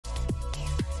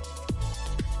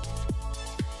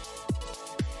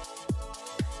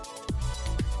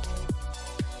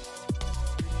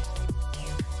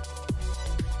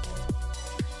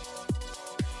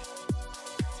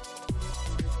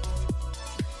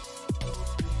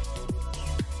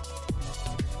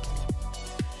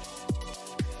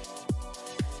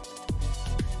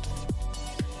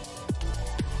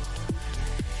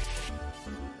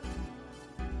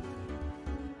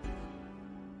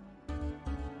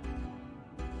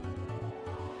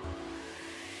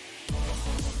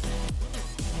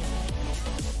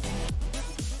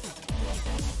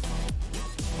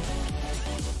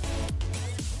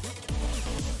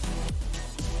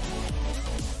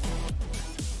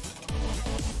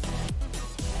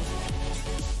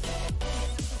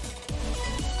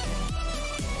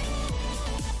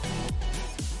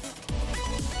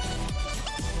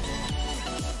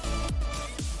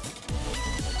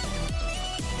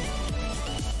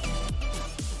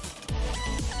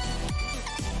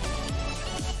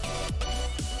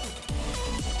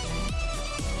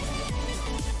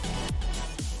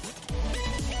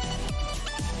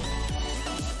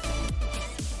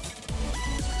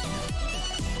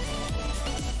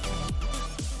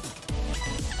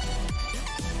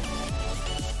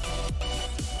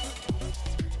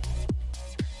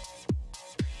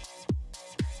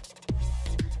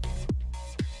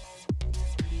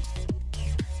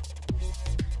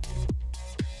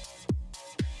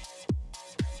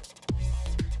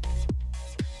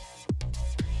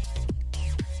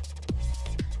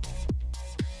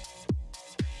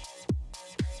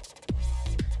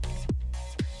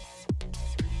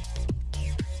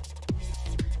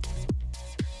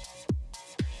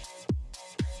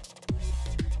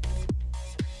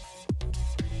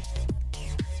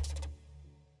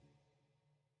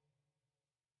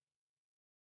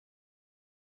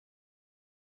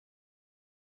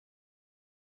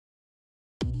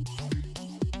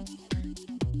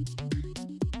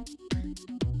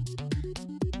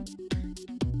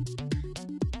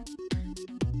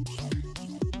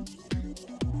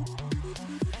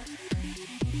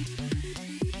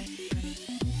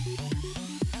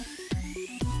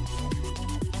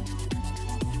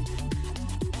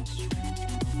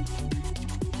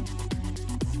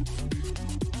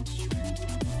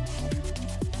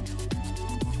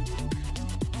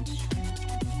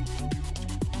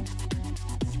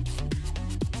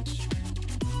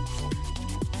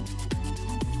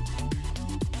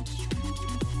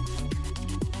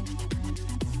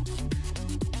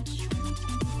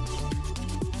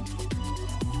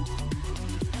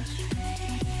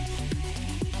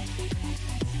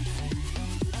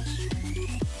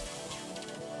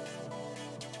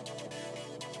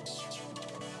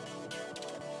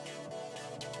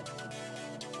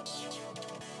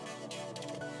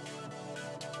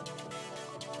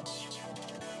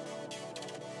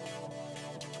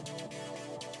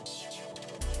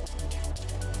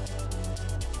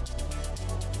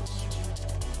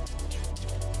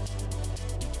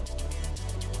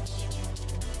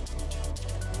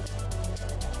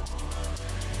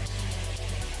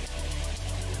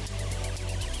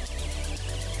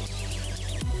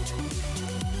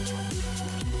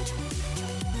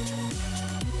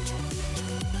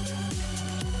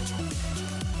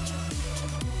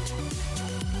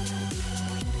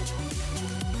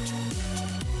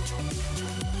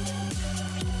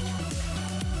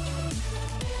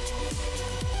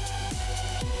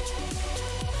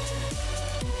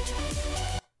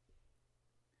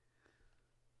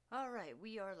Alright,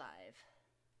 we are live.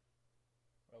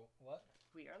 Oh, what?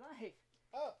 We are live.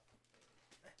 Oh.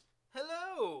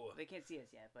 Hello! They can't see us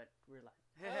yet, but we're live.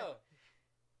 Oh.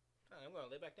 I'm going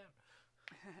to lay back down.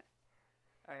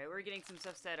 Alright, we're getting some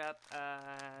stuff set up.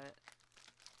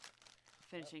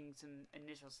 Finishing some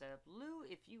initial setup. Lou,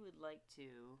 if you would like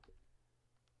to,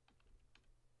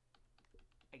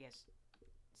 I guess,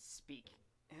 speak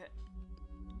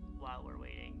while we're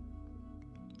waiting.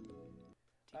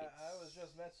 I was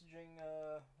just messaging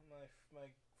my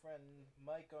friend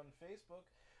Mike on Facebook.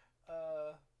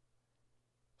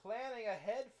 Planning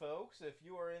ahead, folks, if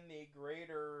you are in the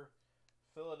greater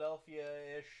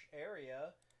Philadelphia-ish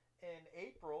area, in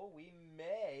April we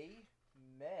may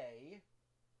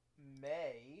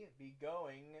be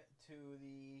going to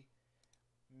the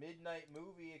midnight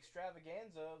movie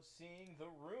extravaganza of seeing The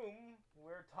Room,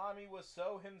 where Tommy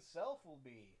Wiseau himself will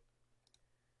be.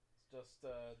 Just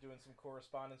doing some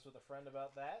correspondence with a friend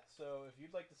about that. So if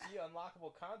you'd like to see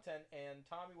unlockable content and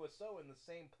Tommy Wiseau in the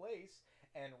same place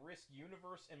and risk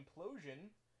universe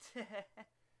implosion,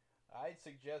 I'd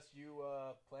suggest you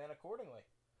plan accordingly.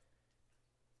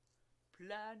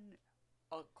 Plan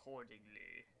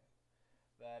accordingly.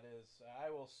 That is, I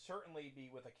will certainly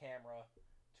be with a camera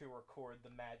to record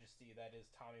the majesty that is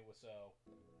Tommy Wiseau.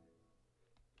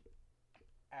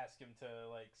 Ask him to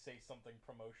say something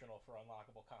promotional for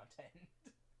unlockable content.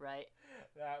 Right.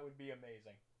 That would be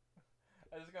amazing.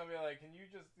 I'm just gonna be like, can you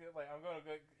just I'm gonna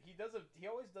go. He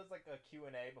always does a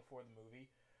Q&A before the movie,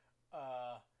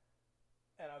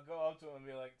 and I'll go up to him and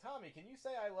be like, Tommy, can you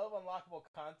say I love unlockable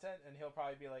content? And he'll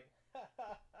probably be like,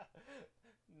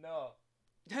 no.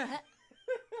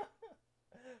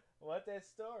 What a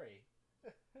story.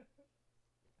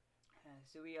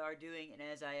 So we are doing, and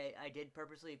as I did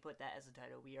purposely put that as a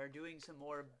title, we are doing some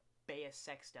more Baya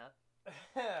sex stuff.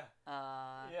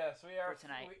 Yes, we are. For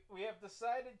tonight. We have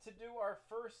decided to do our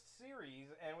first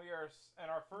series, and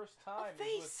our first time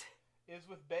is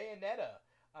with Bayonetta.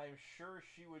 I'm sure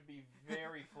she would be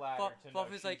very flattered to know Fluff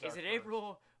is she's like, our is it first.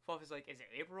 April? Fluff is like, is it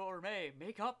April or May?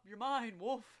 Make up your mind,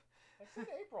 Wolf. I said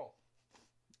April.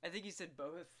 I think you said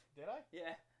both. Did I?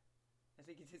 Yeah. I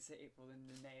think you did say April and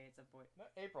then May at some point. No,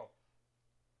 April.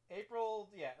 April,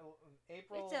 yeah,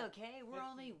 April. It's okay. We're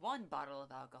only one bottle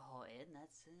of alcohol in.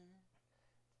 That's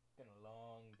It's been a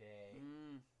long day.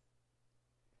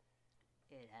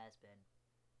 It has been.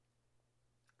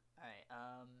 All right.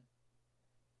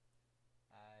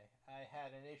 I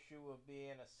had an issue of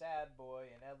being a sad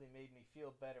boy, and Ellie made me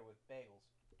feel better with bagels.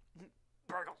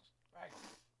 Burgles. Right.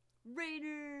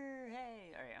 Rainer,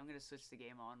 hey. All right, I'm gonna switch the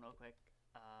game on real quick.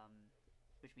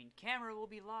 Which means camera will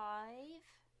be live.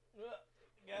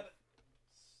 Gotta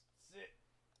sit.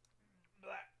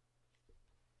 Black.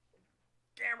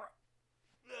 Camera.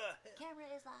 Camera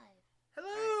is live.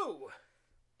 Hello.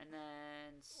 Right. And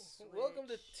then switch. Welcome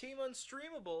to Team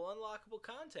Unstreamable Unlockable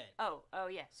Content. Oh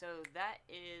yeah. So that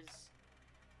is.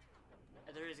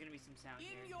 There is gonna be some sound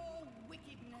here. In your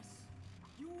wickedness,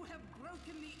 you have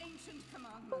broken the ancient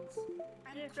commandments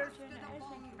and crafted a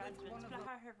bond with one of the...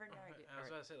 I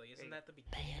was about to say, isn't that the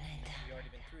beginning? We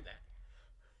already been through that.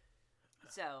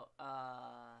 So,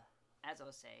 as I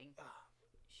was saying, my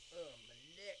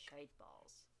neck. shite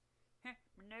balls.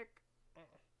 My neck.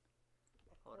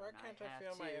 Hold Why on, can't I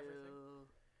feel my everything?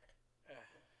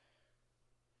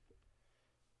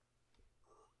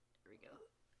 There we go.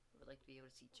 I would like to be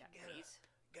able to see chat, please.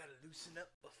 Gotta loosen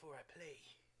up before I play.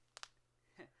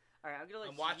 Alright, I'm gonna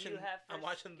let you have first. I'm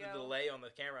watching the delay on the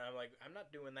camera. I'm like, I'm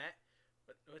not doing that.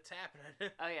 What's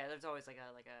happening? Oh yeah, there's always like a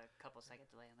couple second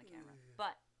delay on the camera.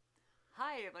 But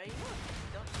hi everybody.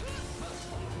 Don't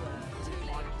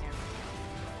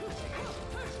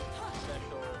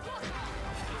Special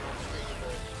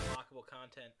unlockable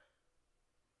content.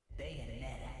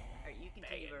 Bayonetta. Alright, you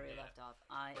continue where we left off.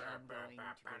 I am going to go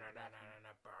to the bathroom.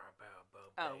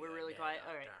 Oh, we're really quiet?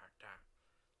 Alright.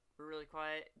 We're really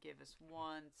quiet. Give us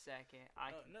 1 second.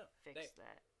 I can fix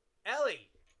that. Ellie,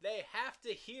 they have to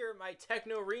hear my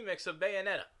techno remix of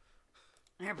Bayonetta.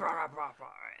 Alright, hold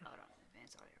on.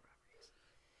 Advanced audio properties.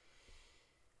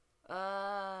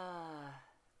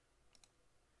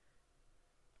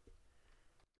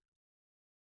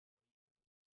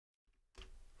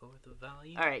 For the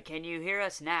volume. Alright, can you hear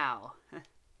us now?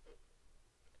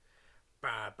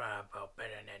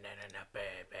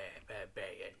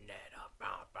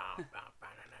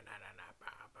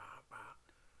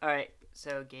 Alright,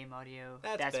 so game audio.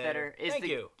 That's better. Thank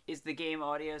you. Is the game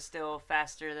audio still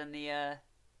faster than the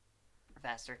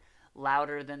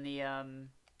louder than the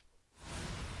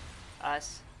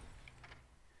us?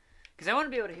 Because I want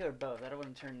to be able to hear both. I don't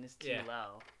want to turn this too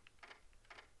low.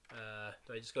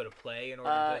 Do I just go to play in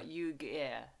order to...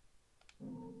 Yeah.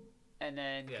 And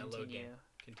then load continue. game.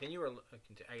 Continue or...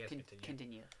 I guess continue.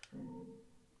 Continue.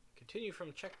 Continue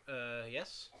from check...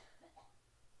 yes?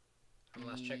 From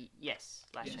last check? Yes,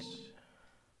 last check.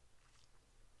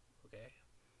 Okay.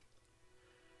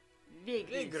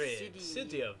 Vigrid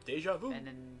City of Deja Vu. And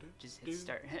then just hit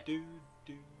start.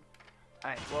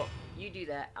 Alright, well, you do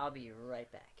that. I'll be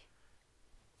right back.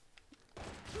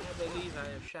 I believe I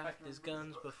have shot his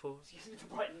guns before. Excuse me, the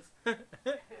buttons.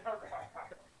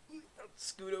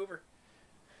 Scoot over.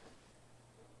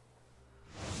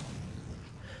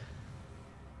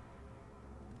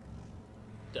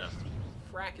 The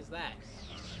frack is that?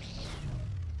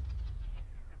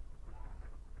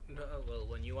 No, well,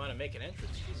 when you want to make an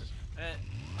entrance, Jesus.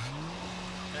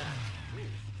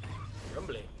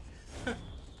 Rumbly.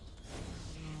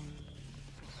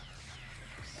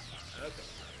 Okay.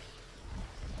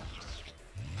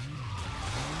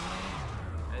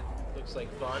 That looks like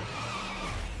fun.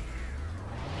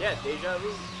 Yeah, deja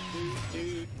vu.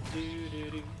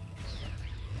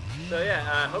 So yeah,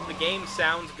 I hope the game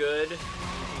sounds good. You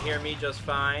can hear me just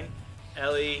fine.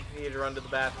 Ellie, you need to run to the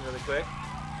bathroom really quick.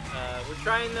 We're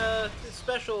trying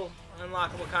special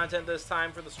unlockable content this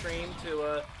time for the stream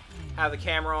to have the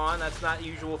camera on. That's not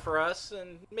usual for us,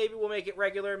 and maybe we'll make it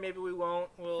regular. Maybe we won't.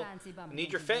 We'll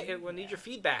need your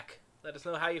feedback. Let us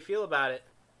know how you feel about it.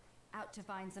 Out to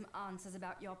find some answers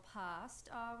about your past,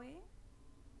 are we?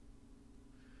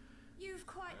 You've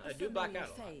quite I the do black familiar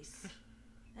out a lot. face,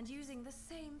 and using the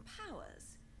same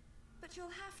powers. But you'll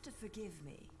have to forgive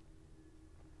me.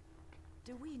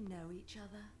 Do we know each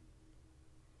other?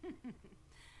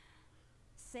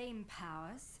 Same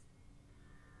powers?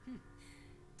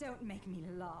 Don't make me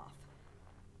laugh.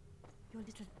 Your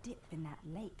little dip in that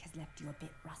lake has left you a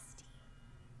bit rusty.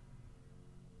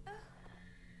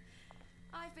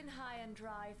 I've been high and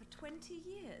dry for 20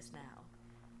 years now.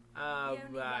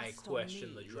 I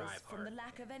question the dry from part. the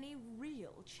lack of any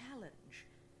real challenge.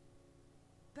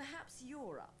 Perhaps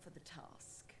you're up for the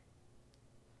task.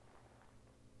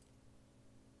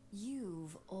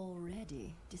 You've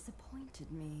already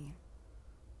disappointed me.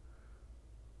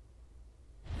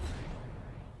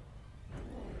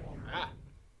 Ah,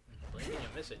 blinking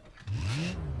and miss it.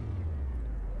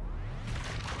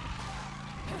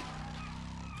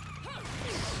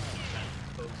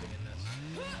 Posing in this.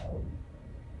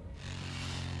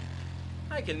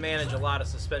 I can manage a lot of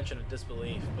suspension of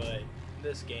disbelief, but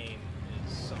this game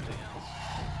is something else.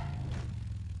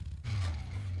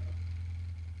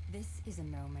 This is a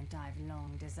moment I've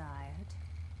long desired.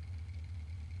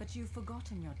 But you've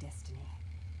forgotten your destiny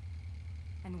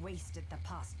and wasted the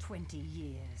past 20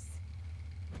 years.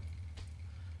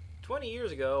 20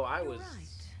 years ago, I was right.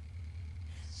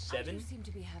 7. I do seem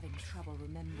to be having trouble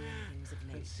remembering things of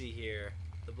late. Let's see here.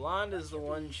 The blonde is the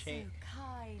one kind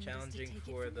challenging as to take it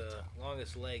for from the top.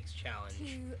 longest legs challenge.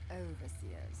 2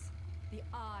 overseers, the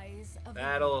eyes of the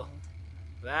That'll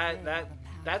world.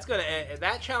 that's gonna end,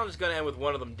 that challenge is gonna end with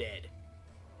one of them dead.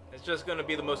 It's just gonna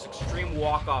be the most extreme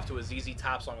walk off to a ZZ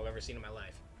Top song I've ever seen in my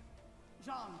life.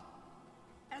 Jean,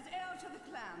 as heir to the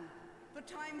clan, the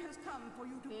time has come for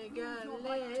you to prove your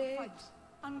right to fight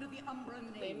under the Umbra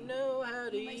name. They know how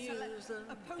to You may select use them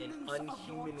in opponents of your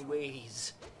unhuman choice.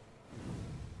 ways.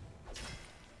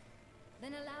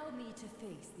 Then allow me to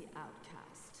face the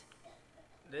outcast.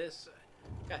 This,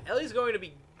 yeah, Ellie's going to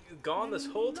be gone this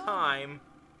whole time.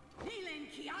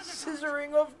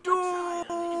 Scissoring of Doom.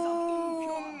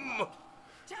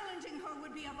 Challenging her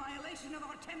would be a violation of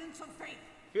our tenets of faith.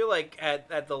 I feel like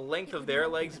at the length of their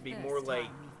legs, it'd be more like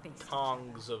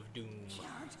tongs of doom.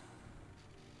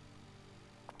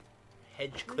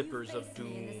 Hedge clippers Will you of face me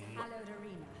in doom. this hallowed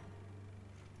arena?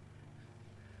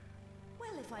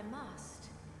 Well, if I must.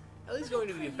 Ellie's going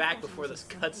to be back before this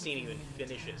cutscene even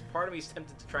finishes. Part of me's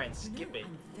tempted to try and skip it,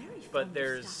 but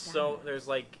there's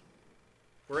like,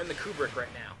 we're in the Kubrick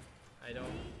right now.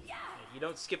 You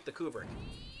don't skip the Kubrick.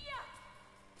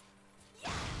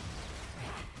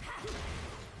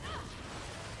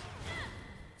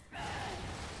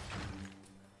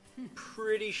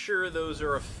 Pretty sure those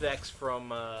are effects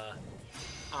from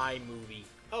iMovie.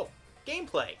 Oh,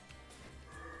 gameplay.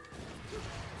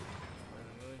 When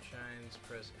the moon shines,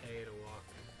 press A to walk.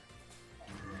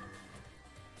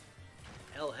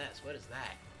 LS, what is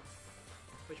that?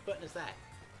 Which button is that?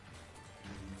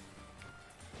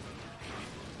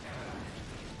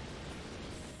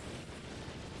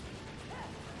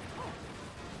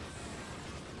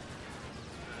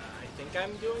 I think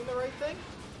I'm doing the right thing.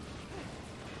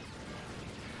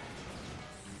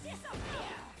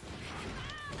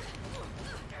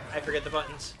 I forget the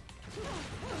buttons.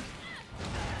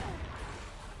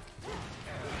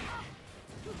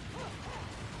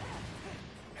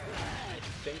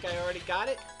 think I already got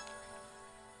it.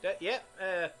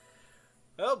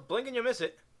 Oh, blink and you miss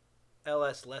it.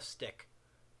 LS left stick.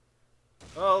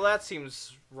 Oh, that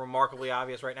seems remarkably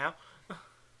obvious right now.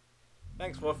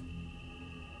 Thanks, Wolf.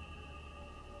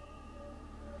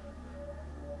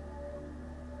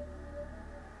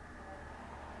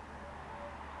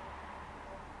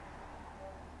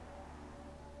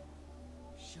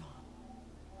 Jean.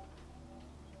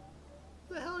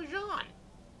 Who the hell is Jean?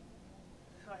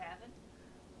 What happened?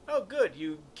 Oh, good.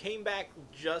 You came back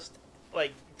just,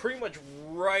 like, pretty much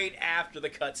right after the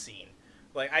cutscene.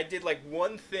 Like, I did, like,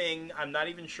 one thing. I'm not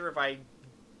even sure if I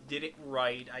did it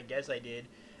right. I guess I did.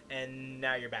 And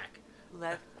now you're back.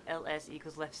 Left LS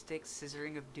equals left stick,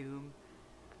 scissoring of doom.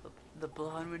 The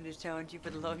blonde one is challenge you for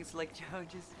the long select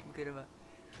challenges. I'm good about.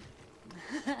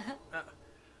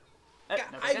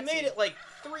 I made it like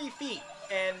 3 feet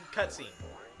and cutscene.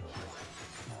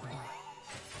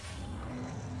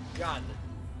 God.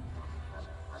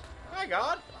 Hi,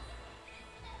 God.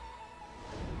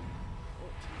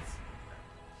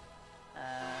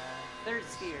 Third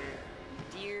sphere,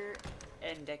 deer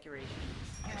and decorations.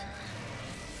 They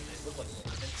look like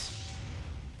ornaments.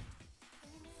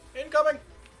 Incoming.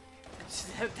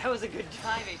 That was a good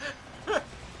timing. That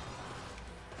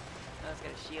was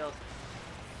got a shield.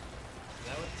 Is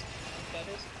that what that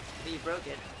is? You broke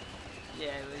it.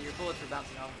 Yeah, well, your bullets were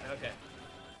bouncing off. Okay.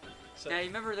 So, Now you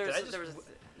remember there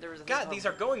was a God, thing these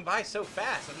called, are going by so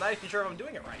fast. I'm not even sure if I'm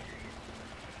doing it right.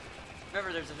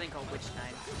 remember there's a thing called witch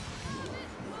time.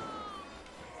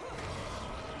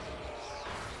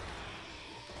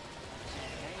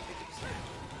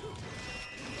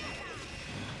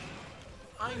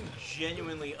 I'm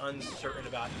genuinely uncertain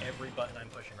about every button I'm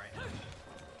pushing right now.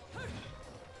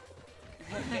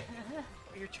 Okay.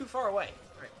 You're too far away.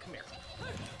 All right, come here.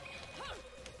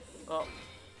 Well,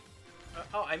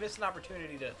 Oh, I missed an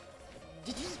opportunity to...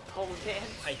 did you just pole dance?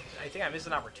 I think I missed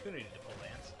an opportunity to pole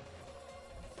dance.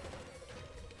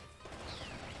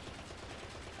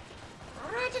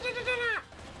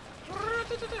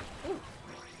 Ooh.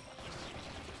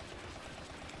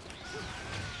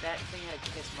 That thing had a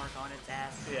kiss mark on its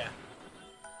ass. Yeah.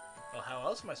 Well, how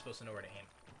else am I supposed to know where to aim?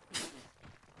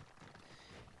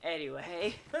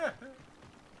 Anyway,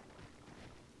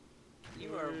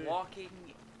 you are walking.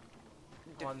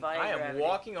 I am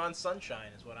walking on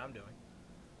sunshine is what I'm doing.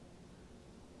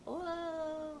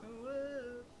 Whoa.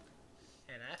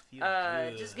 And I feel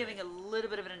good. Just giving a little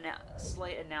bit of an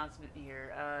slight announcement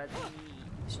here.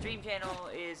 The stream channel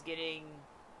is getting...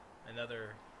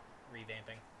 Another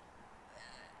revamping.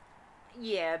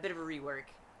 Yeah, a bit of a rework.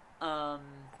 Oh,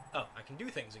 I can do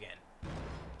things again.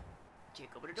 Kick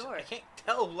open a door. I can't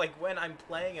tell, like, when I'm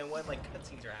playing and when, like,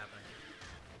 cutscenes are happening.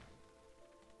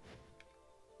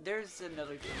 There's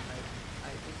another game I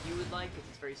think you would like, because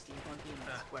it's very steampunky and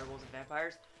it's werewolves and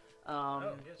vampires.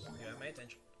 Oh, yes, you have my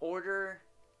attention. Order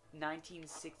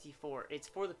 1964. It's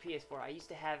for the PS4. I used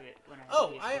to have it when I had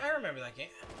Oh, the PS4. I remember that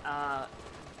game. I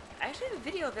actually have a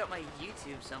video of it on my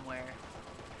YouTube somewhere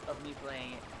of me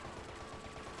playing it.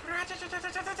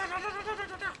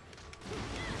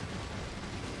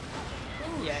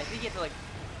 Yeah, I think you have to, like,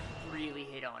 really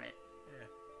hit on it.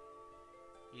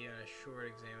 Yeah, a short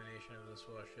examination of this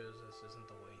wall shows this isn't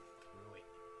the way through it.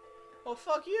 Well,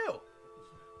 fuck you!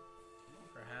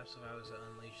 Perhaps if I was to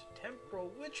unleash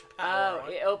temporal witch power. Oh,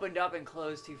 it opened up and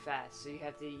closed too fast, so you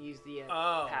have to use the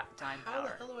time How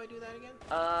power. the hell do I do that again?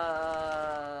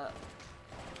 I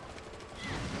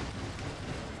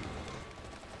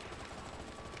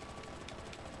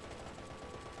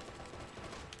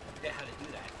forget how to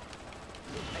do that.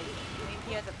 I think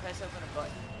you have to press open a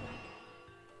button.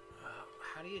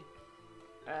 How do you...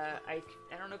 I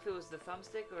don't know if it was the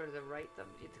thumbstick or the right thumb.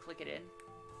 You have to click it in.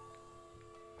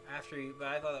 After you... But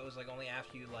I thought that was, like, only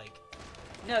after you, like...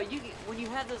 No, when you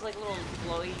have those, like, little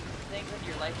glowy things on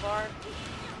your life bar,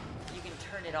 you can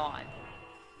turn it on.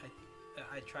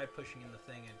 I tried pushing in the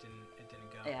thing, it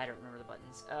didn't go. Yeah, I don't remember the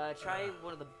buttons. Try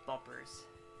one of the bumpers.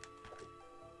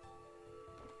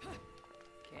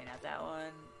 Okay, not that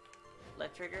one.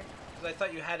 Left trigger. Because I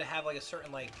thought you had to have, like, a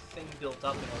certain, like, thing built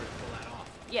up in order to pull that off.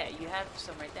 Yeah, you have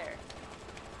some right there.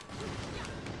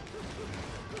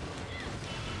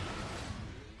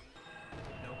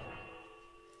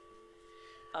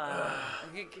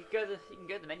 You can go to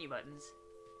the menu buttons.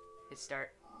 Hit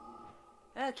start.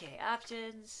 Okay,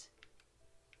 options.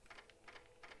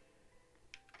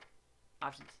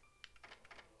 Options.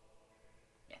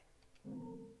 Yeah.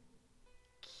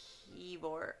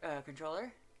 Keyboard,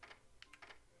 controller.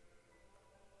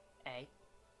 A.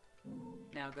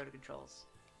 Now go to controls.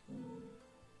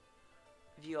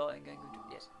 View all in-game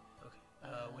controls. Yes. Okay.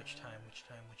 Which time?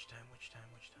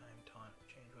 Taunt,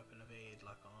 change weapon, evade,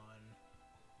 lock on.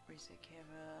 Reset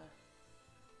camera.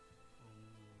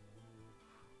 Ooh.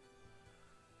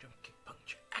 Jump, kick,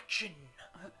 puncture, action!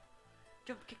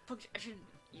 Jump, kick, punch, action.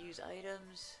 Use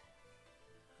items.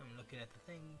 I'm looking at the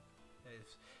thing.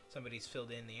 If somebody's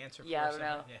filled in the answer for Yeah, I us. don't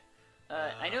know.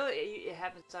 Yeah. I know it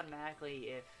happens automatically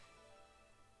if,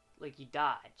 like, you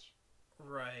dodge.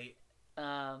 Right.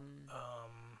 I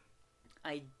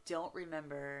don't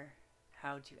remember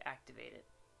how to activate it.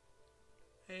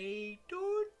 I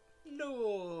don't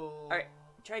know. Alright,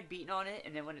 try beating on it,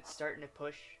 and then when it's starting to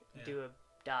push, do a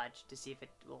dodge to see if it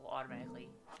will automatically.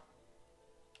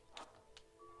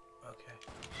 Okay.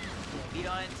 Yeah, beat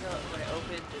on it until when it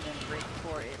opens, and then right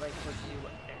before it, like, pushes you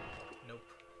there. Nope.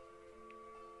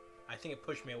 I think it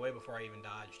pushed me away before I even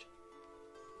dodged.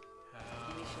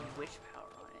 Maybe some wish power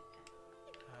on it.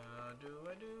 How do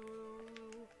I do?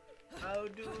 How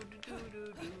do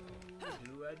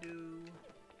I do?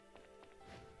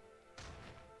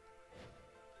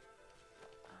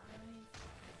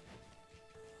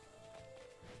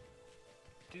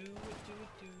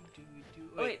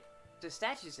 Oh, wait, the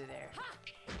statues are there.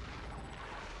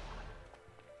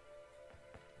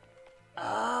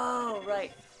 Oh,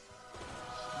 right.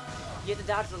 You have to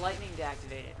dodge the lightning to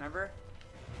activate it, remember?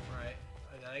 Right.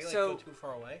 Did I like, So- go too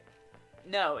far away?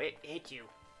 No, it hit you.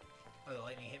 Oh, the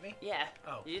lightning hit me? Yeah.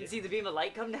 Oh. You didn't see the beam of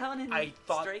light come down and I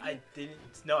thought strike I you? didn't.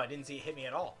 No, I didn't see it hit me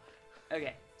at all.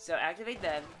 Okay, so activate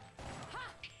them.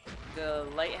 The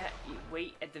light,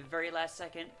 wait at the very last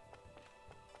second.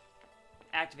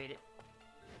 Activate it.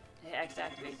 Hit X to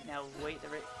activate. Now wait the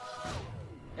right.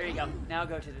 There you go. Now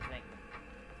go to the thing.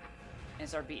 And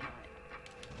start beating on it.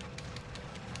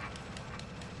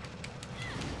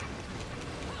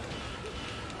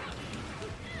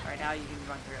 Alright, now you can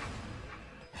run through.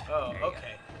 Oh, There you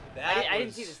okay. That I didn't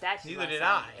was- see the statues. Neither last did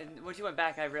time. I. And once you went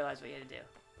back, I realized what you had to do.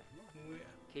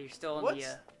 Okay, you're still in What's-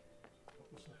 the.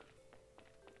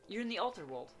 You're in the altar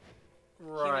world.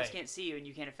 Humans Right. can't see you, and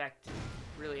you can't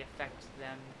really affect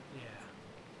them. Yeah.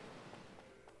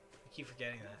 I keep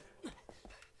forgetting that.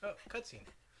 Oh, cutscene.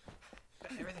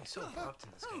 God, everything's so abrupt in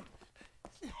this game.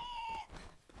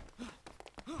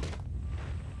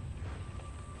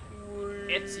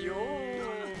 It's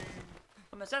yours.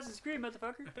 I'm Assassin's Creed,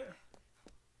 motherfucker.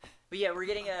 But yeah, we're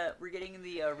getting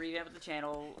the revamp of the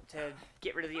channel to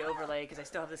get rid of the overlay because I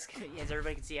still have this. As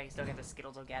everybody can see, I still got the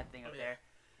Skittles O'Gad thing up there.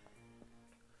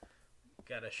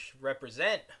 Gotta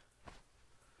represent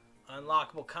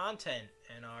unlockable content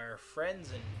and our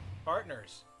friends and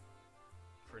partners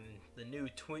for the new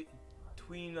Tween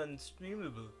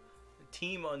Unstreamable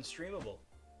Team Unstreamable.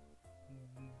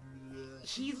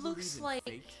 He looks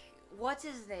like what's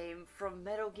his name from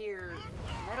Metal Gear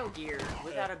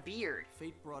without a beard.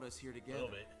 Fate brought us here together,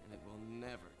 little bit. and it will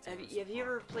never. Have you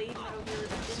ever played Metal Gear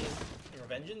Revengeance?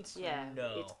 Revengeance? Yeah,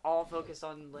 No. it's all focused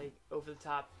on like over the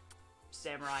top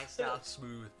samurai stuff.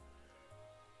 Smooth.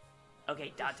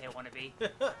 Okay, Dante wannabe.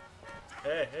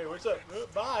 Hey, what's up?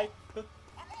 Bye.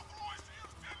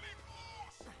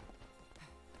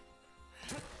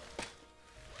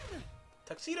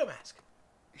 Tuxedo mask.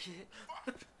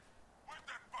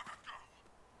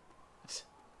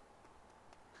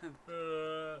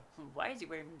 Why is he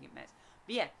wearing a mask?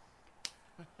 But yeah,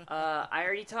 I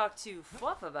already talked to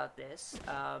Fluff about this.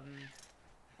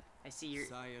 I see if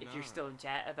you're still in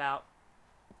chat about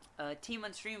Team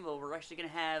Unstreamable. We're actually gonna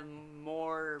have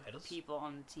more Titles? people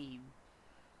on the team.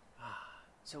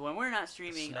 So when we're not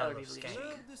streaming, smell other of people skank. can stream.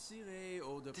 Love the Sire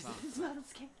eau de Does Parfum. it smell of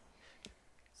skank?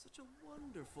 Such a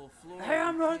wonderful floral Hey,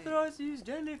 I'm bouquet authorized to use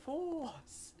deadly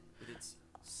force. with its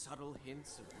subtle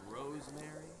hints of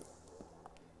rosemary.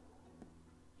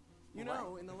 You What?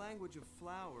 know, in the language of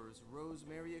flowers,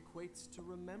 rosemary equates to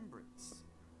remembrance,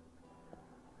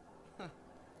 Is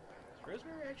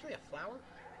rosemary actually a flower?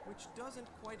 which doesn't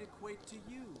quite equate to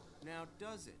you, now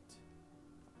does it?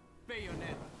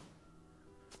 Bayonetta.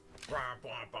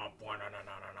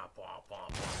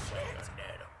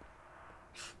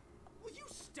 Will you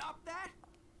stop that?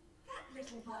 That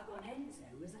little bug on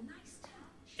Enzo was a nice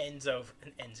touch. Enzo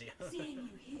and Enzia. Seeing you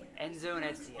here. Enzo and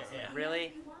Ezio. Yeah.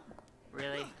 Really?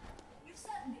 Really? You've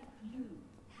certainly flew,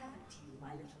 haven't you,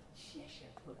 my little Cheshire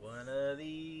puss? One of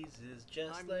these is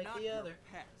just I'm like not the your other.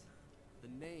 pet. The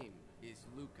name is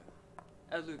Luca.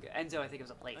 Oh, Luca. Enzo, I think it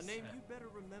was a place. A name you better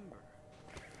remember.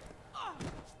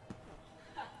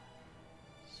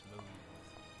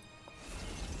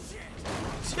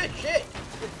 Smooth. Shit!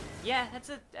 Yeah, that's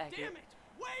a accurate. Damn it!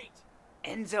 Wait!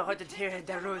 Enzo had to tear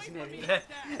the rosemary.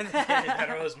 That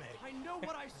rosemary. I know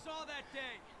what I saw that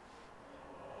day.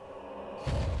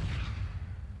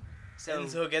 So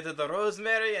Enzo gets the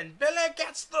rosemary and Billy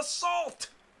gets the salt.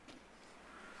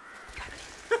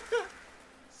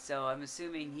 So I'm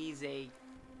assuming he's a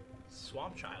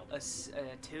Swamp child.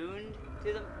 attuned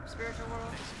to the spiritual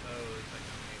world. I suppose.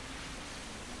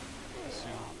 I can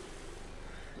assume.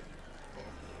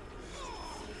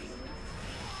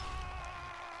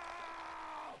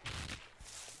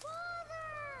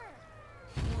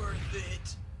 Worth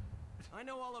it. I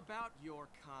know all about your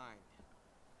kind.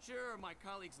 Sure, my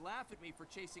colleagues laugh at me for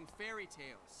chasing fairy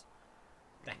tales.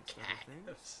 That Other cat.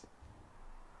 things.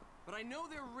 But I know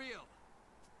they're real.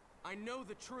 I know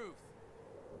the truth.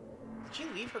 Did she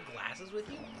leave her glasses with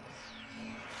you? I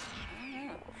don't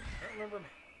know. I don't remember.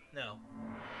 No.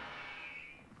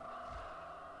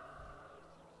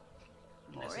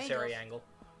 More Necessary angels. angle.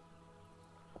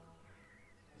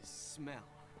 The smell.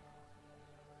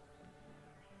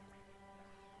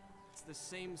 It's the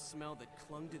same smell that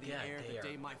clung to the Yeah, air they the are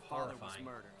day my father was horrifying.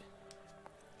 murdered.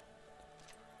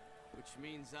 Which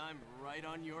means I'm right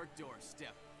on your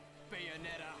doorstep,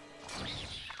 Bayonetta.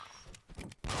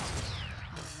 I'll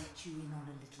let you in on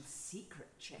a little secret,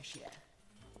 Cheshire.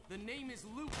 The name is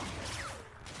Luke.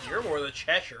 You're more the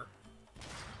Cheshire.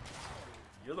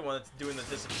 You're the one that's doing the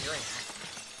disappearing act.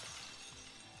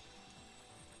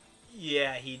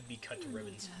 Yeah, he'd be cut to You need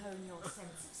ribbons. to hone your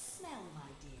sense of smell, my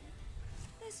dear.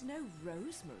 There's no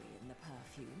rosemary in the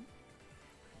perfume.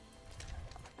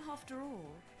 After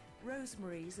all,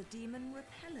 rosemary's a demon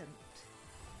repellent.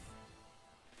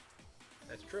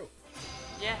 That's true.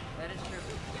 Yeah, that is true.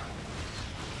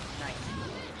 Nice.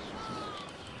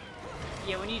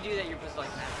 Yeah, when you do that, you're supposed to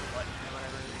like mash the button or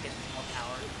whatever to get more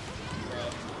power.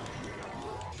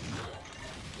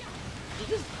 He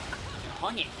just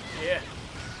hung it. Yeah.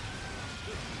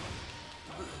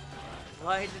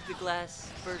 Why did the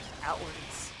glass burst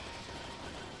outwards?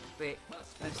 Wait,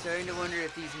 I'm starting to wonder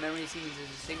if these memory scenes is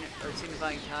a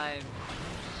signifying time.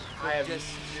 I have just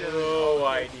no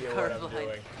idea what I'm colorblind.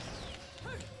 doing.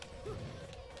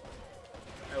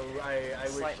 I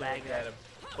wish Slight to lag make there. that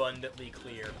abundantly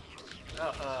clear.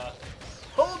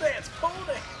 Pole dance! Pole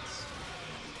dance!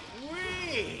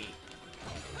 Whee!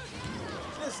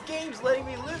 This game's letting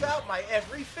me live out my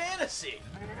every fantasy!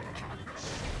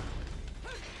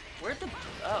 Where'd the...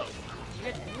 Oh. You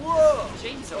had Whoa!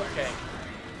 chainsaw. Okay.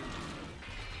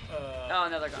 Oh,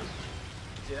 no, they're gone.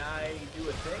 Did I do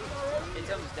a thing already?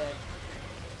 It's almost dead.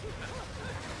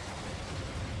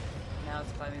 Now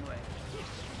it's climbing away.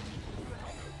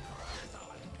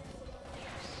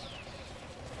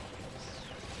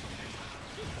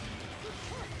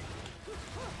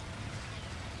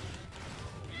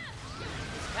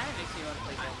 This kind of makes me want to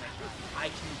play Devil May Cry. I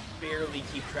can barely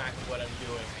keep track of what I'm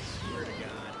doing, I swear to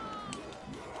God.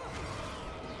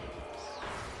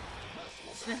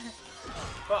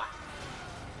 Fuck.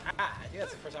 I think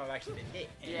that's the first time I've actually been hit.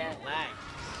 And Yeah. lag.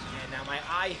 And now my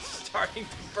eye is starting to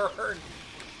burn.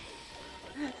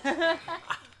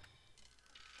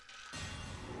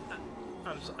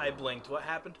 I blinked. What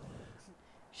happened?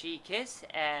 She kissed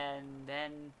and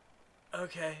then...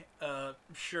 Okay,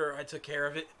 sure, I took care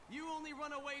of it. You only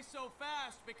run away so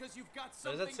fast because you've got What does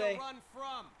something it say? to run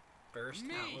from. Burst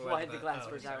Me? out. Why did the glass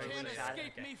burst You out? can't Really shot it.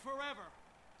 escape me forever.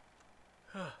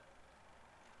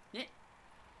 Yeah.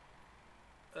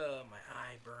 My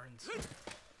eye burns.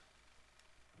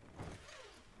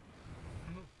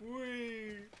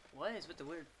 Whee! What is with the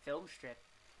weird film strip?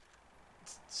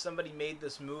 Somebody made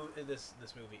this movie. This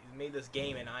movie made this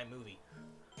game in iMovie.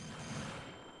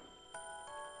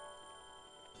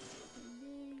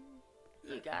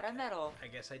 You got a medal. I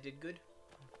guess I did good.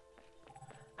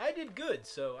 I did good,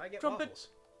 so I get Trumpet. waffles.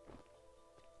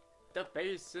 The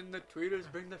bass and the tweeters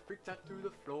bring the freaks out through the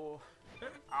floor.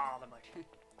 Ah, the much.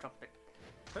 Trumpet.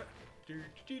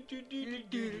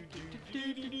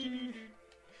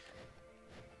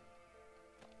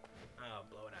 Oh,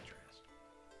 blow it out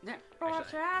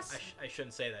your ass. Yeah. Actually, I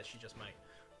shouldn't say that. She just might.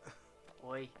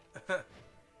 Oi.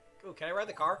 Ooh, can I ride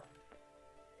the car?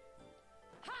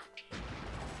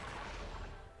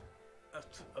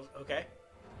 Okay.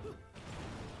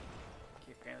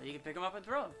 Apparently you can pick them up and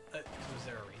throw them. Was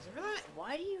there a reason for that?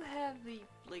 Why do you have the,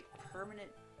 like, permanent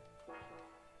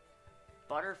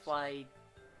butterfly?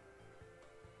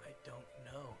 I don't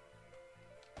know.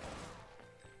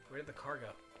 Where did the car go?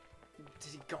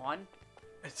 Is he gone?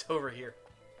 It's over here.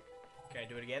 Can I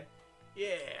do it again?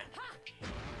 Yeah.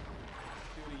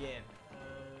 Do it again.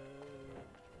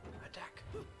 Attack.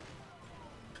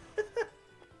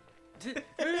 Take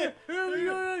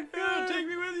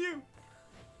me with you.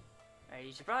 Alright,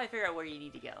 you should probably figure out where you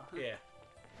need to go. Yeah.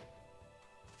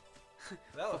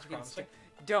 That looks Fucking promising.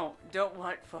 don't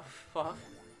what, Fuff.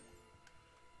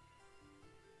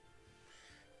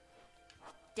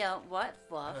 Don't what,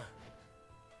 Fluff?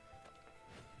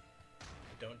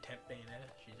 Don't tempt Bayonetta.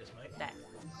 She just might. That.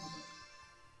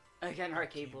 I got an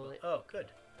arcade bullet. Oh, good.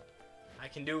 I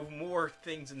can do more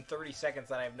things in 30 seconds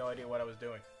that I have no idea what I was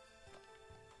doing.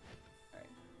 Alright.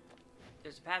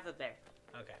 There's a path up there.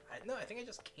 Okay. No, I think I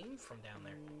just came from down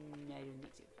there. I didn't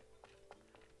need to.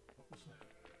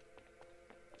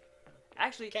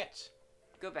 Actually, Cats.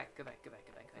 Go back. You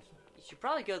should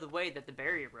probably go the way that the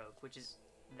barrier broke, which is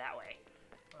that way.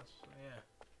 Yeah.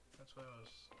 That's what I was...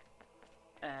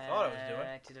 thought I was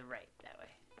doing. To the right, that way.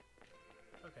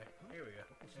 Okay, here we go.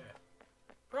 Yeah.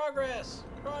 Progress!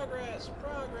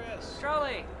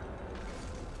 Charlie!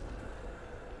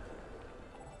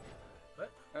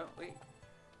 What? Oh, wait.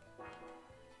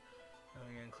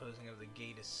 Going and closing of the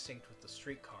gate is synced with the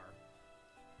streetcar.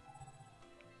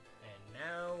 And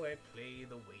now I play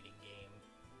the waiting game.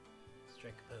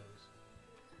 Strike a pose.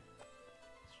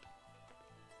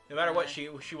 No matter what, she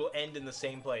will end in the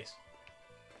same place.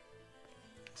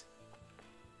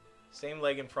 Same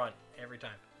leg in front, every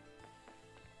time.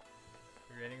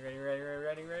 Ready,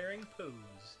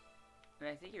 pose. And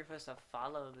I think you're supposed to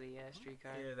follow the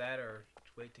streetcar. Either that or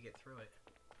wait to get through it.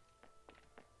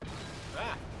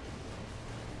 Ah!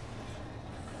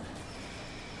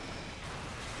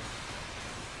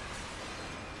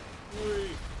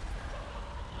 Whee!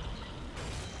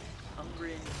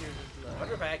 Hungry and tears of I blood.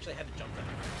 wonder if I actually had to jump that.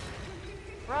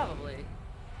 Probably.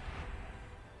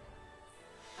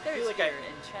 There's feel like fear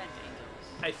in Chad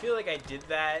Angels. I feel like I did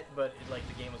that, but like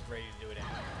the game was ready to do it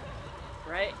anyway.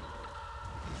 Right?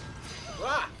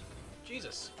 Ah!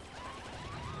 Jesus.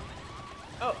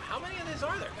 Oh, how many of these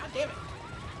are there? God damn it.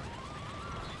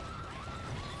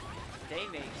 They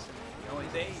make some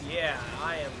noise. Yeah,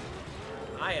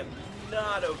 I am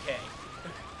not okay.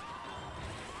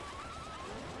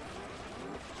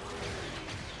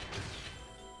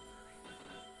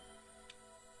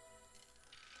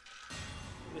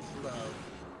 With love.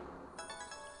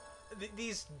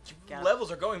 These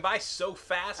levels are going by so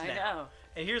fast now. I know.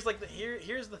 And here's like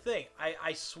here's the thing.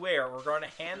 I swear we're going to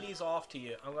hand these off to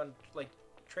you. I'm going to like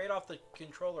trade off the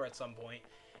controller at some point,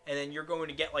 and then you're going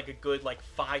to get like a good like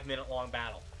 5-minute long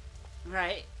battle.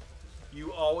 Right.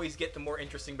 You always get the more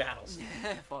interesting battles.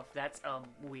 Well, that's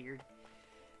weird.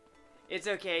 It's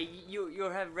okay.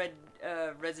 You'll have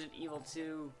Resident Evil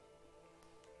 2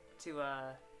 to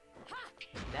that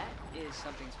is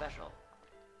something special.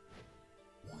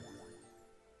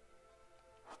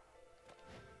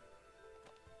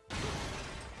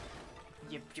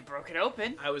 You broke it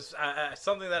open. I was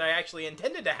something that I actually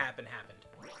intended to happen happened.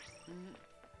 Mm-hmm.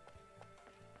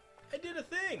 I did a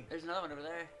thing. There's another one over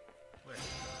there. Where?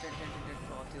 Turn.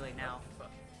 Well, too late now.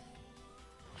 Fuck.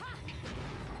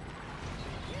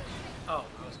 Oh,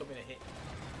 I was hoping to hit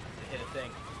a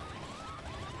thing.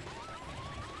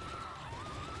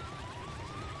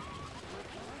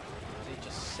 They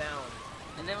just sound.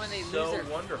 And then when they so lose their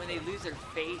wonderful. when they lose their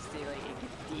face, they like it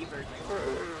gets deeper.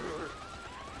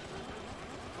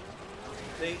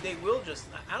 Like, They will just.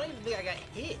 I don't even think I got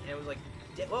hit, and it was like,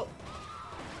 whoa.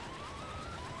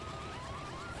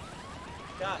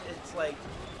 God, it's like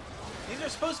these are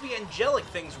supposed to be angelic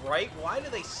things, right? Why do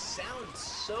they sound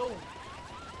so?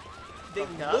 They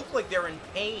look like they're in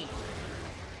pain.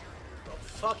 Oh,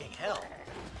 fucking hell!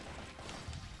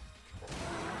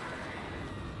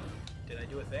 Did I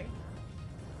do a thing?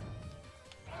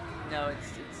 no,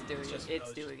 it's doing just it's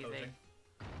just doing a posing. thing.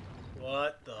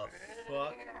 What the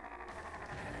fuck?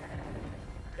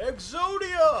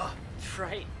 Exodia!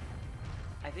 Right.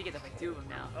 I think it's like 2 of them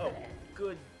now. Oh,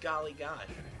 good golly gosh.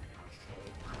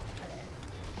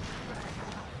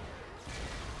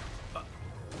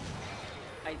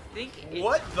 I think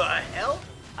What the hell?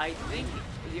 I think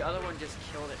the other one just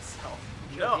killed itself.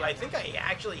 No, I think I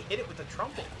actually hit it with the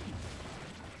trumpet.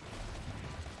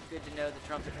 Good to know the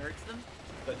trumpet hurts them.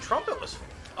 The trumpet was...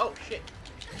 Oh, shit.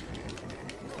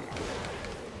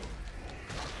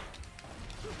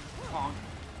 Honk.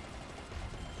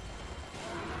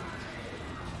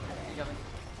 You coming?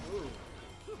 Ooh.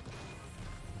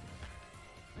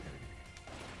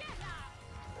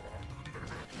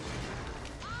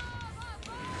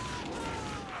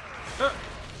 Huh.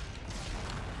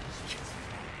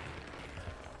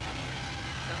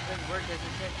 Something work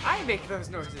doesn't fit. I make those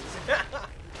noises.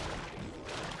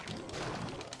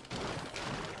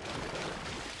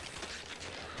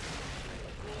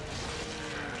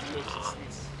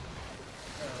 Deliciousness.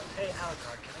 Hey,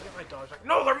 Alucard, can I get my dogs back?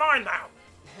 No, they're mine now!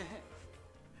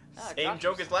 Ah, Same dropped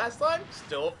joke yours. as last time?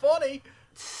 Still funny.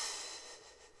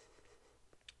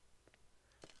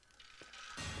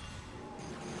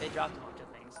 They dropped a bunch of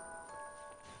things.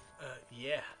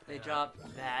 Yeah. They dropped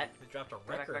that. They dropped a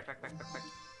Back. record.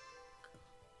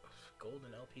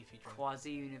 Golden LP featuring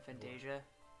Quasi-Unifantasia.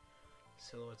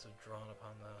 silhouettes of drawn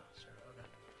upon the... Okay.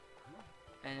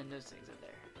 And then those things up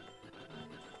there.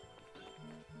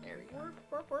 There we go.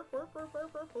 What,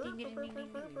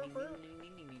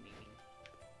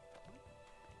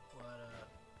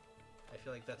 I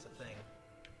feel like that's a thing.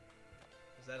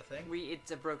 Is that a thing?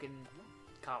 It's a broken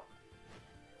column.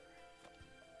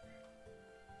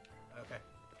 Okay.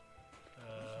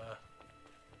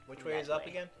 Which way is up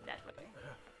again? That way.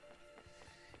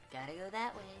 Gotta go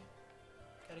that way.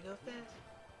 Gotta go fast.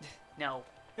 No.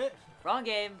 Wrong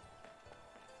game.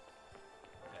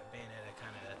 Bayonetta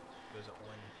kind of goes at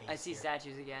one pace. I see here.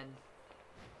 statues again.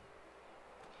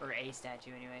 Or a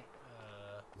statue, anyway.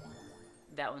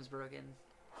 That one's broken.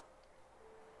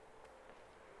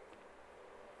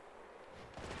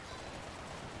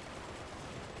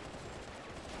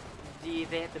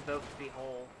 They have the boat to be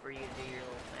whole for you to do your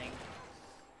little thing.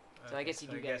 So I guess you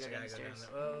do gotta go down the stairs.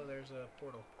 Oh, there's a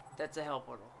portal. That's a hell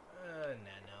portal.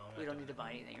 No. We don't need to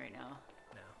buy anything right now.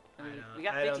 No. I mean, we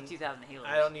got 52,000 healers.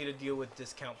 I don't need to deal with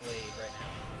discount blade right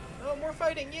now. Oh, more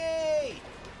fighting! Yay!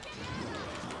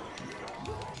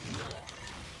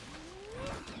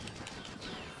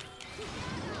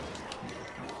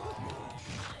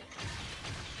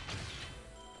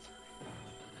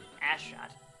 Ass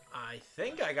shot. I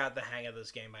think I got the hang of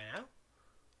this game by now.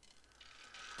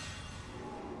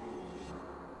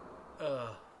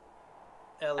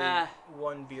 Ellie,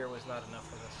 one beer was not enough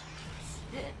for this.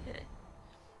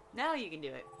 Now you can do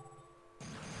it.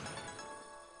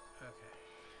 Okay.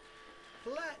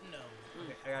 Platinum.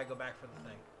 Okay, I gotta go back for the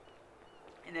thing.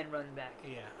 And then run back.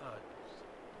 Yeah.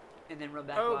 And then run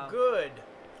back. Oh, while good.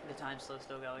 the time slow's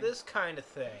still going. This kind of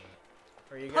thing.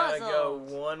 Where you gotta go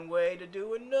one way to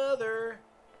do another.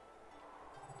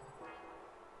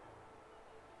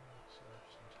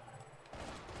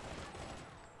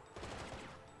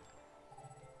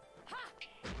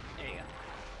 There you go.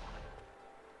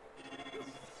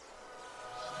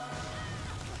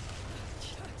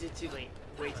 Did too late.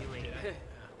 Way too late.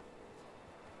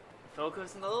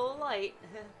 Focus on the little light.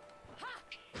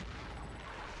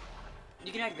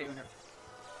 You can activate whenever.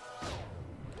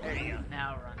 There you go.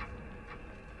 Now run.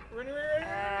 Run.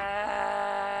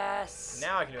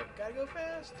 Now I can do it. Gotta go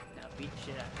fast. Now beat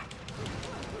shit out.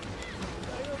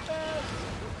 Gotta go fast.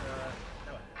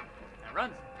 No. Now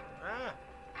run. Ah.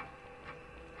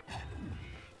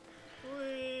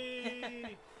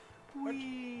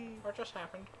 Whee. What just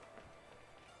happened?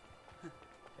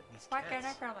 These Why can't I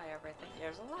cats. grab my everything?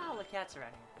 There's a lot of cats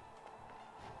around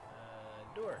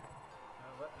here. Door.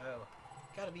 Oh.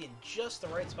 Gotta be in just the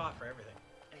right spot for everything.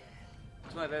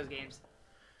 It's one of those games.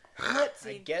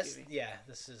 I guess, yeah,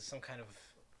 this is some kind of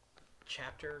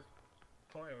chapter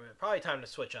point. Probably time to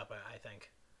switch up, I think.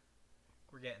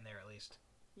 We're getting there at least.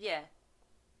 Yeah.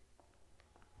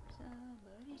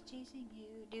 Somebody's chasing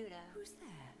you, dude. Who's there?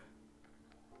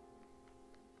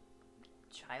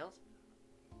 Child?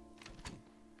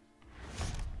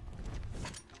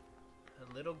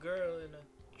 A little girl in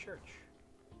a church.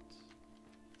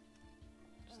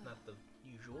 It's not the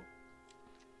usual.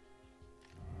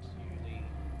 It's usually...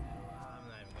 I'm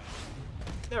not even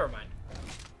gonna... Never mind.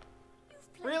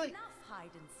 You've played Really? enough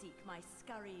hide and seek, my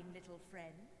scurrying little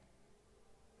friend.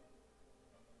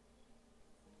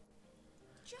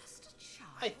 Just a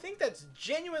child. I think that's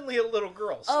genuinely a little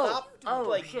girl. Oh, Stop,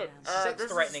 like, shit. sex This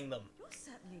is- threatening them. You're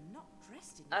certainly not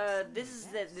dressed in your This is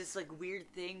Sunday this like weird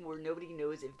thing where nobody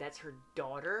knows if that's her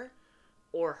daughter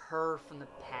or her from the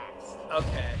past.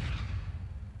 Okay.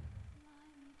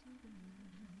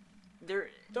 They're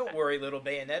Don't worry, little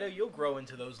Bayonetta. You'll grow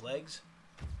into those legs.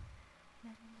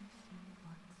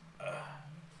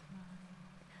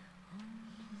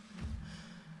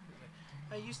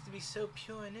 I used to be so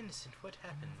pure and innocent. What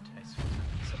happened? I spent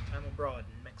some time abroad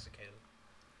in Mexico.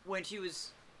 when she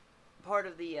was part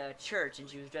of the church and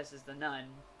she was dressed as the nun.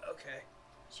 Okay.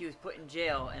 She was put in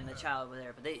jail and the child was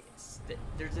there, but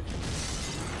there's a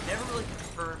never really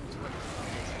confirmed what the fuck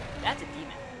it is. That's a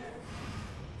demon.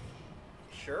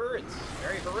 Sure, it's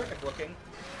very horrific looking.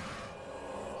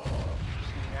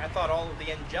 I thought all of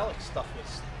the angelic stuff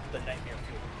was the nightmare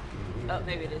fuel. Oh,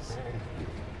 maybe it is.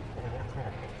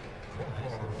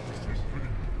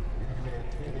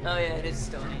 Oh yeah, it is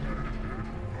still an angel.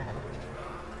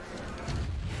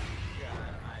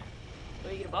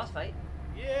 Well, you get a boss fight.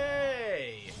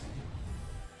 Yay!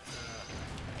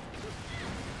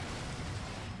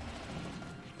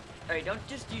 Alright, don't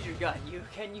just use your gun. You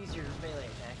can use your melee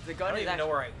attack. The I gun don't is even actually...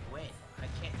 know where I went. I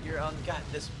can't. You're on... God,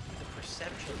 the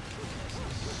perception of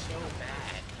this is so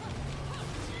bad.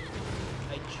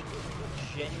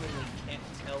 genuinely can't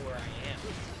tell where I am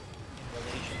in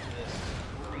relation to this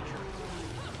creature.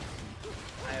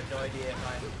 I have no idea if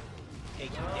I'm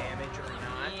taking damage or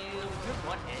not. You took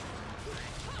one hit.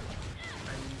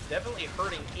 I'm definitely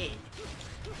hurting it.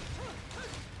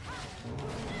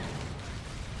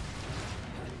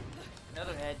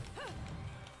 Another head.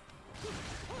 I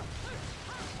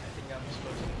think I'm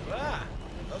supposed to... Ah!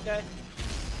 Okay.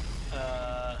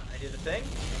 I did a thing.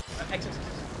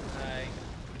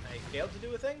 I failed to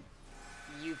do a thing?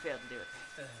 You failed to do it.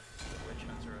 Witch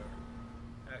hunts are over.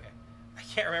 Okay. I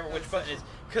can't remember which button it is.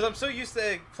 Because I'm so used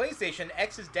to PlayStation,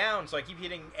 X is down, so I keep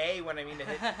hitting A when I mean to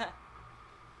hit...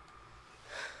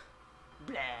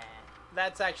 Blah.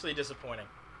 That's actually disappointing.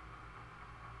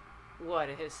 What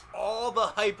is? All the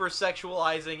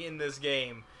hypersexualizing in this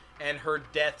game, and her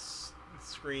death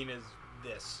screen is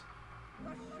this.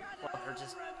 Well, they're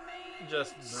just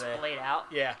Just splayed out.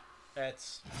 Yeah,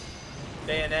 that's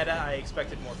Bayonetta. I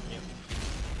expected more from you.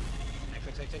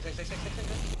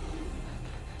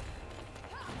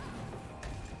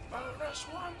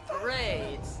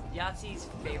 Hooray! It's Yahtzee's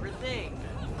favorite thing.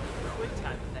 Quick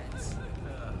time events.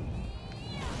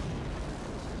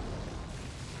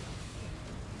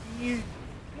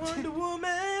 Wonder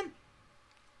Woman.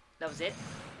 That was it.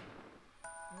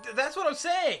 That's what I'm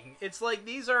saying. It's like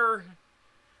these are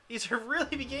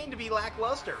really beginning to be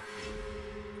lackluster.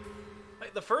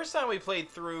 Like the first time we played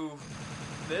through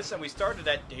this and we started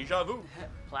at Deja Vu.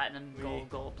 Platinum, gold,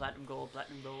 gold, platinum, gold,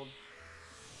 platinum, gold.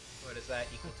 What is that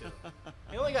equal to?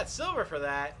 We only got silver for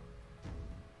that.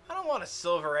 I don't want a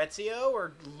silver Ezio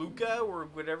or Luca or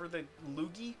whatever the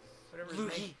Luigi, whatever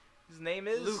his name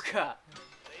is. Luca.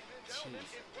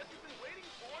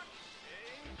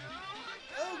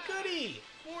 Oh goody!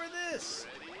 More of this!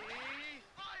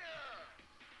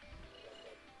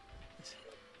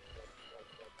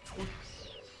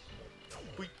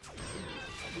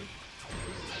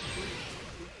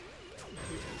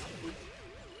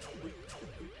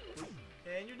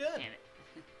 And you're done. Damn it.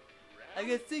 I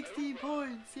got 16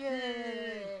 points,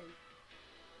 yay!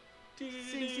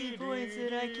 16 points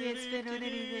that I can't spend on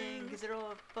anything because they're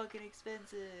all fucking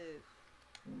expensive.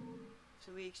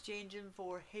 So we exchange them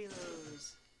for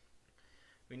halos.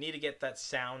 We need to get that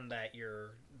sound that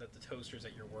the toasters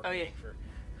that you're working Oh, yeah. for.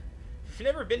 If you've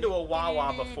never been to a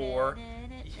Wawa before,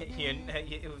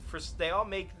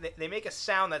 they make a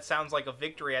sound that sounds like a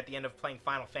victory at the end of playing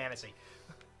Final Fantasy.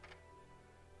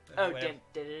 Oh, Whenever- dun,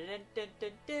 dun, dun, dun,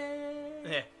 dun,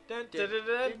 dun. Yeah. Dun, dun, dun,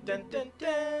 dun, dun, dun,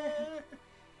 dun.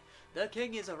 The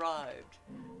king has arrived.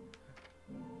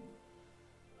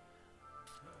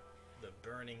 The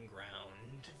burning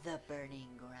ground. The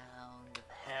burning ground of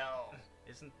hell.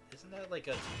 Isn't that like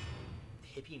a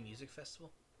hippie music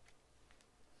festival?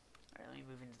 Alright, let me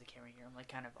move into the camera here. I'm like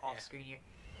kind of off screen here.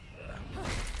 Oh,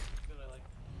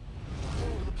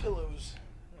 the pillows.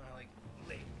 I like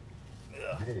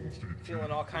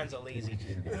feeling all kinds of lazy.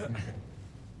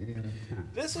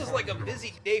 This was like a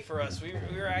busy day for us. We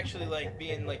were actually like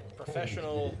being like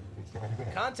professional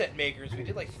content makers. We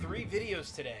did like 3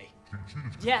 videos today.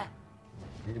 Yeah.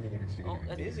 Oh,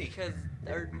 that's Busy. because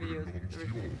our videos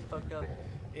were fucked up.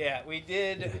 Yeah, we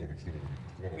did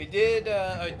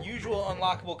a usual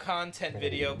unlockable content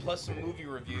video plus some movie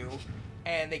review,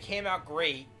 and they came out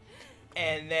great.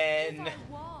 And then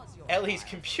Ellie's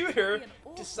computer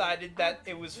decided that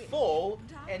it was full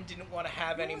and didn't want to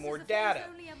have any more data.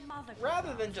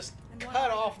 Rather than just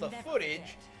cut off the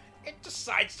footage, it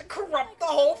decides to corrupt the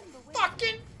whole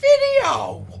fucking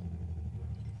video!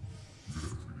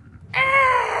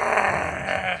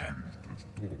 Ah!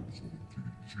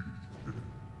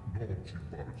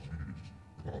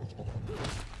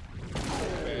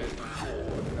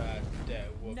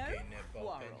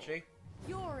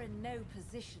 You're in no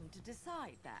position to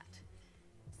decide that.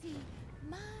 See,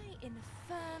 my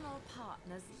infernal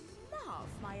partners love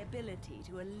my ability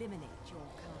to eliminate your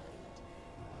kind.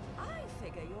 I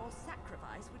figure your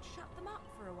sacrifice would shut them up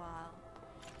for a while.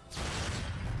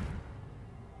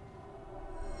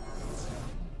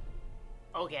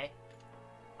 Okay.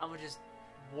 I'm gonna just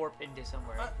warp into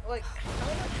somewhere. Like, how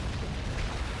much?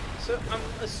 So I'm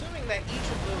assuming that each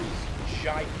of those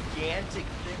gigantic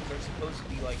things are supposed to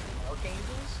be like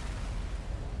archangels.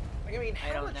 Like, I mean,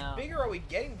 how much bigger are we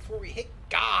getting before we hit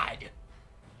God?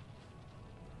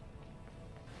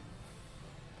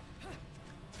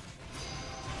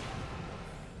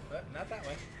 But not that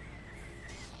way.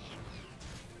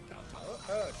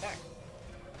 Oh, attack.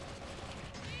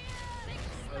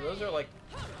 Oh, those are like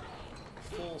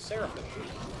full seraphim.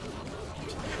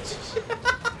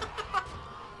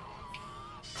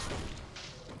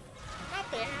 Not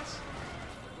the ass.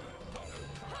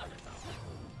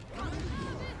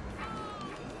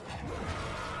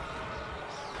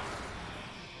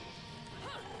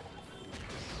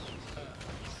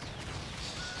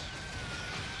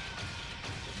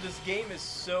 game is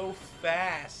so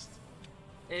fast.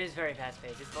 It is very fast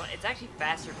paced. It's actually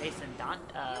faster paced than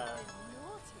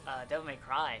Devil May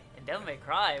Cry, and Devil May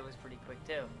Cry was pretty quick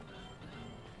too.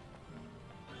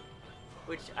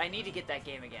 Which I need to get that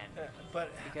game again,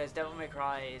 because Devil May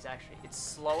Cry is actually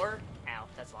slower. Ow,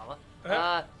 that's lava.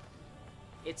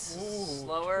 It's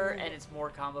slower and it's more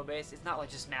combo based. It's not like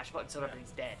just smash button so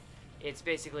everything's dead. It's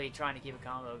basically trying to keep a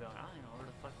combo going. I don't know where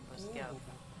the fuck I'm supposed to go.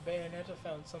 Bayonetta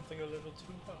found something a little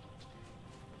too hot.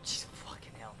 Just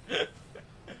fucking hell.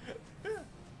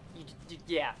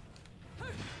 Yeah.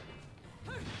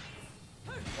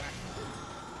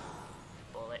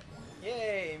 Bullet.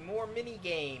 Yay, more mini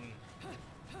game.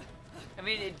 I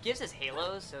mean, it gives us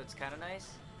halos, so it's kind of nice.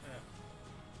 Yeah.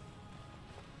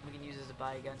 We can use it to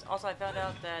buy guns. Also, I found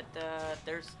out that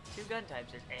there's 2 gun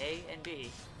types. There's A and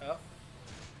B. Oh.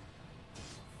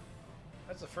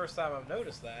 That's the first time I've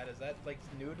noticed that. Is that like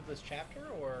new to this chapter,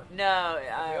 or? No,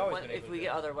 if we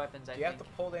get other weapons, I think. Do you have to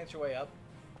pole dance your way up?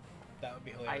 That would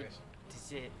be hilarious.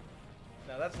 That's it.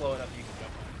 No, that's low enough you can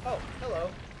jump. Oh, hello.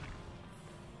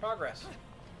 Progress.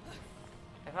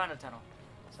 I found a tunnel,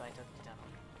 so I took the tunnel.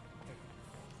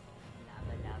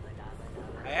 Lava, lava, lava,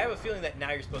 lava. I have a feeling that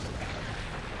now you're supposed to pass.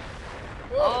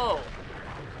 Oh!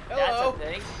 Hello. That's a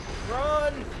thing.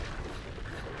 Run!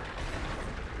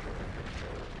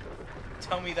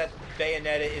 Tell me that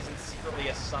Bayonetta isn't secretly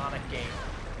a Sonic game.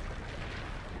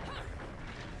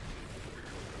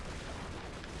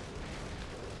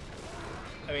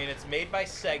 I mean, it's made by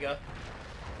Sega.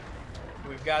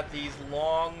 We've got these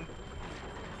long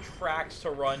tracks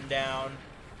to run down,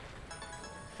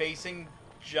 facing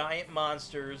giant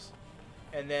monsters,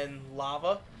 and then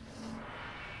lava.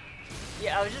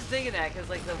 Yeah, I was just thinking that, because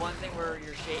like the one thing where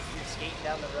you're skating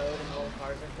down the road and the little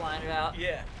cars are flying about.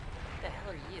 Yeah. What the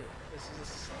hell are you? This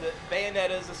is the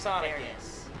Bayonetta is a Sonic game.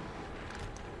 Fairness.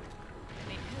 I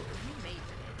mean, who made it?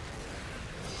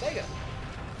 Sega.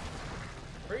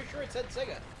 Pretty sure it said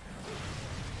Sega.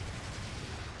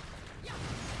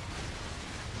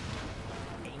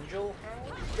 Angel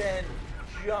Hound, then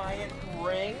Giant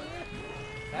Ring.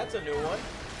 That's a new one.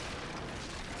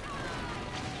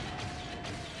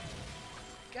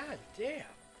 God damn.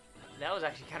 That was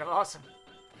actually kind of awesome.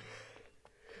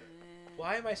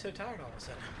 Why am I so tired all of a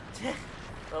sudden?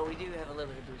 Well, we do have a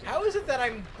little bit of booze. How is it that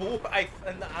I'm bored?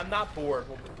 I'm not bored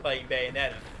when playing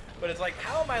Bayonetta, but it's like,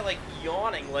 how am I like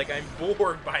yawning like I'm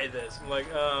bored by this? I'm like,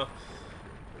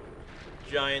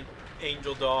 giant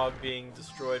angel dog being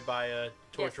destroyed by a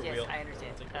torture wheel. Yes, I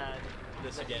understand.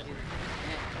 This but again.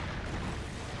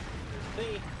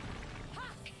 Yeah.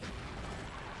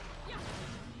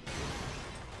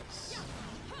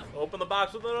 Open the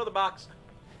box with another box.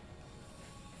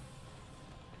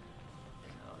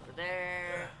 Over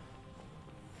there.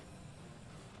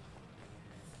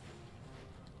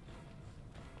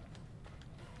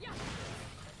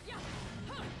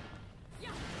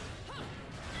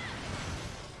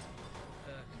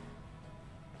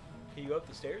 Can you go up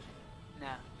the stairs? No.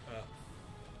 Oh.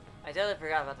 I totally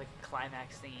forgot about the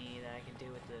climax thingy that I can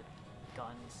do with the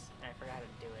guns, and I forgot how to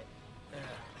do it.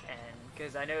 And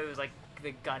because I know it was like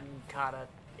the gun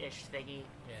kata-ish thingy.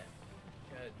 Yeah.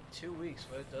 2 weeks,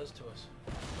 what it does to us.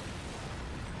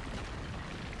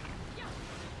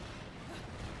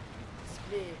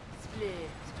 Split, split,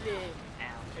 split.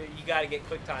 Ow. You gotta get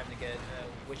quick time to get,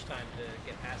 which time to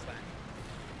get past that.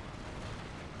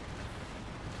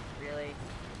 Really?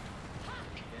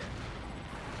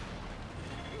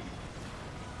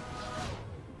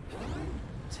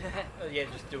 Yeah,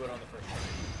 just do it on the first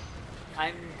try.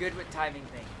 I'm good with timing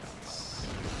things.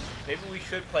 Maybe we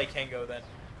should play Kengo then.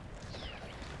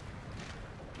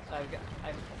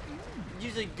 I'm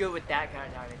usually good with that kind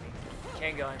of timing thing.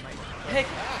 Kengo, I'm like, hey!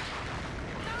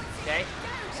 Okay,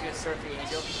 I'm just gonna surf the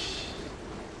angel.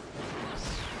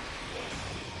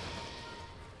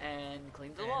 And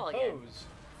clean the wall again. Pose.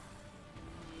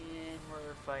 And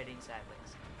we're fighting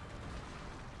sideways.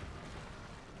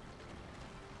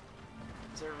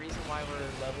 Is there a reason why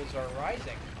we're... Levels are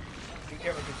rising. Be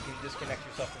careful because you can disconnect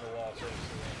yourself from the wall too. So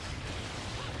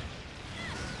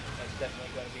that's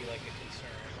definitely going to be like a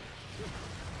concern.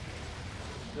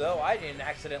 Though I didn't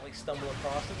accidentally stumble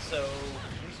across it, so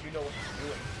at least you know what you're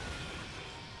doing.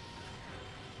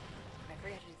 I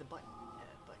forgot to use the button.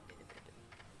 But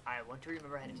I want to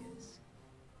remember how to do this.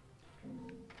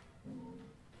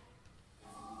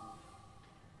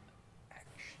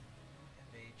 Action.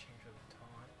 Evade, change of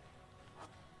taunt.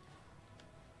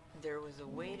 There was a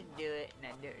way to do it, and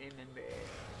I don't remember.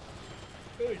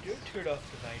 Oh, don't turn off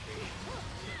the vibration.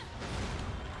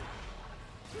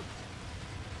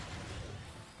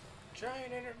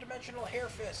 Giant interdimensional hair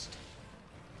fist.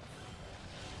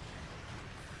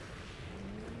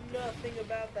 Nothing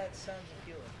about that sounds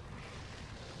appealing.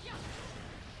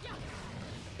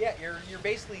 Yeah, you're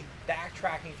basically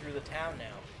backtracking through the town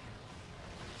now.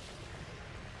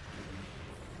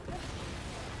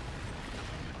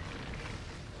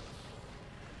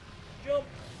 Jump!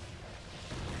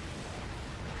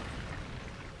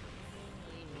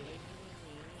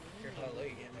 Here's how low you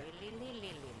get there.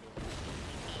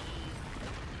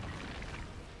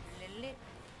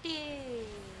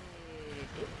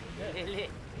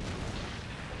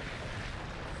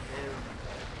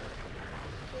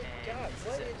 God,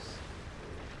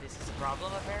 This is a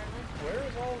problem, apparently. Where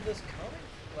is all of this coming?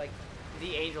 Like,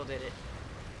 the angel did it.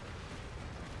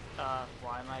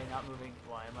 Why am I not moving?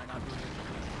 Why am I not moving?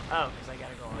 Oh, because I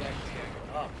gotta go on. yeah, you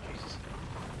gotta go up. Jesus.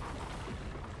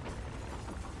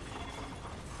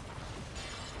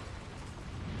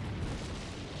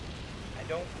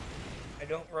 I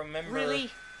don't remember. Really?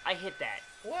 I hit that.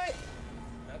 What?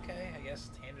 Okay, I guess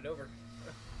hand it over.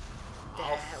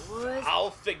 That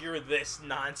I'll figure this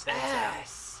nonsense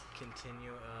ass. out.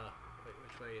 Continue. Wait,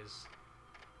 which way is?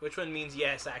 Which one means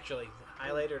yes? Actually,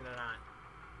 highlight or not?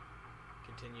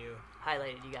 Continue.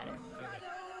 Highlighted. You got it. Okay.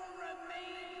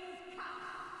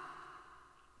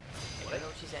 I don't know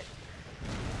what she said.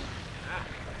 Ah.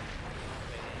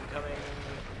 Incoming.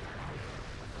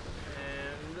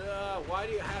 And why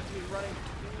do you have to be running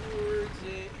towards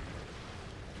it?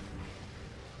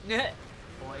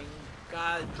 Boing.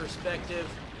 God, perspective.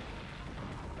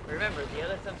 Remember, the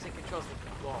other thumbstick controls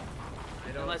the wall.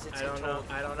 Unless it's I don't know. controlled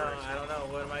I don't know. first. I don't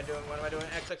know. What am I doing? What am I doing?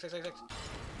 X, X, X, X, X.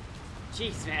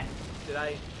 Jeez, man. Did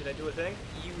I do a thing?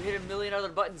 You hit a million other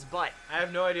buttons, but. I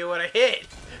have no idea what I hit.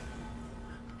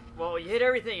 Well, you hit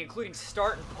everything, including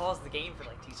start and pause the game for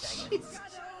like 2 seconds.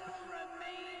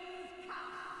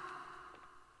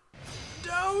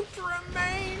 Don't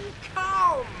remain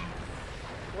calm.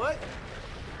 What?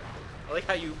 I like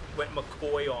how you went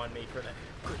McCoy on me for that.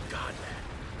 Good God,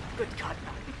 man. Good God,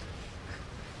 man.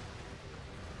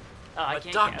 Oh, I'm I a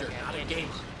can't. doctor, Okay, not I a can't gamer.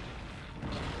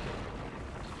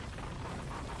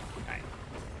 Alright.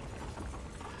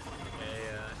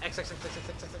 Okay, X, X, X, X, X,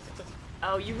 X, X, X, X.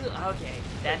 Oh, you really? Okay,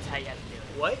 that's how you have to do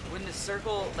it. What? When the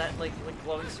circle, that like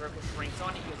glowing circle shrinks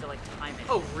on it, you have to like time it.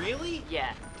 Oh, really?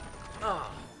 Yeah. Oh.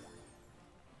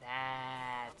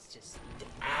 That's just.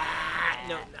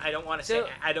 No, I don't want to So-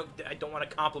 say. I don't want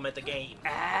to compliment the game.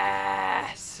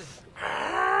 Ass.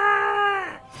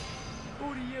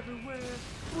 Booty everywhere.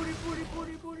 Booty, booty,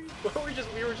 booty, booty.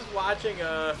 we were just watching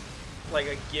like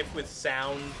a GIF with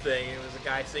sound thing. It was a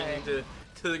guy singing to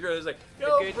the girl. It was like,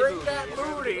 "Yo, good bring booty. that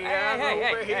booty Hey, hey,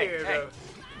 over hey, here. hey.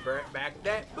 Bring back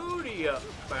that booty up.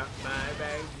 My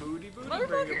bag, booty, booty, bring it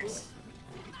Motherfuckers.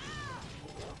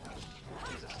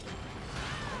 Jesus.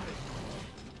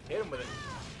 Hit him with it.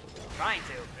 Trying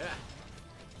to.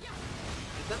 Yeah.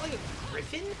 Is that like a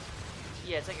griffin?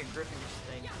 Yeah, it's like a griffin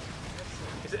thing.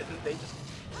 Is it? They just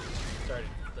started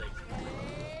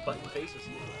like button faces.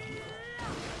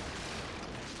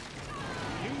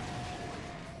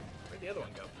 Where'd the other one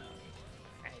go?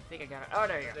 I think I got it. Oh,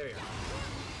 there you go. There you go.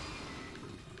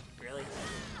 Really?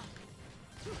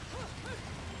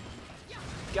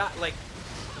 Got like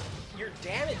your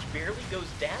damage barely goes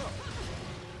down.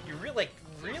 You're really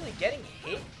getting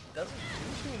hit doesn't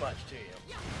do too much to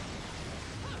you.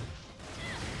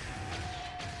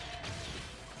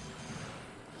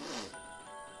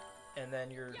 And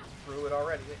then you're through it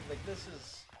already. Like this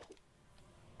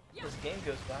game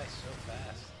goes by so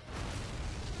fast.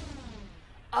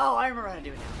 Oh, I remember how to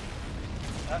do it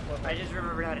now. What, I just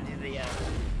remembered how to do the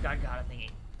God thingy.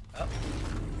 oh,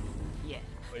 Yeah.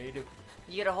 what do you do?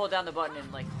 You gotta hold down the button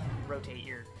and like rotate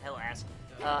your hell ass.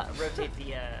 Rotate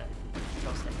the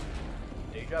control stick.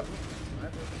 Deja vu.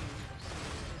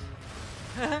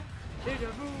 Deja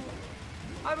vu.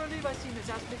 I believe I've seen this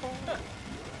ass before.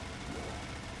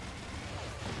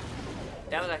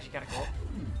 That was actually kind of cool.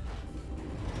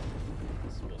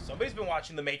 Well, somebody's been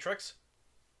watching The Matrix.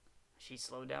 She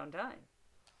slowed down time.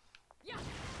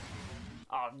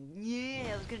 Oh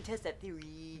yeah, I was gonna test that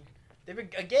theory. They've been,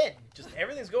 again, just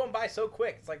everything's going by so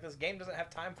quick. It's like this game doesn't have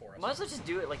time for us. Might as well just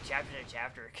do it like chapter to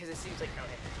chapter, because it seems like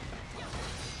okay.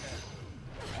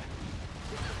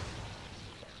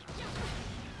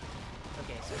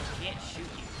 Okay, so she can't shoot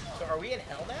you. So are we in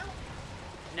hell now?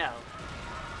 No.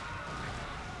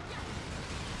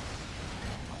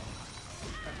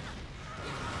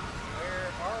 Where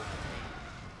are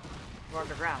We're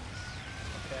underground.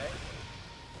 we? Okay.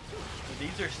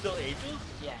 These are still angels?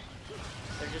 Yeah.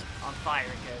 They're just on fire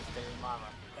because they're in lava.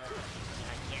 And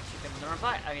I can't shoot them when they're on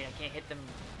fire. I mean, I can't hit them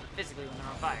physically when they're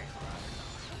on fire.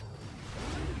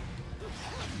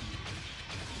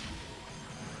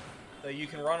 You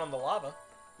can run on the lava.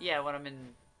 Yeah, when I'm in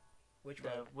Which the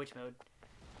mode? witch mode.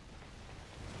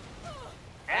 Ow!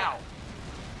 Well,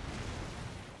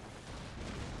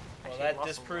 Actually, I that lost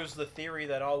a disproves the theory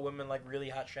that all women like really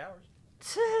hot showers.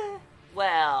 lot.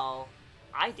 Well,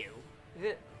 I do.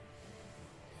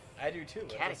 I do too.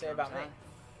 What does it say about me?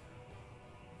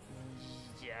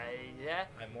 Yeah.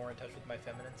 I'm more in touch with my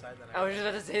feminine side than I was just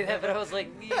about to say that, but I was like,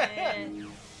 yeah.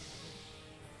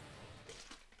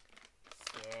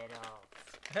 Get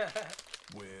off.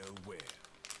 Well,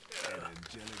 an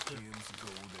angelic Kim's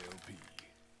Gold LP.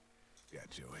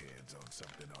 Got your hands on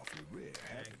something awfully rare,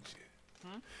 haven't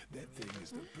you? That thing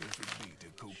is the perfect beat to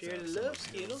coax She out loves some of hell's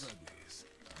Skittles. uglies.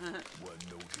 One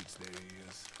note hits their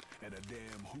ears, and a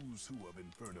damn who's who of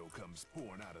Inferno comes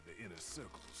pouring out of the inner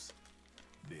circles.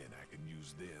 Then I can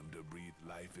use them to breathe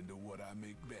life into what I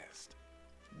make best.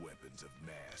 Weapons of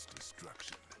mass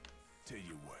destruction. Tell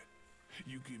you what,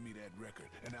 you give me that record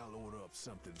and I'll order up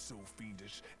something so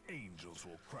fiendish, angels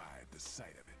will cry at the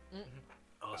sight of it.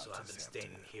 Also, I'll I've been just have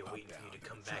standing to here up waiting for you down to to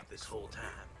come the back this whole tropics for a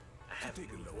time. minute. I haven't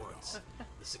Take a moved load once. off.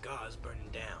 The cigar is burning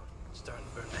down. It's starting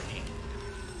to burn my hand.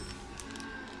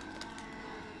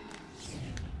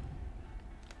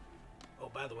 Oh,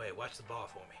 by the way, watch the ball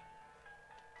for me.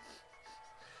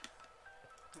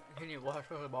 Can you watch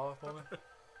for the ball for me?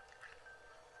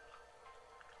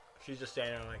 She's just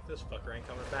standing there like, this fucker ain't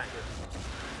coming back here.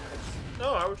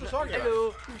 No, I was just talking about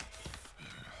Hello.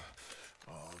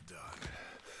 All done.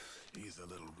 He's a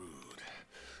little rude,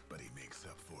 but he makes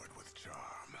up for it with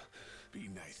charm. Be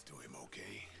nice to him,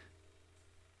 okay?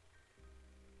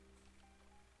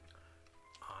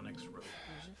 Onyx Road.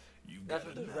 You've That's got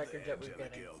what those another records that we're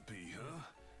angelic getting. LP, huh?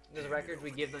 Those Hand it records, we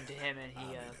over give them there. to him and he I'm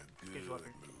in a gives good one.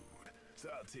 mood, so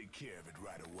I'll take care of it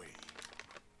right away.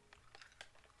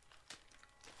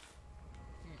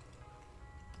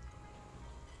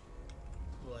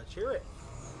 Well, let's hear it.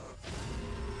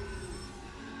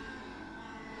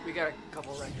 We got a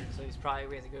couple records, so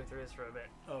we have to go through this for a bit.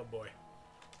 Oh boy.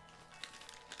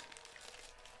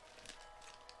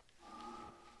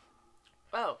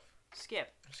 Oh,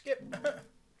 skip. Skip.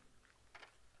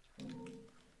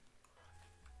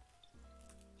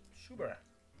 Schubert.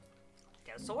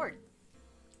 Got a sword.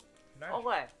 Nice.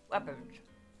 Okay, weapons.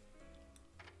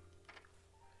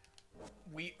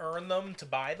 We earn them to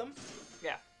buy them?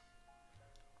 Yeah.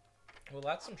 Well,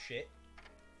 that's some shit.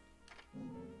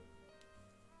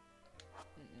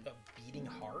 A beating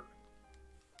heart?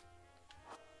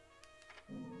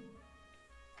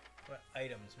 What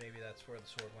items? Maybe that's where the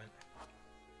sword went.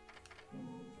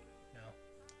 No.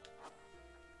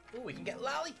 Ooh, we can get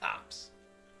lollipops!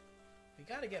 We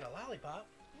gotta get a lollipop.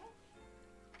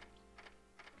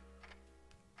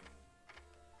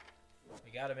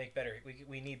 We gotta make better...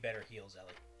 We need better heals, Ellie.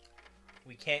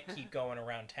 We can't keep going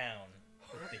around town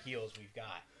with the heals we've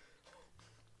got.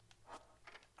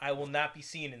 I will not be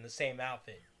seen in the same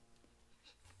outfit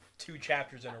 2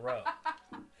 chapters in a row.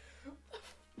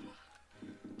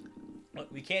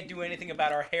 Look, we can't do anything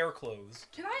about our hair clothes.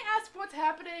 Can I ask what's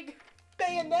happening?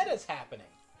 Bayonetta's happening.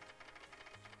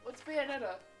 What's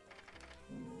Bayonetta?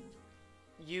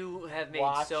 You have made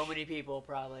Watch. so many people,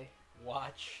 probably.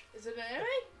 Watch Is it an anime?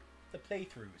 the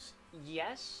playthroughs.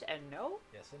 Yes and no?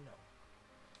 Yes and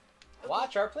no.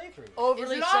 Watch our playthroughs. Is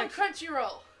Overly it on sex-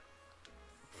 Crunchyroll?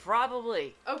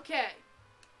 Probably. Okay.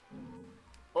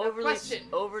 Overly question.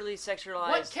 overly sexualized.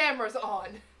 What camera's on?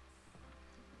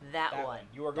 that That one. one.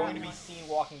 You are going That to be one. seen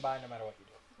walking by no matter what you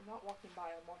do. I'm not walking by,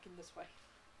 I'm walking this way.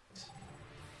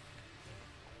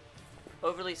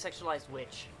 Overly sexualized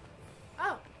witch.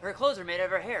 Oh. Her clothes are made out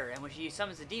of her hair, and when she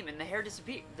summons a demon, the hair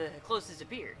disappear. The clothes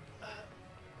disappear.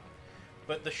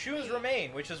 But the shoes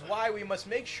remain, which is why we must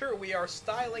make sure we are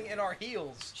styling in our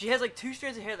heels. She has like 2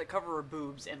 strands of hair that cover her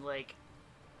boobs and like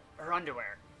her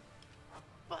underwear.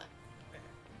 But...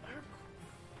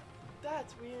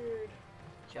 That's weird.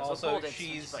 She also, Also, pole dances when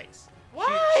she she's- fights.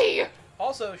 Why?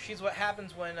 Also, she's what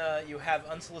happens when you have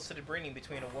unsolicited bringing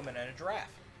between a woman and a giraffe.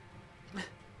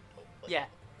 Yeah,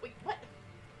 Wait, what?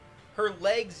 Her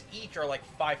legs each are like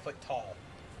 5 foot tall.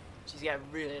 she's got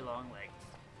really long legs.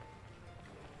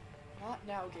 Not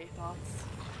now, gay thoughts.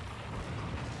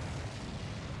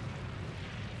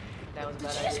 That was a Did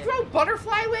bad she just idea. grow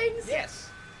butterfly wings? Yes.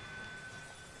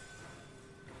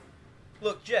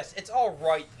 Look, Jess, it's all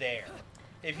right there.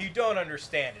 If you don't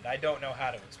understand it, I don't know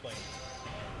how to explain it.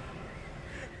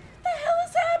 What the hell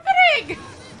is happening?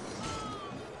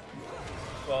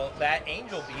 Well, that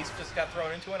angel beast just got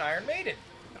thrown into an Iron Maiden.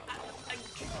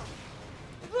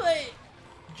 But...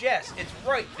 Jess, it's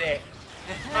right there.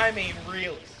 I mean,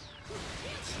 really.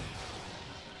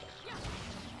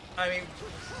 I mean,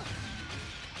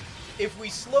 if we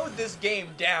slowed this game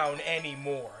down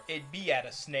anymore, it'd be at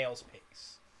a snail's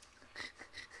pace.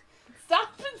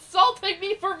 Stop insulting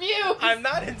me for views! I'm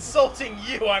not insulting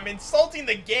you, I'm insulting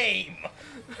the game!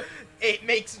 It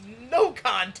makes no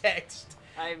context.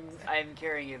 I'm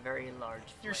carrying a very large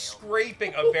flail. You're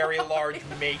scraping a very large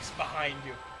mace behind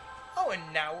you. Oh, and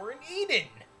now we're in Eden.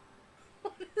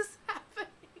 What is happening?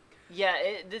 Yeah,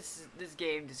 this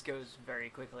game just goes very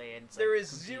quickly, and it's There like is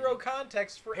confusing. zero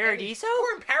context for Paradiso?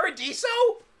 We're in Paradiso?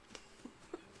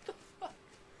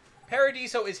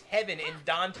 Paradiso is heaven in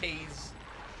Dante's.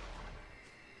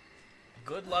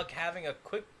 Good luck having a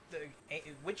quick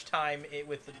witch time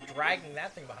with dragging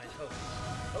that thing behind.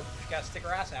 Oh, she gotta stick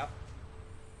her ass out.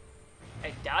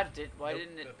 I dodged it. Why Nope,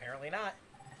 didn't it? Apparently not.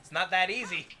 It's not that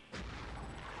easy.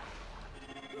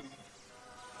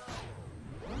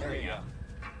 There you go.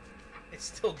 It's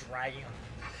still dragging on.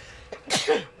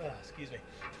 Excuse me.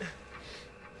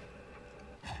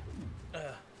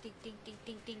 Ding, ding, ding,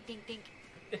 ding, ding, ding, ding.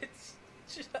 It's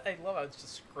just, I love how it's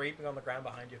just scraping on the ground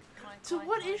behind you. Come on, So come on,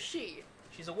 what come on. is she?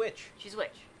 She's a witch. She's a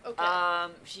witch.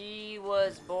 Okay. She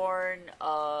was born,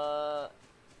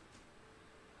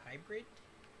 Hybrid?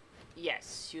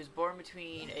 yes, she was born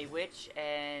between a witch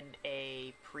and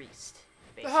a priest,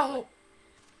 basically. Oh!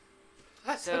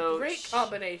 That's So a great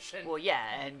combination. Well,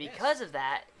 yeah, and because of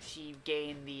that, she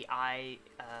gained the eye,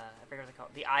 I forget what they call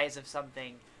it, the eyes of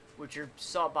something, which are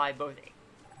sought by both the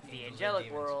Angels and angelic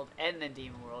demons. world and the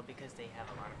demon world because they have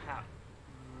a lot of power.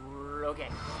 Okay.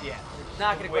 Yeah.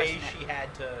 Not the gonna way question that. she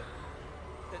had to.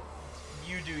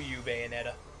 You do you,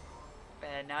 Bayonetta.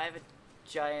 And now I have a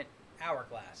giant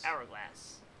Hourglass.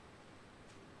 hourglass.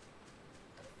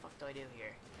 What the fuck do I do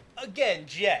here? Again,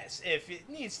 Jess, if it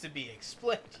needs to be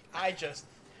explained, I just.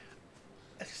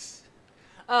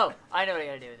 Oh, I know what I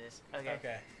gotta do with this. Okay.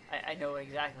 Okay. I know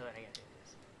exactly what I gotta do with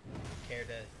this. Care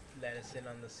to let us in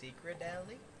on the secret,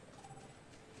 Allie?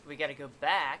 We gotta go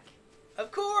back,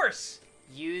 Of course!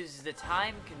 use the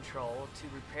time control to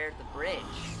repair the bridge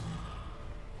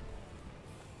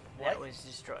that What? was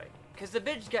destroyed. Cause the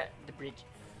bridge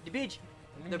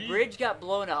got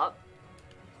blown up.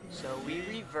 So we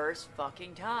reverse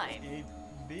fucking time.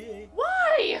 Big,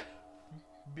 Why?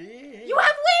 big. You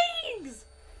have wings!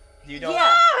 You don't.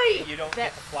 Yeah. Why? You don't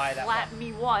That get to fly that flap far.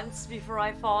 me once before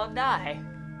I fall and die.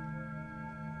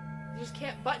 You just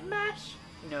can't button mash?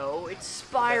 No, it's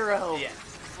Spyro Yeah.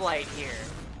 flight here.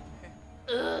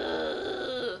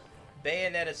 Ugh.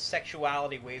 Bayonetta's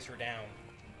sexuality weighs her down.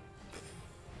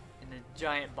 In the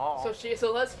giant ball. So she is a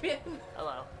lesbian?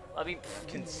 Hello. I mean,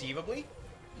 Conceivably?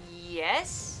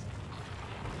 yes.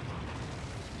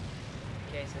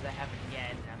 Okay, so that happened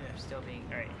again. I'm Yeah. still being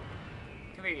alright.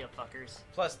 Come here, you fuckers.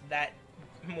 Plus, that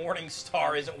morning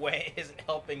star isn't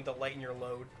helping to lighten your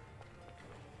load.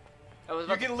 I was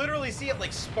You about can literally see it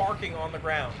like sparking on the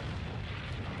ground.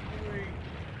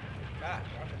 Ah,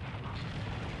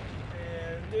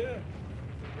 and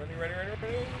running,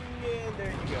 and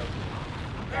there you go.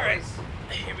 All right,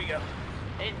 here we go.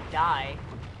 I didn't die.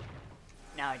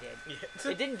 Now I did.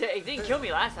 Yeah. It didn't kill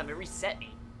me last time. It reset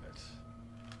me.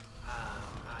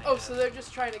 Oh, so they're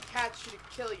just trying to catch you to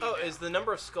kill you. Oh, now. is the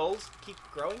number of skulls keep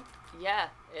growing? Yeah,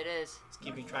 it is. It's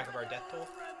keeping track of our death toll.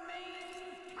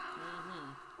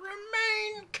 Mm-hmm.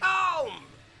 Remain calm.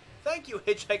 Thank you,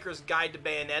 Hitchhiker's Guide to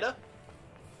Bayonetta.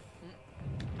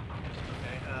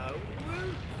 Okay,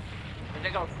 woo. I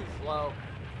think I was too slow.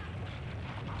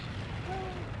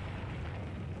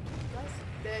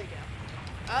 There you go.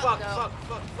 Oh, Fuck, no.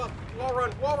 fuck. Wall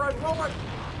run.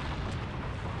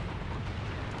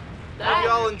 That- Hope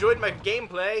y'all enjoyed my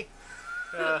gameplay.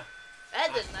 That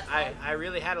didn't that long. I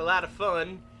really had a lot of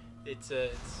fun. It's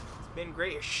been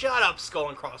great. Shut up, Skull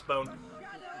and Crossbone.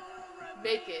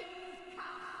 Make it.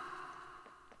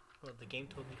 Well, the game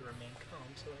told me to remain calm,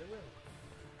 so I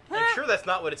will. I'm sure that's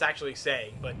not what it's actually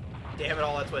saying, but damn it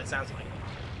all, that's what it sounds like.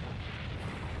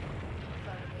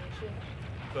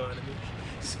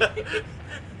 So,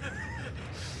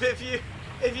 if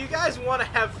you guys want to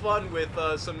have fun with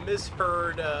some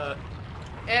misheard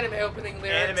Anime opening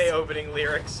lyrics. anime opening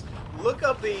lyrics, look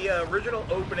up the original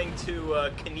opening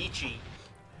to Kenichi,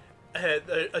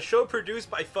 a show produced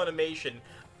by Funimation.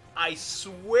 I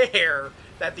swear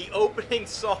that the opening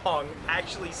song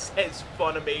actually says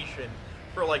Funimation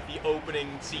for like the opening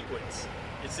sequence.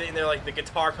 It's sitting there like the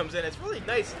guitar comes in. It's really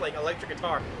nice, like electric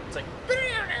guitar. It's like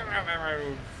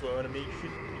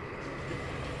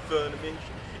Funimation,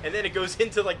 and then it goes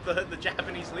into like the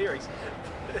Japanese lyrics.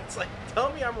 It's like,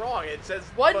 tell me I'm wrong. It says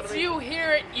Once Funimation. you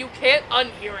hear it, you can't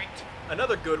unhear it.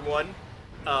 Another good one,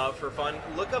 for fun,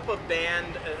 look up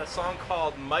a song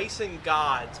called Mice and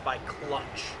Gods by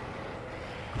Clutch.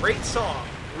 Great song.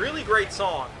 really great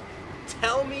song.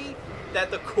 Tell me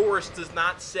that the chorus does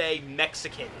not say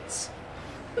Mexicans.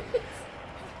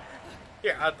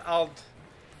 Here, I'll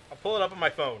pull it up on my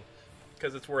phone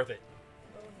because it's worth it.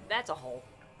 That's a hole.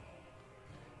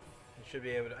 I should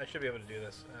be able to do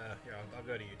this. Here, I'll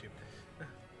go to YouTube.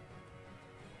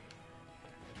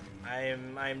 I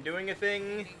am doing a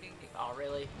thing. Oh,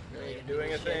 really? Really? I'm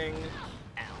doing a thing.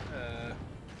 Ow.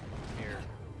 Here.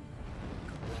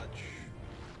 Clutch.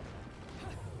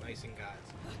 Nice and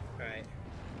gods. Alright.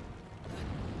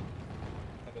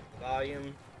 Up the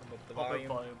volume. Up the volume.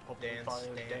 Dance.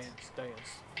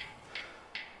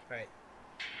 Alright.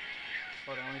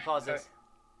 Hold on, let me pause this.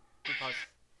 Let me pause.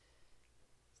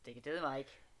 Stick it to the mic.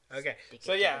 Okay. Stick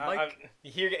So it to yeah, the mic.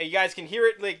 you guys can hear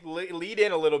it like lead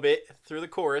in a little bit through the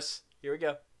chorus. Here we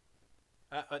go.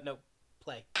 No,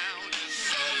 play.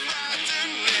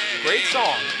 Great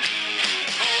song.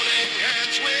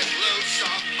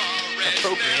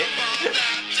 Appropriate.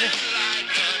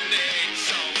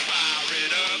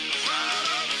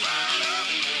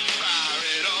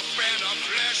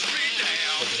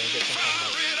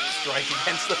 Strike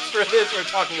against us for this. We're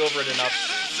talking over it enough.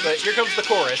 But here comes the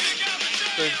chorus.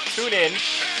 So tune in.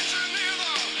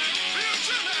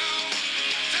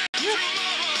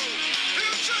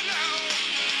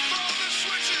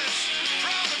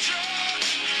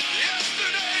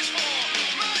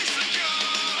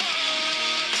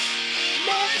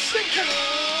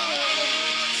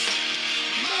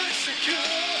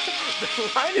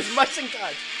 The line is mice and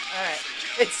gods. Alright.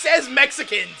 It says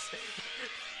Mexicans.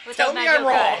 What's Tell up, me Mad I'm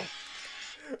Yokai?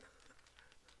 wrong.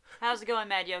 How's it going,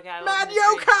 Mad Yokai? Mad Welcome to the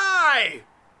stream. Yokai!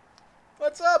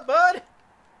 What's up, bud?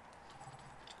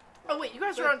 Oh wait, you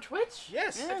guys are on Twitch?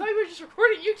 Yes. I thought we were just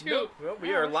recording YouTube. Nope. Well,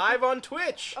 we are live on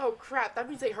Twitch. Oh crap, that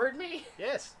means they heard me?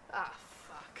 Yes. Ah,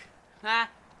 fuck. Ha.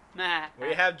 Nah.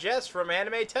 We have Jess from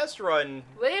Anime Test Run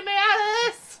Leave me out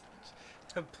of this!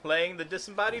 playing the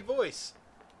disembodied voice.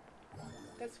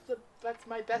 That's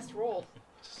my best role.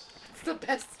 It's the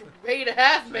best way to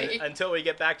have me. Until we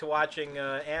get back to watching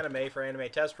anime for Anime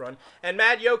Test Run. And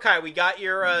Mad Yokai, we got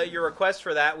your request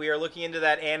for that. We are looking into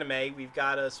that anime. We've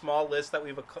got a small list that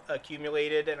we've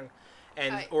accumulated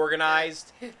and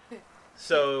organized.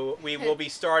 So we will be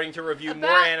starting to review more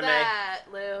anime. That,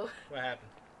 Lou. What happened?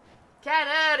 Cat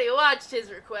already watched his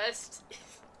request.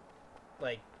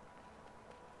 Like,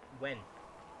 when?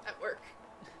 At work.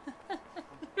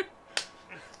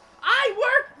 I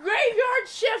work graveyard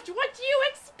shift! What do you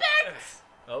expect?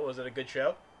 Oh, was it a good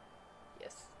show?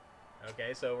 Yes.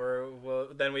 Okay, so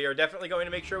then we are definitely going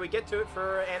to make sure we get to it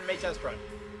for Anime Test Run.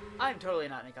 I'm totally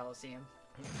not in a Coliseum.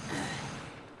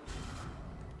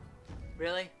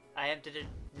 Really? I have to do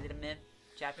the mid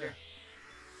chapter?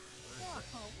 Oh,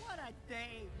 what a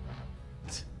day.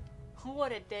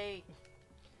 What a day.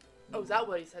 Oh, is that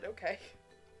what he said? Okay.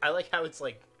 I like how it's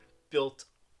like built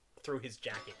through his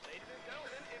jacket.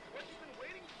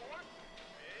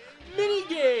 Mini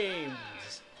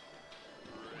games.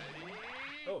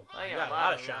 Oh, I you got got a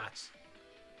lot of shots.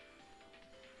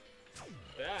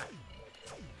 Yeah.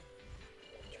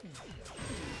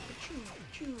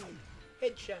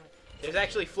 Headshot. There's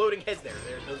actually floating heads there.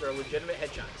 Those are legitimate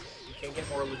headshots. You can't get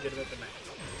more legitimate than that.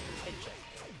 Headshot.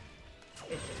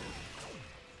 Headshot.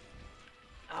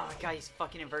 Oh my god, he's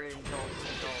fucking inverted controls.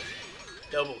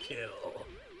 Double kill.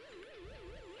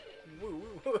 Woo,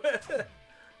 woo.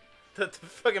 the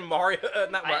fucking Mario,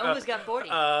 not Mario. I almost got 40.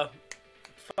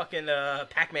 Fucking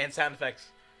Pac-Man sound effects.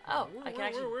 Oh, I can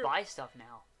actually buy stuff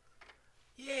now.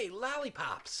 Yay,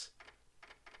 lollipops.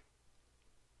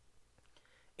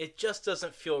 It just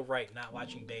doesn't feel right not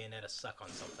watching Bayonetta suck on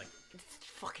something.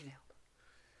 Fucking hell.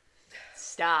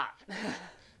 Stop.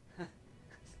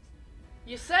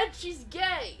 You said she's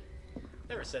gay.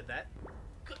 Never said that.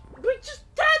 We just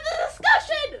had the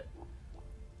discussion!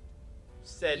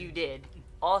 Said You did.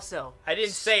 Also. I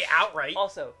didn't say outright.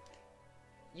 Also,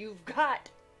 you've got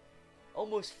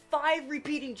almost 5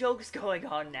 repeating jokes going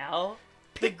on now.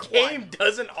 The game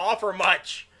doesn't offer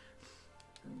much.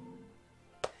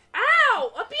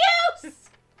 Ow! Abuse!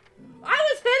 I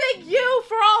was hitting you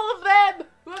for all of them!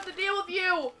 Who have to deal with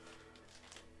you?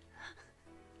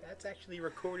 That's actually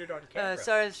recorded on camera.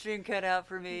 Sorry, the stream cut out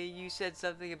for me. You said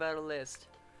something about a list.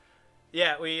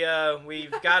 Yeah,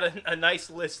 we've got a nice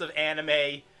list of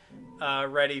anime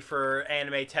ready for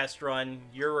Anime Test Run.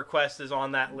 Your request is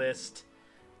on that list.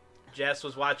 Jess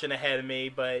was watching ahead of me,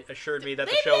 but assured me that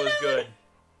the show is good.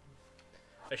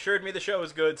 Assured me the show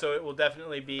is good, so it will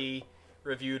definitely be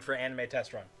reviewed for Anime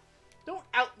Test Run. Don't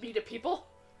out me to people.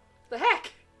 The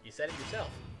heck? You said it yourself.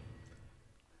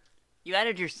 You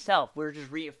added yourself. We were just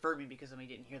reaffirming because we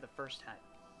didn't hear the first time.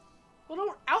 Well,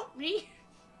 don't out me.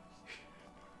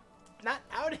 not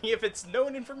outing if it's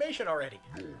known information already?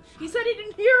 He said he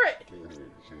didn't hear it.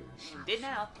 Did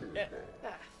now. Yeah.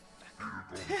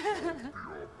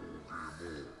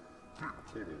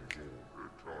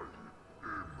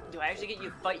 Do I actually get you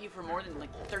to fight you for more than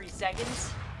like 30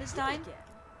 seconds this time? Again.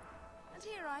 And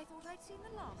here I thought I'd seen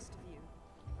the last of you.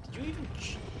 Did you even...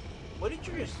 What did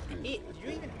you just hit? Did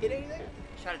you even hit anything?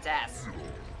 Shot its ass.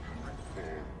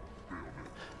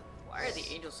 Why are the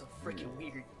angels so freaking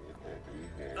weird?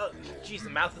 Oh, jeez, the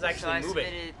mouth is So actually I moving.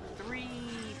 submitted 3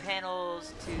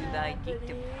 panels to thy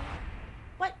geekdom.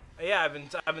 What? Yeah,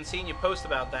 I've been seeing you post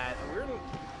about that.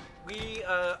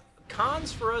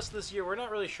 Cons for us this year, we're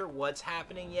not really sure what's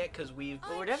happening yet because we're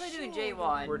definitely doing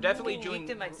J1. We're definitely doing.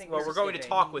 Geekdom, I think Well, we're going to skipping.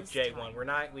 talk with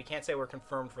J1. We can't say we're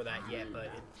confirmed for that yet, but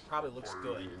it probably looks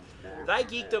good. Thy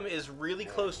Geekdom is really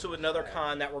close to another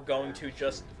con that we're going to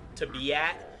just to be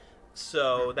at,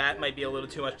 so that might be a little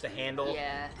too much to handle.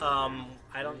 Yeah.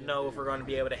 I don't know if we're going to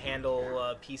be able to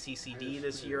handle PCCD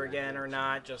this year again or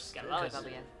not, just Got a because lollipop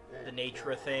again. the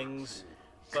nature of things.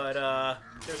 But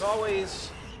there's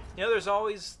always. There's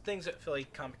always things that Philly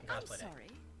Comic and I'm Cosplay. sorry.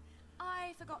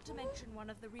 I forgot to mention one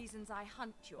of the reasons I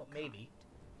hunt your Well, maybe.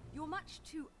 You're much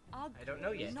too ugly. I don't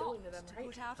know yet. Not Going to them, to right?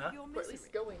 put out Huh? of your Or at misery.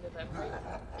 least going to them, right?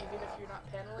 Even if you're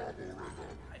not paneling.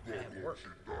 I have work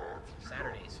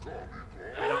Saturdays.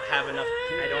 I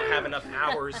don't have enough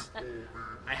hours.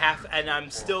 And I'm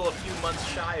still a few months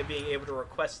shy of being able to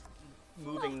request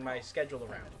moving my schedule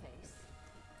around.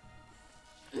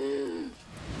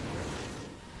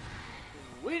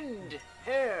 Wind,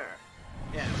 hair.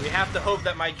 Yeah, we have to hope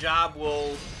that my job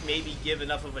will maybe give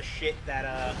enough of a shit that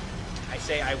I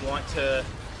say I want to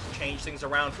change things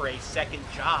around for a second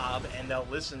job, and they'll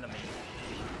listen to me.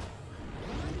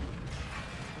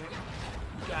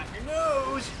 Got your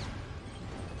nose.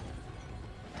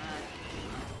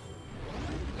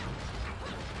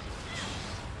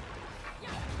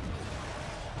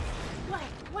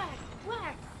 Whack, whack,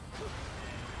 whack.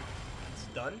 It's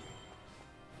done.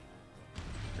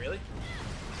 Really?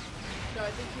 No, I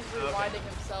think he's rewinding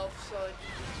himself so he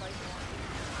can fight more.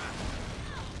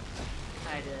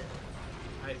 I did.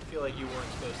 I feel like you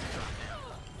weren't supposed to drop down.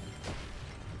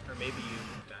 Or maybe you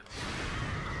got...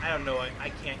 I don't know. I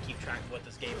can't keep track of what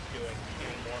this game is doing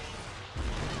anymore.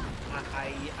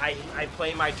 I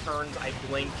play my turns, I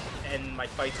blink, and my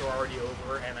fights are already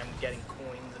over, and I'm getting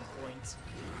coins and points.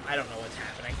 I don't know what's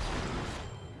happening.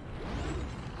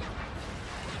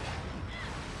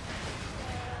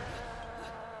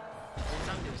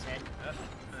 Something to his head.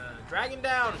 Dragon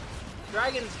down!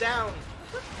 Dragon's down!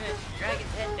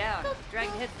 Dragon's head down.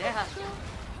 Dragon head down.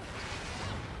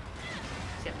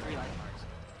 He's got 3 life bars.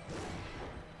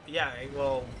 Yeah,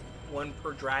 well, 1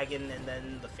 per dragon and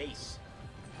then the face.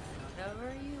 I don't know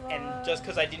where you are. And just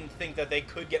because I didn't think that they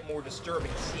could get more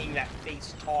disturbing, seeing that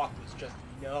face talk was just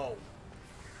no.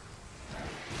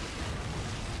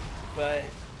 But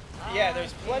yeah,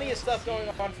 there's plenty of stuff going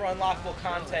on for unlockable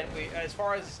content. As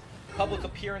far as public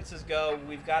appearances go,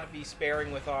 we've got to be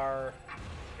sparing with our,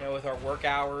 with our work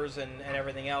hours and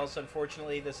everything else.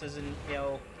 Unfortunately, this isn't,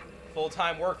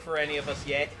 full-time work for any of us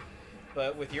yet.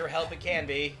 But with your help, it can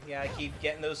be. Yeah, keep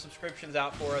getting those subscriptions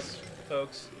out for us,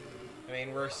 folks. I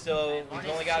mean, we've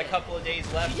only got a couple of days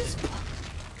left. You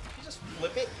just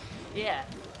flip it? Yeah.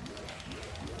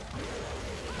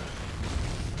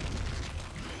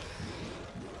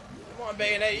 Come on,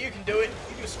 Bayonetta, you can do it.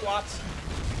 You do squats.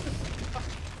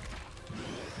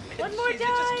 One more Jeez, time.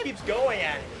 It just keeps going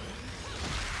at it.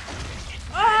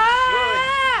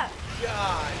 Ah! Good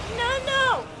God.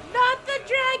 No, not the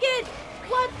dragon.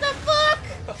 What the fuck?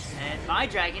 And my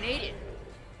dragon ate it.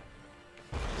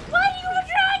 Why are you a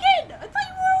dragon? I thought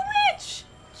you were a witch.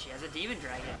 She has a demon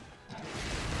dragon.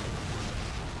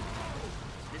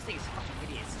 This thing is fucking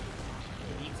hideous.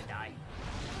 It needs to die.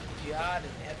 God,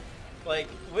 like,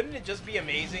 wouldn't it just be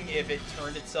amazing if it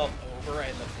turned itself over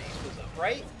and the face was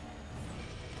upright?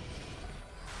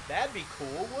 That'd be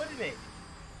cool, wouldn't it?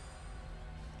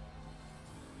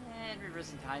 And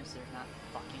reversing time so there's not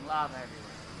fucking lava everywhere.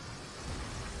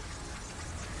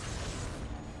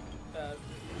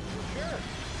 Sure.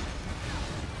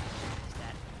 Is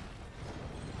that?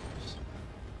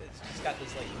 It's just got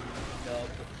this, like, nub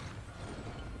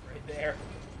right there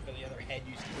where the other head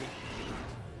used to be.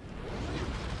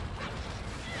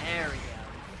 There we go.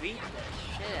 Beat the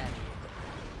shit out of you.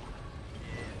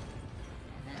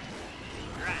 And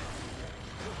then...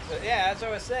 So, yeah, as I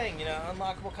was saying,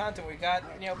 unlockable content. We got,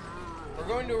 we're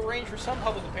going to arrange for some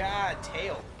public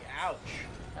tail. Ouch.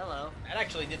 Hello. That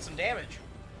actually did some damage.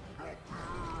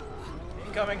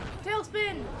 Incoming.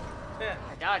 Tailspin. Yeah.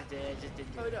 I dodged it, it just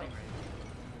didn't do Oh, the no. thing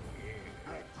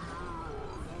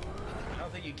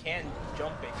think you can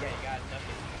jump it. Yeah, you gotta duck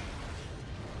it.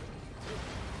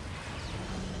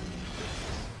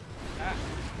 Ah.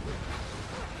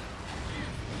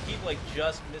 You keep, like,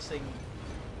 just missing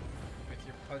with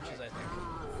your punches, I think.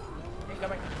 Hey,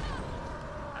 coming.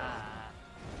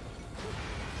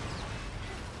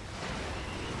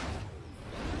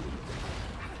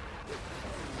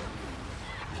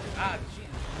 Geez.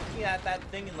 Looking at that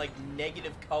thing in, like,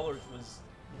 negative colors was...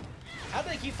 How do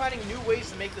they keep finding new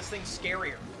ways to make this thing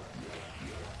scarier?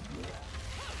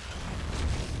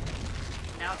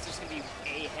 Now it's just gonna be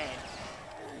a head.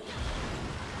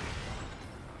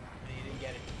 You didn't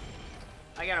get it.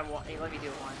 I gotta. Hey, let me do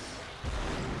it once.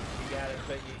 You gotta,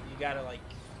 but you gotta like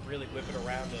really whip it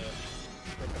around to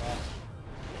rip it off.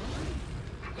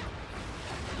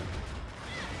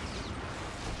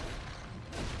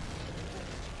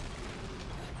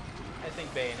 I think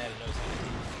Bayonetta knows how to do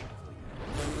it.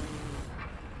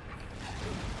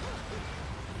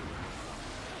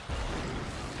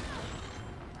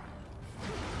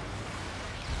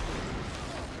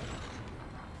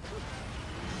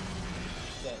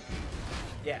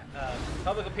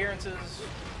 Public appearances,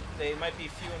 they might be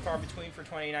few and far between for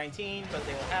 2019, but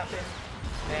they will happen.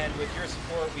 And with your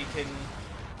support, we can,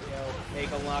 make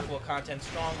unlockable content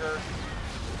stronger.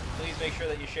 Please make sure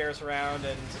that you share us around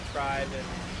and subscribe and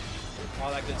all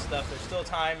that good stuff. There's still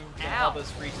time to help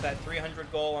us reach that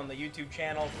 300 goal on the YouTube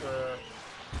channel for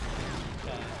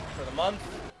the month.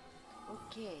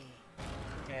 Okay.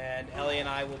 And Ellie and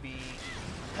I will be...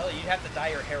 Ellie, you'd have to dye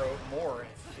your hair more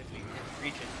if we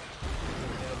reach it.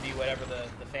 It'll be whatever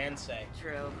the fans say.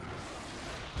 True.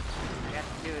 I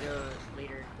have to do it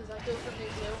later. Does that go for me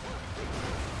too?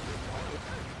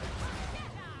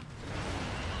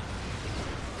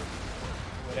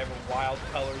 Whatever wild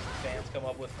colors the fans come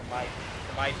up with for my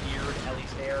beard,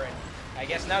 Ellie's hair, and I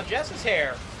guess now Jess's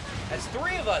hair. That's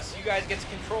 3 of us. You guys get to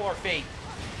control our fate.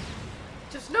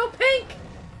 Just no pink!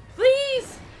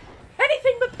 Please!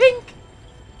 Anything but pink!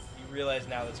 You realize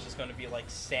now it's just going to be like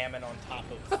salmon on top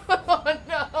of Oh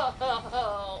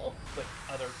no! like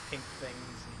other pink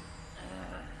things.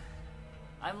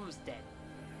 I'm almost dead.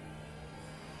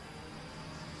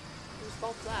 Whose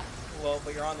fault's that? Well,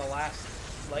 but you're on the last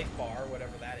life bar,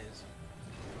 whatever that is.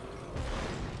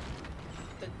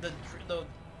 The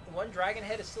one dragon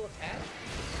head is still attached?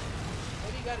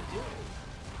 What do you gotta do?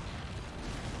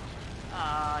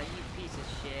 Ah, you piece of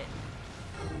shit.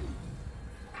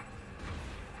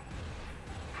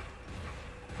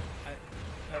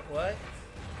 What?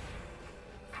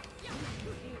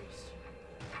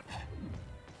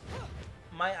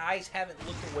 My eyes haven't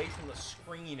looked away from the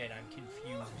screen and I'm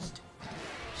confused.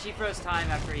 She froze time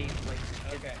after he, like...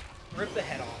 Okay. Rip the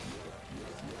head off.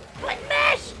 Like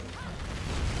mash!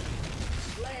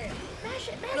 Slam! Mash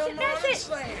it, mash Come it, mash on, it!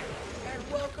 Slam!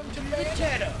 And welcome to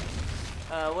Bayonetta!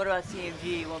 What about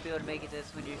CMG? You won't be able to make it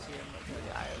this when you see him.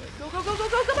 Go, go, go, go,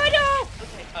 go, come on, no!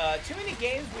 Okay. Too many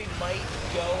games we might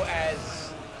go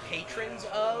as patrons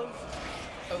of.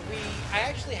 I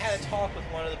actually had a talk with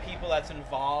one of the people that's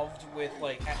involved with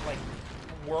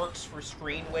works for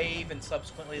Screenwave and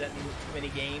subsequently that means too many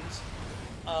games.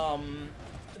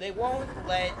 They won't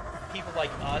let people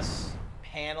like us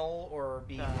panel or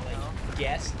be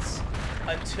guests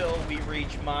until we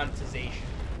reach monetization.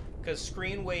 Because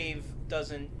Screenwave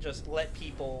doesn't just let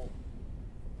people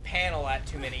panel at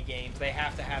too many games. They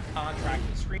have to have contract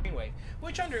with Screenwave,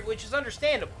 which is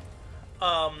understandable.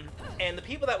 And the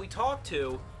people that we talk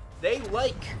to, they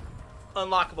like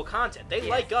unlockable content. They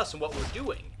like us and what we're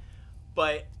doing.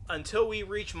 But until we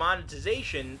reach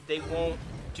monetization, they won't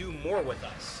do more with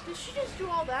us. Did she just do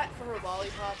all that for her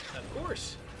lollipop? Of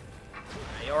course.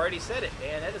 I already said it.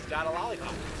 Bayonetta's got a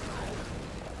lollipop.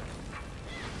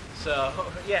 So,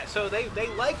 yeah, so they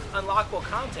like unlockable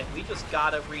content. We just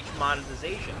gotta reach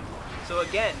monetization. So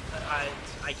again,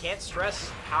 I can't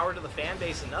stress power to the fan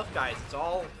base enough, guys.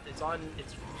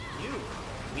 It's you.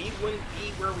 We wouldn't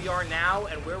be where we are now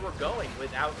and where we're going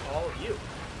without all of you.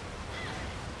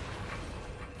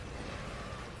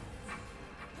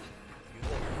 You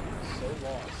are so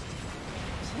lost.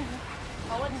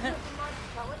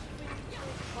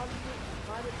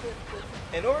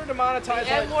 In order to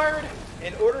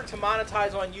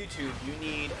monetize on YouTube, you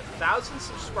need 1,000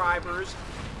 subscribers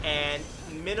and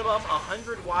minimum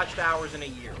 100 watched hours in a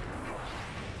year.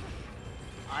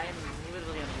 I am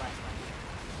literally on the last one.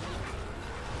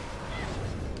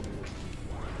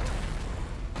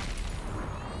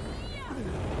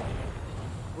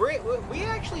 We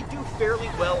actually do fairly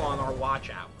well on our watch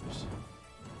hours.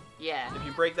 Yeah. If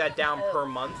you break that down per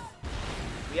month,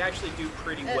 we actually do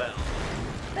pretty well.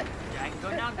 I can go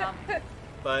down, Dom.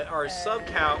 but our sub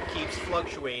count keeps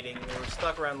fluctuating. We're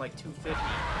stuck around like 250.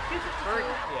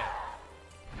 Yeah.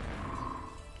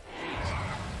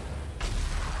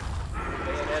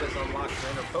 Bayonetta's unlocked her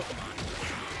inner Pokemon.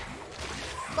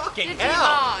 Fucking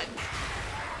hell!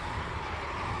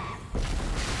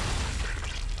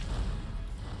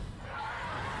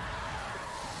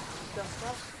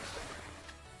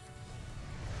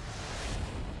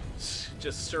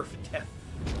 Just surf death.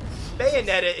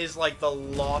 Bayonetta is like the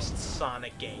lost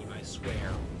Sonic game, I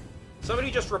swear. Somebody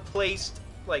just replaced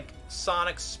like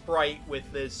Sonic's sprite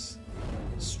with this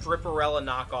Stripperella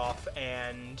knockoff,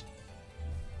 and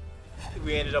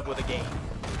we ended up with a game.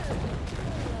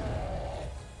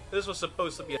 This was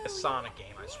supposed to be a Sonic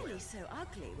game, I swear. Really so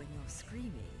ugly when you're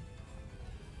screaming.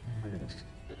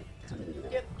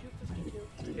 Yep,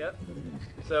 252. Yep.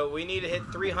 So we need to hit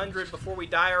 300 before we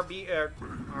dye our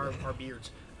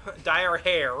beards. Dye our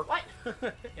hair. What?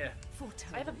 Yeah.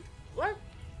 I have a... What?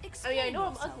 I mean, I know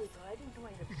I'm ugly, but I didn't know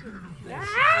I had a beard.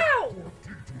 Ow!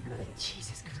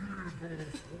 Jesus Christ.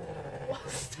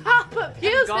 Stop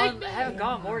abusing me! I haven't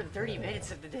gone more than 30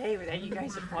 minutes of the day without you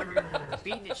guys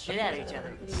beating the shit out of each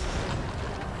other.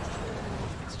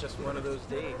 It's just one of those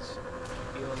days.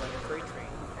 Feeling like a freight train.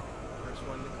 First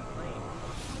one to complain.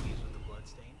 He's with the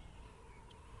bloodstain.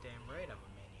 Damn right I'm a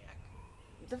maniac.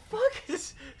 The fuck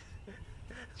is...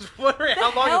 I was wondering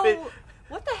how long you've been...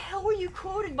 What the hell were you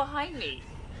quoting behind me?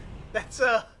 That's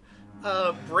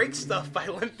Break Stuff by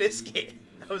Limp Bizkit.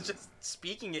 I was just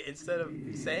speaking it instead of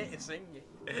singing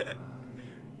it.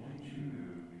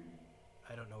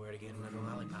 I don't know where to get another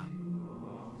lollipop.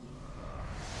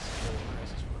 It's really a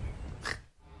crisis for me.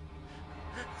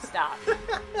 Stop. I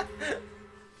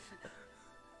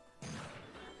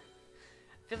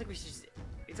feel like we should just...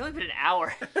 It's only been an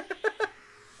hour.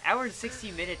 Hour and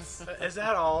 60 minutes. Is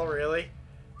that all, really?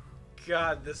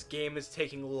 God, this game is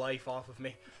taking life off of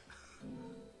me.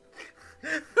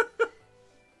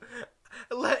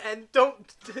 And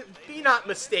don't be not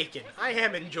mistaken. I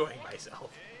am enjoying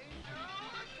myself.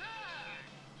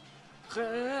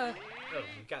 Oh,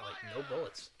 we got like no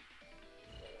bullets.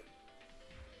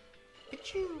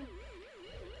 Achoo.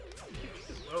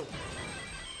 Whoa.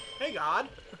 Hey, God.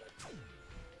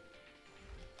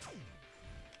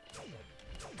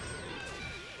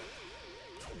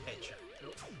 Headshot.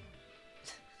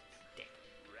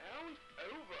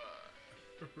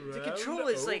 The control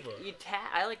is like you tap.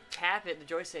 I like tap it in the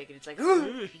joystick, and it's like,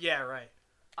 yeah, right.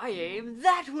 I aim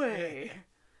that way.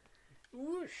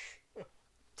 Whoosh.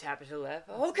 Tap it to the left.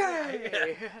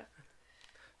 Okay.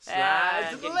 Slide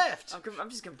to the left. I'm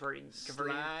just converting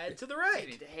Slide to the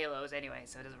right. to Halos anyway,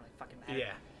 so it doesn't really fucking matter.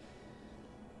 Yeah.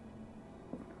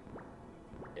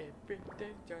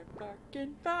 Everything's on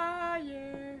fucking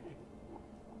fire.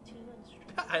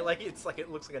 I like it. It's like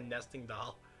it looks like a nesting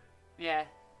doll. Yeah.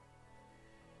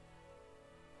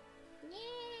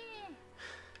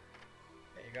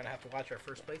 You're gonna have to watch our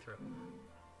first playthrough.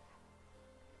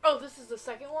 Oh, this is the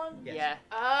second one? Yes.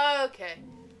 Yeah. Okay.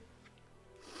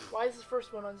 Why is the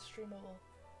first one Unstreamable?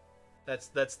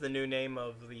 That's the new name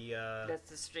of the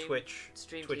That's the stream Twitch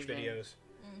stream videos. It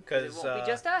Because won't be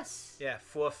just us. Yeah,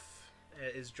 Fwoof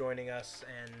is joining us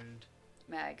and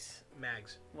Mags.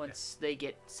 Once they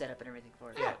get set up and everything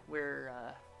for it. Yeah. We're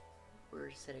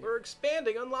We're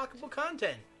expanding unlockable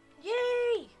content.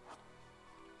 Yay!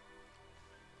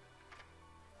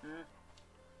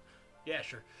 Yeah,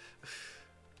 sure.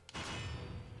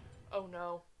 Oh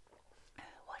no.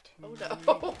 What? Oh no.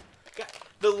 God,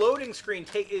 the loading screen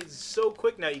is so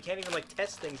quick now. You can't even like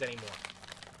test things anymore.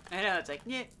 I know, it's like,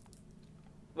 yeah.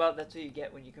 Well, that's what you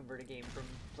get when you convert a game from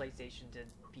PlayStation to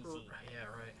PC. Yeah,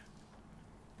 right.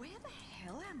 Where the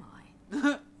hell am I?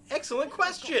 Excellent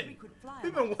question.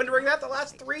 We've been wondering that the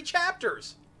last 3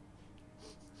 chapters.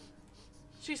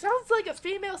 She sounds like a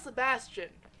female Sebastian.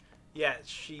 Yeah,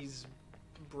 she's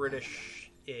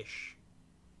British-ish.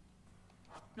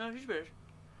 No, she's British.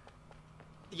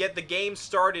 Yet the game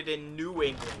started in New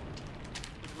England.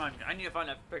 I need to find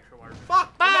that picture of her.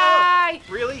 Fuck! Bye!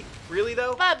 No. Really? Really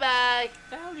though? Bye-bye! What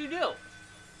the hell did you do?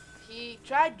 He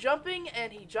tried jumping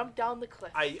and he jumped down the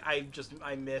cliff.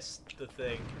 I missed the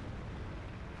thing.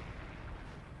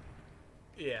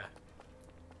 Yeah.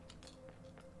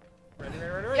 Ready.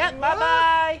 Yep,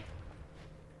 bye-bye!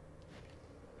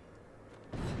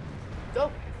 Go.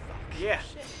 Fuck. Yeah.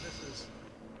 Shit. This is...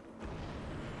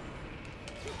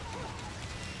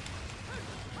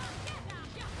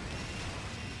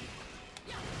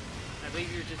 I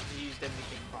believe you're just used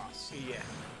everything cross. Yeah.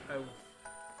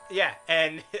 Yeah,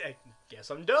 and I guess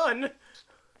I'm done.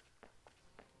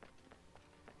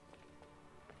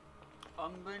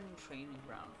 Unburned training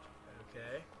ground.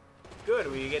 Okay.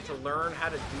 Good, we get to learn how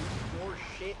to do more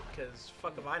shit, because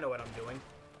fuck if I know what I'm doing.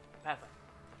 Pathway.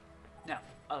 No,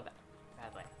 other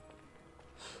pathway.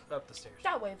 Up the stairs.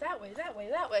 That way, that way, that way,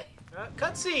 that way.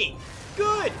 Cutscene!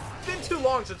 Good! Been too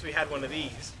long since we had one of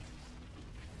these.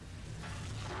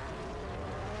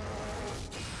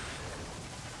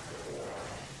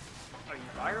 Are you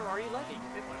fire or are you lucky?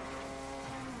 Pick one.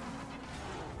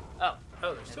 Oh.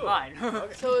 Oh, there's two. Mine.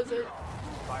 Okay. So is it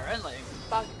Fire and lightning.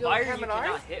 Bakugo Fire you Kaminari?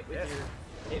 cannot hit with Yes.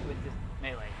 hit with the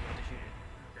melee. You have to shoot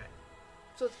it. Okay.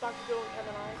 So it's Bakugo and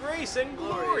Kaminari? Grace and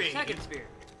glory! Second spear.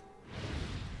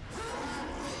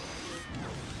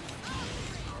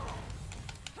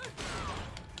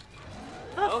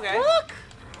 Okay. Fuck!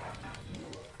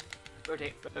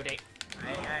 Rotate, rotate.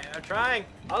 I'm trying.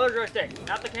 Other joystick,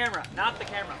 not the camera, not the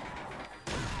camera.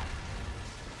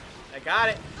 I got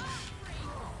it.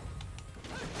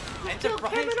 I'm Kill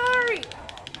surprised. Kaminari!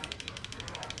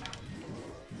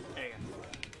 There you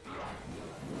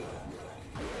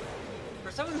go.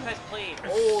 For someone who has played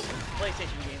old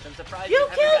PlayStation games, I'm surprised You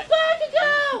haven't killed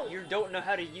got- Bakugo! You don't know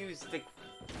how to use the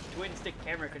twin stick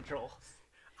camera control.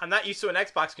 I'm not used to an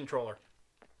Xbox controller.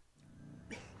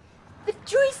 The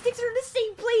joysticks are in the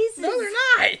same places. No, they're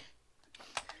not!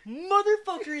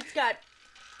 Motherfucker, it's got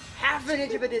half an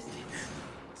inch of a distance.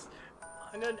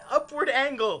 On an upward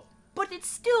angle. But it's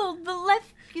still the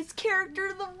left is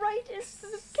character, the right is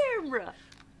the camera.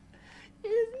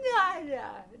 It's not.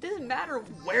 It doesn't matter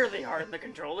where they are in the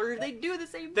controller. They do the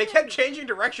same They thing. kept changing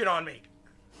direction on me.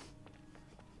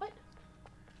 What?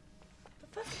 The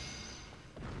fuck?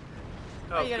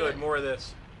 Oh, you gotta good. get- More of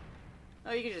this.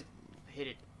 Oh, you can just hit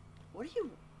it. What are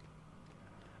you?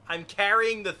 I'm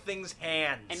carrying the thing's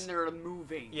hands. And they're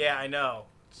moving. Yeah, I know.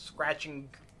 Scratching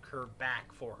her back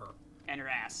for her. And her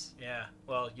ass. Yeah.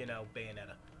 Well, you know,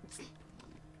 Bayonetta.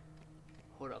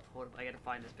 Hold up. I gotta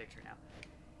find this picture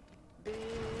now.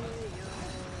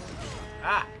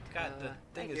 Ah, God, the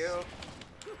thing Thank is. you.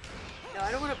 No,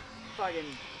 I don't want to fucking.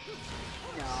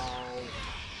 No.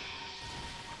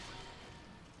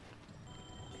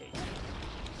 Okay.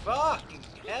 Fucking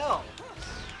hell.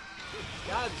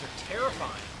 Gods are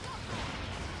terrifying.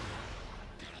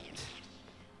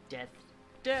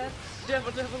 Death.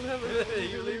 Devil,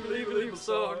 You leave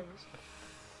songs.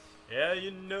 Yeah,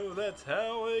 you know that's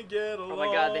how I get along. Oh my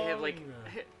god, they have like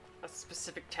a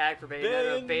specific tag for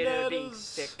Bayonetta. Bayonetta being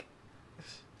Bayonetta's thick.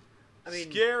 I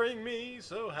mean, scaring me,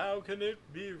 so how can it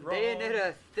be wrong?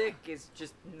 Bayonetta thick is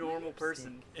just normal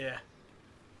person. Yeah.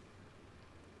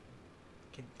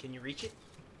 Can you reach it?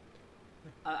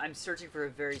 I'm searching for a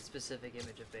very specific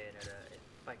image of Bayonetta,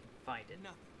 if I can find it.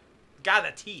 Nothing. God,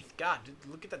 the teeth. God,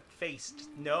 look at that face. Just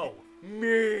no.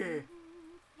 Meh.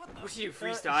 What's you,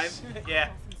 freeze time? Yeah.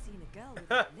 I've often seen a girl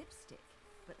without lipstick,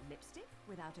 but lipstick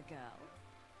without a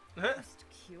girl. Most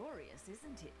curious,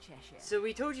 isn't it, Cheshire? So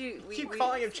we told you. We Keep we-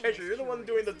 calling him Cheshire. You're the one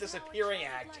doing the This is how a disappearing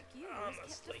child act. like you is kept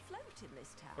Honestly. afloat in this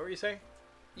town. What were you saying?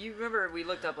 You remember we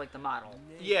looked up like the model.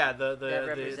 Yeah, That the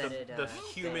represented,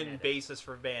 human Bayonetta. basis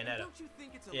for Bayonetta. Don't you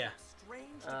think it's a Yeah. little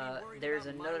strange to be worried There's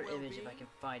about my another image if I well-being? can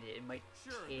find it. It might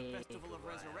Sure, take the Festival a of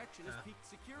while. Resurrection is peak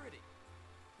security.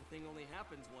 The thing only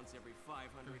happens once every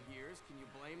 500 years. Can you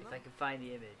blame If them? I can find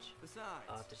the image, Besides,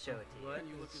 I'll have to show it to you. What When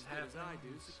you look is as good as I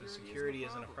happening? do, So security security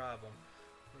isn't a isn't a problem.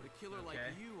 for a killer like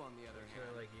Okay. you, on the other Killer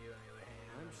hand, like you, on the other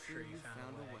hand, I'm sure you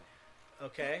found a way.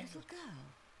 Okay. Little girl.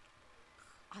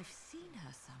 I've seen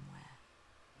her somewhere.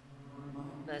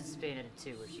 That's Bayonetta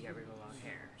 2, where she got rid of the long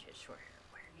hair. She had short hair.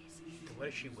 Where is it? What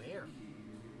does she wear?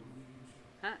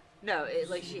 Huh? No, it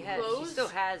like she has. She Clothes? still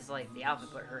has like the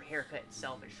outfit, but her haircut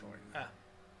itself is short. Ah.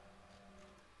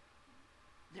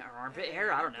 Her armpit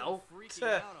hair? I don't know. Freaking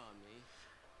out on me.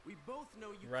 We both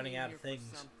know you Running came out here of for things.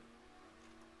 something.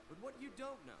 But what you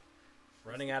don't know.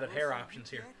 Running is out the of hair closer you options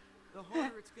here. get, the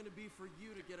harder it's gonna be for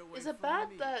you to get away Is it from bad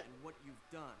me that and what you've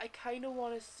done. I kind of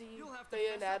want to see You'll have to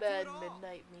fess up to Bayonetta it and all.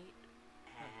 Midnight meet.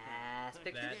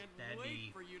 Aspect. That- Can't that'd wait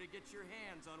be- for you to get your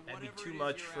hands on that'd be whatever too it is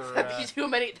much you're for, after. That'd be too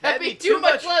many. that'd That'd be be too too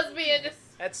much much. lesbian.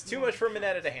 That's too much for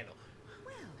Minetta to handle.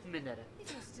 Well, Minetta.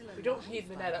 if you're still alive, We don't need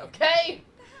by Minetta, then, okay?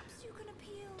 Perhaps you can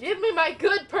appeal. Give me my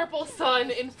good purple sun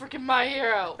in freaking My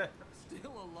Hero.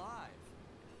 Still alive.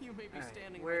 You may be Alright,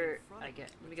 standing where right in front I of get?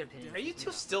 me, Let me but get a opinion. you're Are you definitely two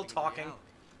not still figuring it talking? out,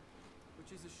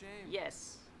 which is a shame.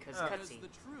 Yes, because Because cutscene. the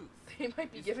truth. They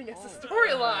might be is giving us all a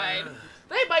storyline.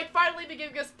 They might finally be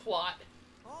giving us plot.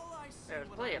 All I see There's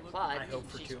when plenty I of look plot. at I hope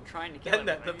for She's two. trying to kill And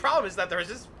the everybody. problem is that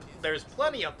there's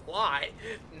plenty of plot,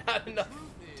 not enough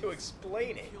truth to is, explain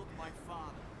you it. killed my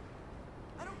father.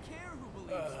 I don't care who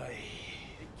believes me.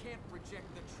 They can't reject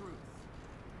the truth.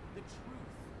 The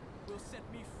truth will set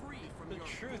me free from The your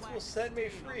truth black will set me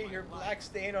stain on free. my Your life. black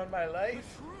stain on my The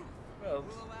life. truth Well,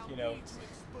 will allow you know, me to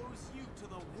expose you to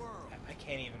the world. I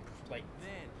can't even, like...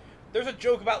 Then, There's a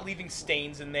joke about leaving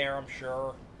stains in there, I'm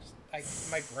sure.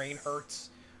 My brain hurts.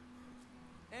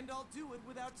 and I'll do it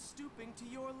without stooping to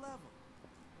your level.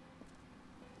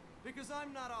 Because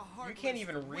I'm not a You heartless can't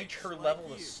even reach her witch level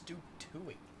like to you. stoop to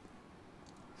it.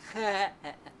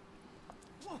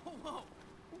 Whoa, whoa!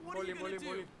 What are you gonna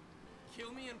do?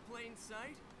 Kill me in plain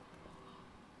sight?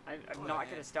 I'm not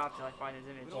gonna stop till I find his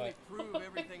image. Would only prove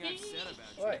everything I've said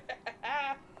about you. What?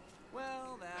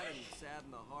 Well, that and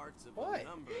sadden the hearts of What? a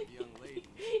number of young ladies.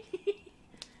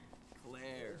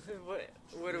 Claire,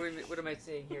 What am I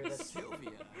saying here? That's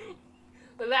Sylvia.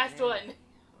 The last Man. one.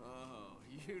 Oh,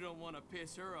 you don't want to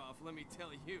piss her off, let me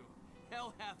tell you.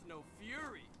 Hell hath no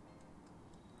fury.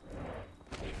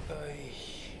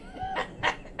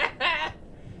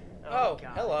 Oh,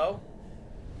 God. hello.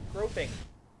 Groping.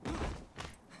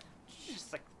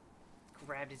 Just like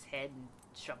grabbed his head and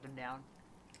shoved him down.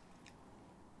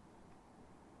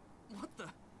 What the?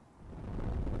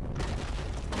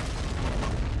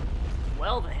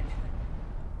 Well then,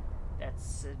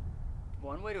 that's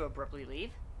one way to abruptly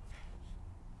leave.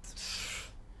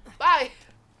 Bye.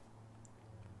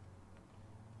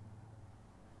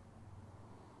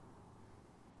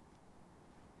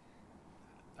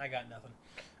 I got nothing.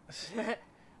 Is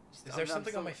I'm there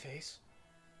something so- on my face?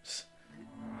 Still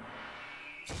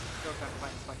trying to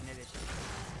find this fucking image.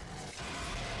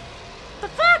 The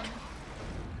fuck?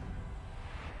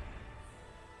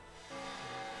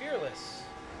 Fearless.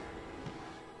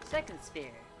 Second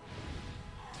spear.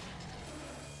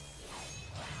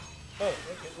 Oh,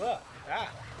 okay. Well,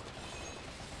 ah.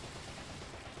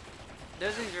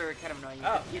 Those things are kind of annoying.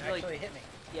 Oh, You it have to, actually like, hit me.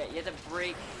 yeah, you have to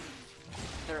break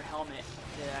their helmet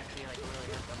to actually like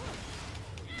really hurt them.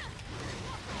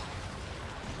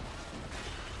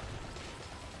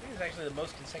 I think it's actually the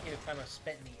most consecutive time I've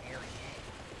spent in the air.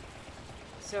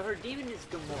 So her demon is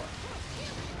Gamora,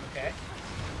 Okay.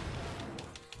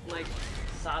 like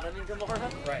Sodom and Gomorrah.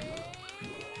 Right.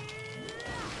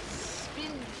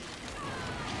 Spin.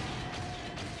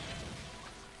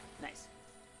 Nice.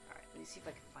 All right, let me see if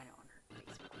I can find it on her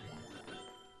face.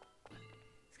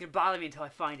 It's gonna bother me until I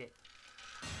find it.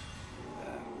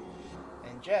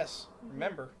 And Jess,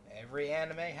 remember, every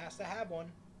anime has to have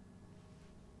one.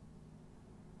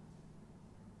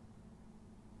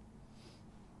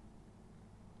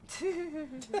 Does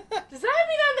that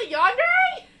mean I'm the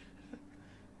yandere?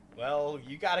 Well,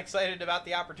 you got excited about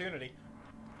the opportunity.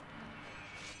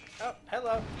 Oh,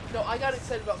 hello. No, I got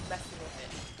excited about messing with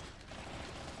it.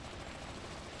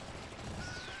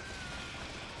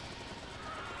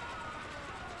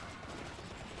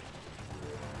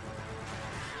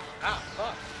 Ah,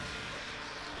 fuck.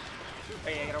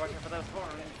 Hey, I gotta watch out for those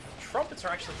horns. Trumpets are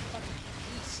actually fucking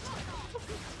beast.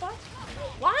 What?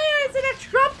 Why is it a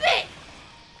trumpet?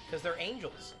 Because they're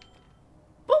angels.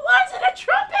 But why is it a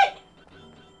trumpet?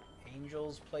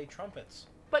 Angels play trumpets.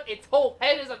 But its whole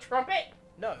head is a trumpet?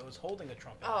 No, it was holding a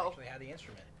trumpet. Oh. It actually had the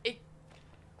instrument.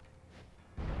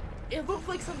 It looked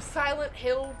like some Silent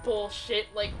Hill bullshit,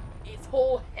 like its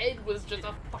whole head was just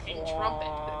a fucking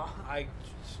trumpet.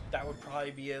 That would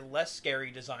probably be a less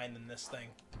scary design than this thing.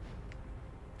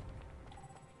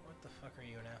 What the fuck are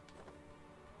you now?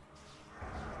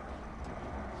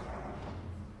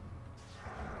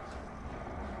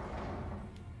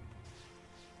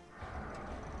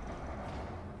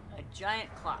 A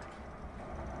giant clock.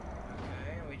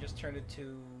 Okay, and we just turned it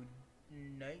to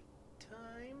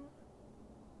nighttime.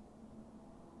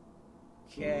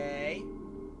 Okay.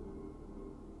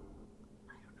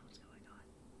 I don't know what's going on.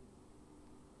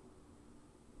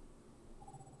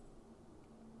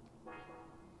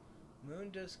 Moon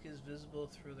disk is visible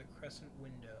through the crescent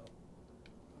window.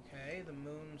 Okay, the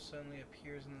moon suddenly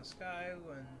appears in the sky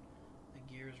when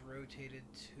the gears rotated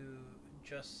to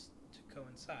just to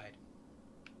coincide.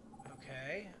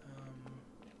 Okay,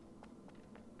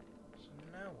 so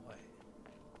now what?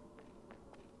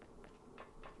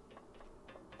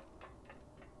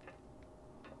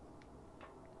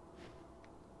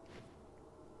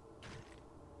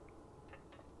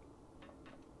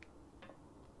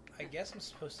 I guess I'm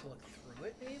supposed to look through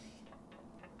it, maybe?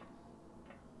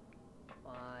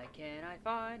 Why can't I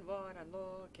find what I'm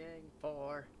looking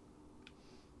for?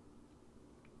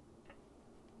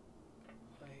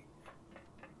 Like,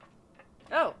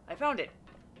 Oh, I found it.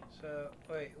 so,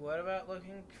 wait, what about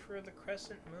looking for the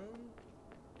crescent moon?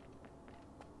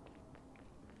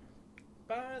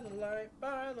 By the light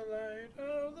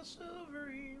of the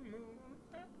silvery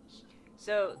moon.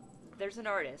 So there's an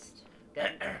artist.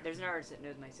 That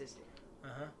knows my sister.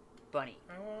 Uh-huh. bunny.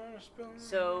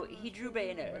 So he drew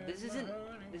Bayonetta. This is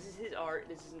his art.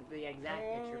 This isn't the exact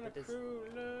picture,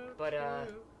 but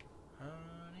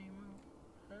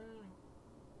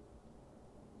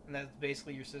and that's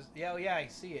basically your sister. Yeah, yeah, I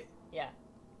see it. Yeah.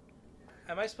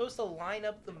 Am I supposed to line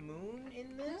up the moon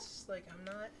in this? Like, I'm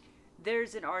not.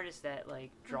 There's an artist that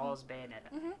like draws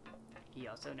Bayonetta. He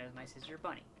also knows my sister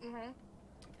Bunny.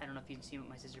 I don't know if you can see what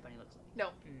my sister Bunny looks like.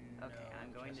 No. Okay,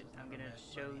 I'm gonna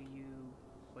show you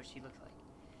what she looks like.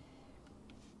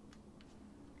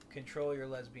 Control your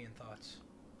lesbian thoughts.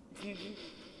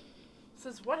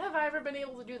 Says, what have I ever been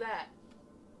able to do that?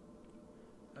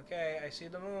 Okay, I see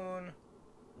the moon.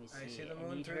 I see the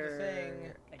moon through the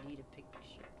thing. I need a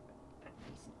picture, a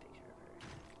decent picture of her.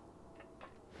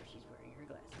 Where she's wearing her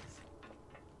glasses.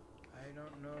 I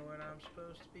don't know what I'm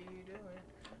supposed to be doing.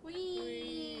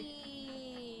 Whee!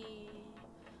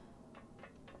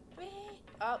 Whee!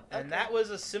 Oh, okay. And that was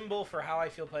a symbol for how I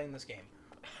feel playing this game.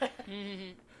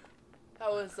 That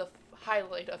was the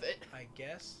highlight of it. I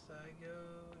guess I go...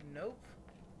 Nope.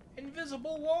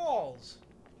 Invisible walls!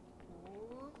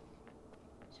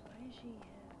 So why does she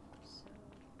have so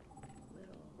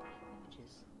little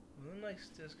images? Moonlight's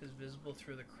disk is visible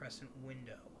through the crescent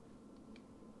window.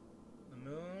 The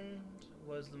moon...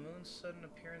 Was the moon's sudden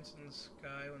appearance in the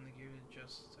sky when the gear was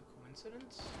just a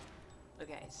coincidence?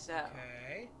 Okay, so...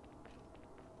 Okay.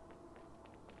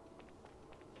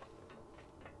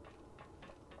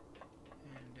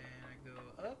 And then I go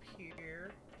up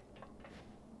here.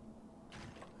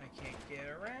 I can't get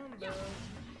around though.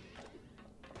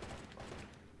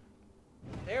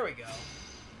 There we go.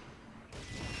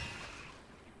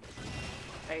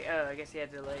 I guess you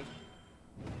had to like...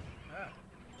 Ah.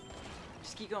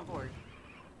 Just keep going forward.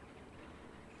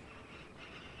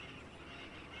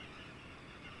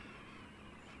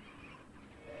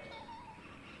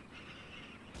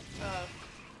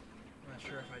 I'm not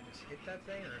sure if I just hit that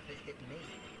thing or if it hit me.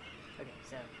 Okay,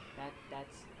 so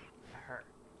that's her.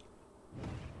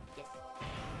 Yes.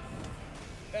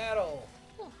 Battle!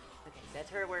 Okay,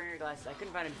 that's her wearing her glasses. I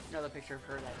couldn't find another picture of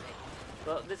her that day.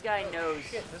 Well, this guy knows.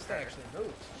 Shit, this thing actually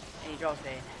moves. And he draws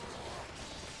Bayonetta.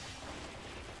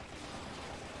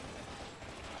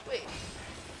 Wait.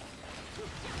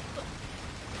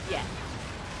 Yeah.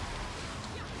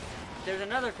 There's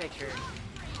another picture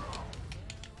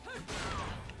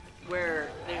where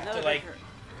there's another picture.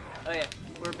 Oh yeah,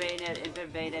 where Bayonetta in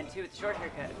Bayonetta 2 with the short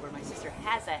haircut, where my sister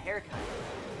has that haircut,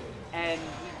 and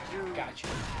we drew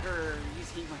her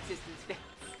using my sister's face.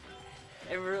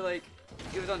 And we were like,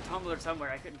 it was on Tumblr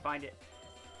somewhere. I couldn't find it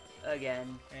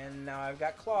again. And now I've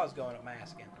got claws going up my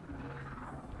ass again.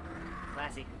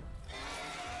 Classy.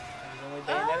 There's only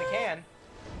Bayonetta can.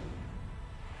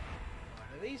 What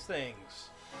are these things?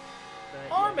 But,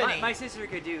 Harmony! Yeah, my sister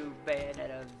could do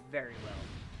Bayonetta very well.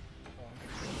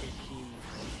 If she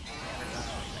never got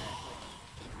off that.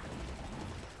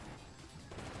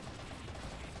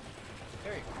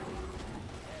 Very cool.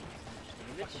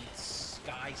 Fucking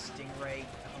sky stingray,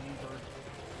 hummingbird.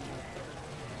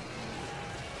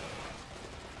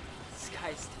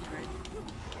 Sky stingray.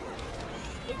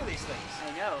 Look at these things. I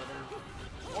know,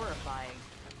 they're horrifying.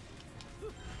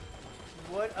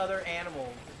 What other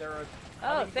animal? There are.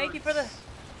 Oh, thank you for the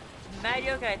Mad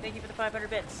Yokai. Thank you for the 500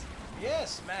 bits.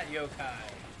 Yes, Matt Yokai.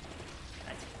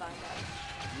 That's $5.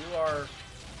 You are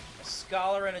a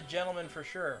scholar and a gentleman for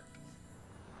sure.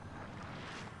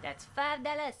 That's $5.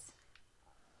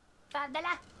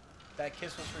 $5. That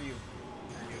kiss was for you.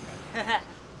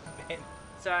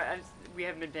 Sorry, I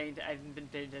haven't been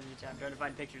paying attention. I'm trying to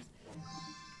find pictures.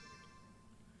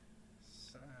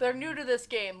 They're new to this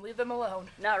game. Leave them alone.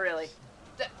 Not really.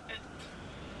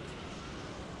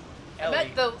 I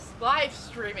meant the live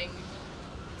streaming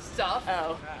stuff.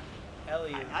 Oh.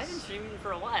 Ellie is... I've been streaming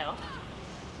for a while.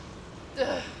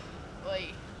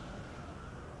 Wait.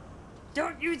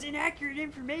 Don't use inaccurate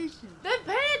information. Then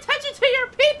pay attention to your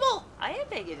people! I am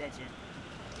paying attention.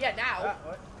 Yeah, now.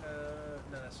 What?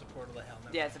 No, that's the portal to hell.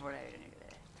 Never Yeah, mind. it's a portal.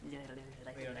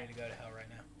 We don't need to go to hell right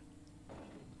now.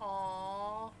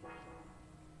 Aww.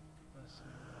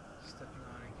 Stepping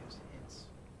on it gives hints.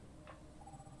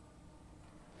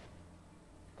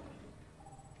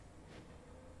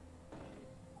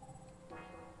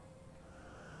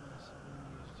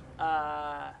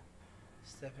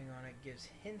 Stepping on it gives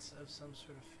hints of some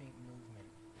sort of faint movement.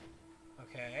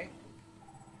 Okay.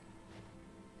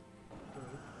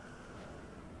 Boop.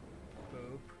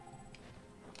 Boop.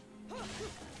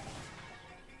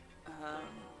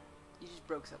 You just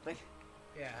broke something.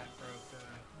 Yeah, I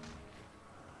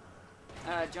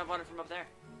broke Jump on it from up there.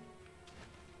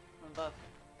 From above.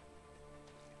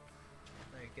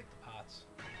 Let me get the pots.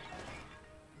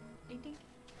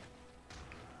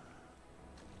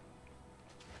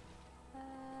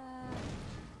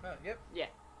 Yep. Yeah.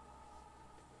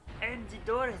 And the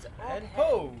door is open. And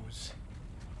pose.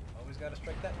 Always gotta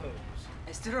strike that pose.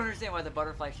 I still don't understand why the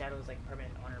butterfly shadow is like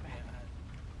permanent on her back.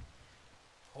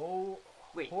 Oh.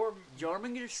 Wait,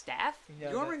 Jormunger's staff?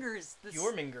 Yeah, Jormunger is this...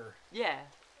 Jormunger. Yeah.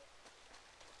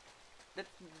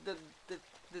 The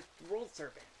world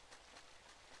serpent.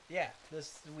 Yeah,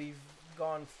 we've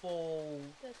gone full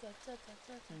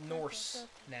Norse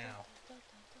now.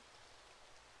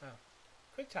 Oh,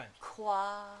 quick time.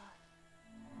 Qua.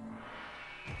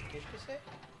 Qu'est-ce que c'est?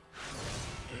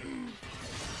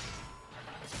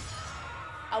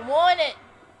 I want it.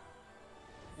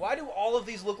 Why do all of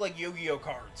these look like Yu-Gi-Oh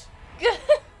cards?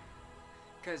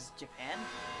 Because Japan?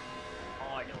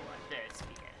 I don't want that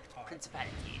speaker.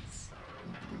 Principalities.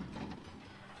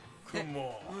 Come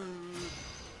on.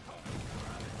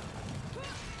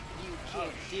 You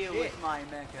can't deal with my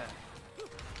mecha.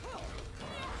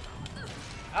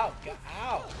 Ow,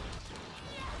 ow.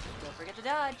 Don't forget to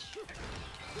dodge.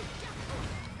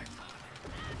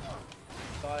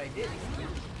 Thought I did.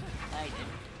 I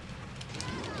didn't.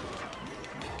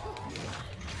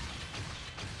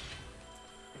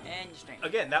 And you strength.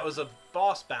 Again, that was a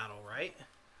boss battle, right?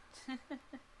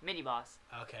 Mini boss.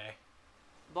 Okay.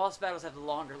 Boss battles have the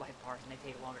longer life bars and they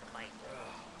take longer to fight.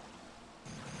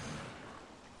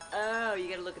 Oh, you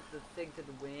gotta look at the thing through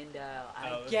the window.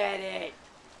 I get it.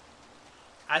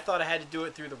 I thought I had to do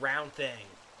it through the round thing.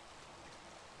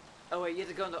 Oh wait, you have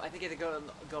to go. I think you have to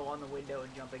go on the window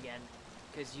and jump again,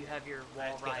 because you have your wall I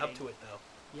have to riding. get up to it though.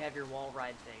 You have your wall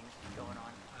ride thing going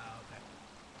on. Oh, okay.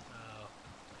 Oh.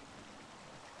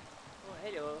 Oh,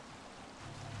 hello.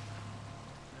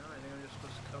 No, I think I'm just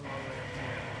supposed to come all the way up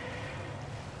here.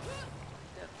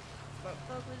 The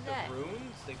fuck was that? The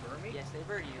runes? They burn me? Yes, they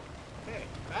burn you. Okay.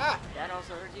 Ah! That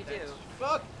also hurts you too.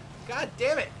 Fuck! God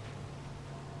damn it!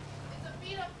 It's a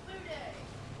beat up blue day.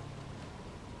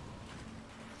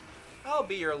 I'll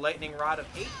be your lightning rod of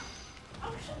hate.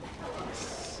 Oh, shut the hell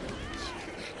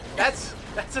up.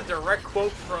 That's a direct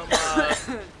quote from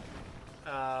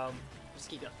Just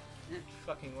keep going.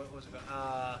 fucking what was it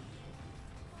called?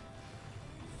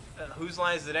 Whose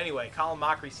line is it anyway? Colin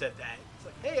Mockery said that. It's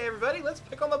like, hey everybody, let's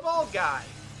pick on the bald guy.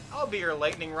 I'll be your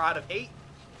lightning rod of hate.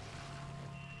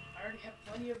 I already have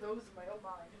plenty of those in my own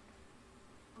mind.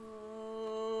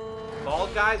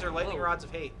 Bald guys or lightning rods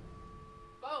of hate?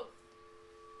 Both.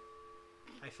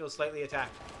 I feel slightly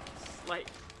attacked. Like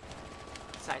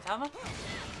Saitama?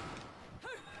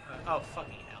 Oh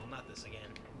fucking hell! Not this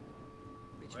again.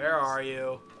 Which Where means- are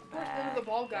you? None of the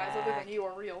bald guys other than you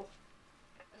are real.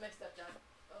 And my stepdad.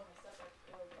 Oh, my stepdad.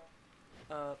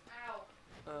 Oh, Up.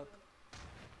 ow. Up.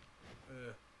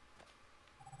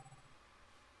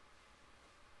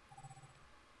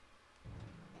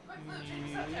 Quick, Blue, change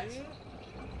the subject.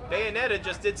 Bayonetta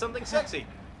just did something sexy.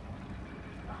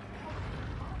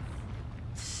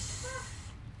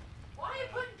 Why are you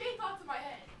putting gay thoughts in my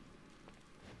head?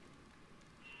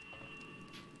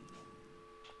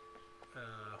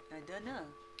 I don't know.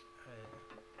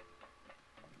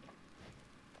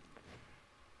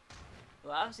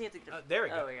 Well, obviously you have to. There we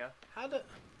go. Oh, there we go. How to?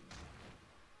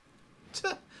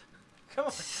 Come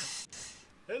on.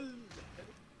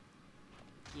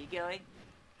 Keep going.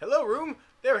 Hello, room.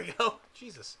 There we go.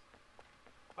 Jesus.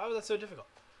 Why was that so difficult?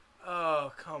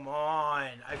 Oh, come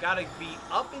on. I gotta be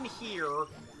up in here,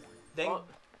 then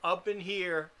up in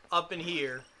here, up in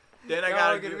here. Then I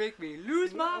gotta You're gonna make me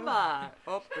lose my mind.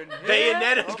 Up in here.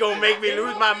 Bayonetta's gonna make me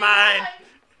lose my mind.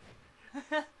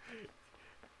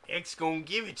 X gonna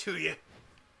give it to you.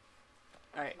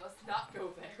 Alright. Let's not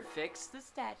go there. Fix the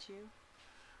statue.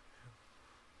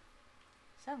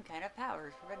 Some kind of power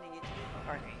is preventing it to do.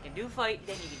 Alright, you can do fight,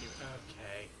 then you can do it.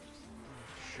 Okay.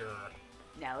 Sure.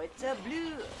 Now it's a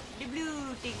blue, the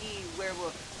blue thingy,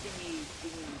 werewolf thingy.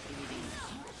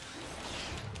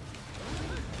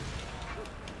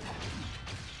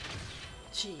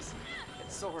 Jeez,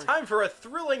 that sword. Time for a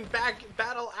thrilling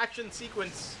battle action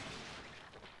sequence.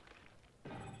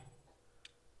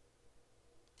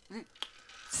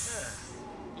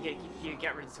 You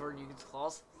get rid of the sword and you use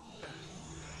claws?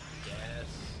 Yes.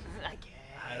 I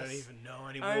guess. I don't even know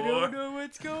anymore. I don't know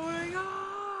what's going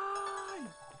on.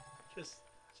 Just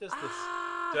this.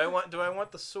 Do I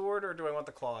want the sword or do I want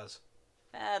the claws?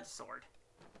 The sword.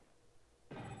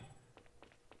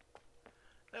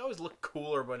 They always look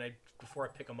cooler before I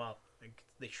pick them up.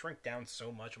 They shrink down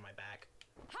so much on my back.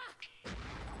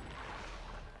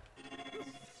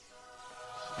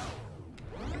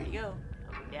 There you go.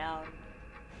 Up and down.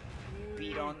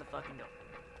 Beat on the fucking door.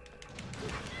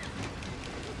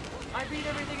 I beat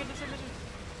everything into submission.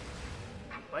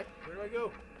 What? Where do I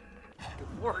go?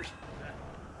 Good lord.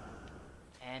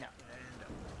 And up.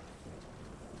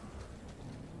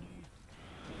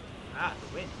 Ah,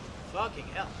 the wind. Fucking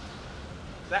hell.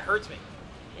 That hurts me.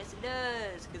 Yes, it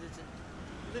does, because it's a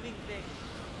living thing.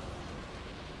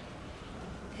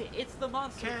 It's the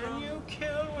monster Can you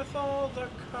kill with all the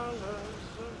colors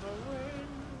of the wind?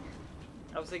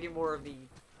 I was thinking more of the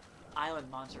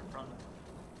island monster from...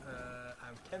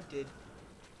 I'm tempted.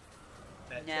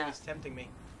 That No. thing is tempting me.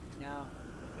 No.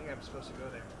 I think I'm supposed to go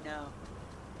there. No.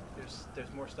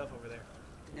 There's more stuff over there.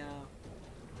 No.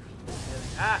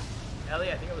 Ah!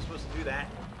 Ellie, I think I was supposed to do that.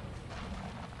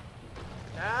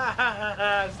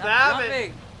 Ah! Stop it!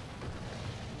 Jumping.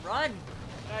 Run!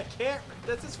 I can't.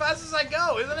 That's as fast as I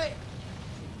go, isn't it?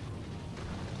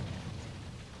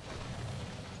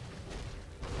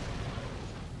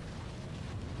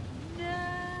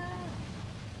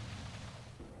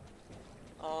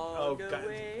 Oh god,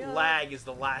 lag is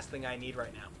the last thing I need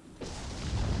right now.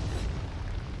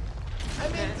 I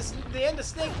made the end of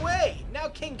Snake Way. Now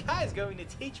King Kai is going to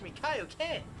teach me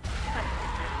Kaioken.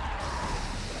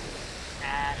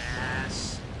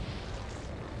 Ass.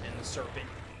 And the serpent.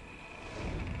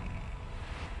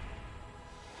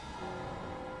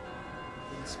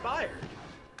 Inspired.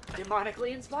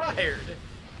 Demonically inspired. Inspired.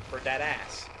 For that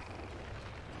ass.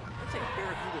 Looks like a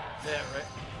barracuda. Yeah, right.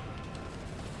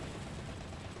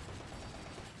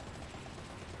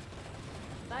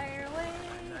 Fire away,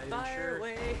 fire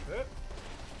away.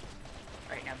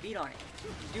 Alright, now beat on it.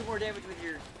 Do more damage with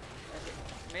your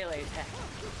melee attack.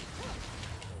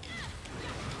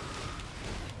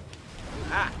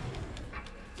 Ah!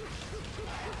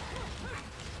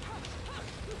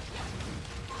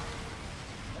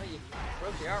 Oh, you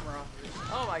broke the armor off.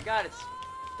 Oh my god, it's...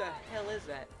 What the hell is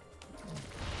that?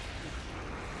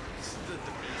 The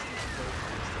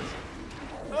beast.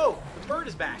 Oh, the bird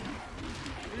is back.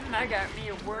 I got me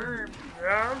a worm.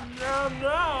 Nom nom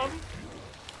nom.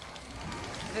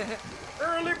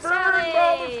 Early bird, Sorry.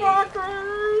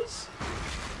 motherfuckers!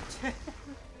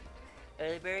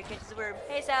 Early bird catches the worm.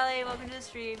 Hey Sally, welcome to the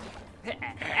stream.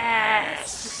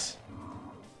 Ass.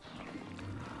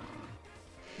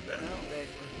 Well, then,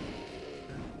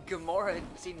 Gamora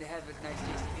seemed to have a nice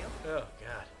tasty meal. Oh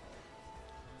god.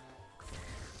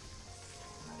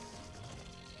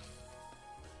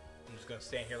 I'm just gonna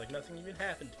stand here like nothing even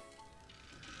happened.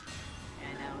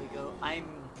 And now we go.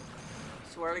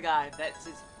 Swear to God, if that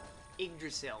says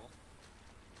Yggdrasil,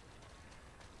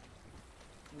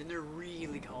 then they're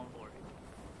really going for it.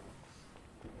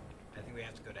 I think we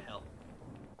have to go to hell.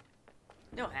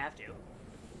 You don't have to.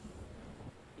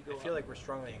 I feel like we're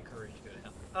strongly encouraged to go to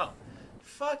hell. Oh,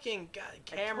 fucking god!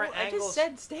 Camera I angles. just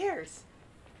said stairs.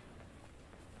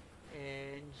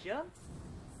 And jump.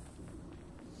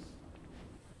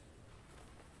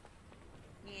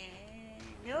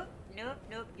 Yeah.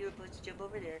 Nope. You're supposed to jump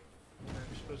over there.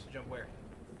 We're supposed to jump where?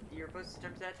 You're supposed to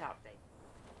jump to that top thing.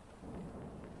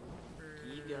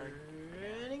 Keep going.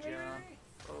 Jump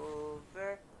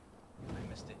over. I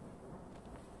missed it.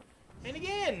 And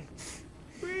again.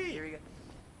 Here we go.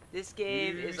 This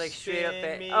game You is like straight up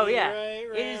send me Oh yeah, right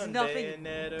it is round, nothing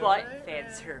Bayonetta, but right fan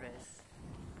round. service.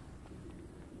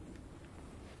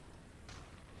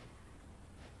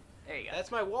 There you go.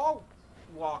 That's my wall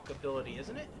walk ability,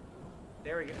 isn't it?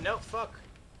 There we go. No, fuck.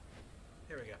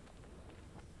 There we go.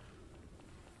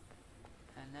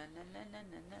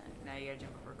 Now you gotta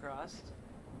jump across.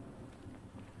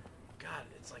 God,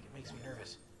 it's like it makes me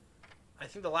nervous. I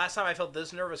think the last time I felt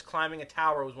this nervous climbing a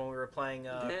tower was when we were playing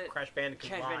Crash Bandicoot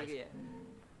Crash Live. Bandicoot, yeah.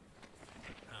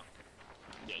 Oh.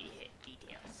 Yeah, you hit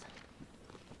details.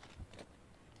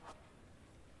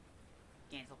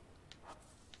 Cancel.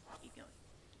 Keep going.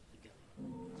 Keep going.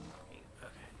 There you go.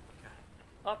 Okay, got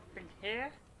it. Up in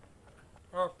here.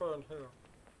 Up on here.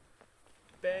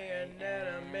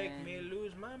 Bayonetta make me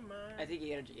lose my mind. I think you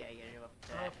gotta jump up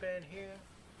there. Up in here.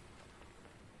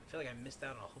 I feel like I missed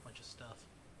out on a whole bunch of stuff.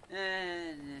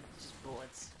 And just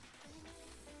bullets.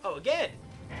 Oh, again!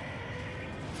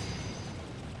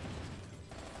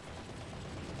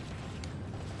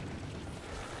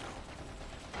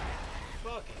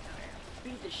 Fucking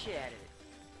Beat the shit out of it.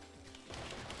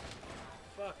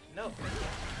 fuck. No.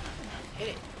 Hit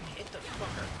it. Hit the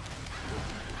fucker.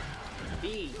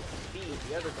 B,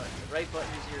 the other button. The right button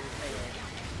is your melee.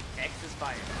 X is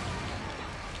fire.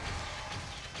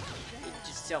 It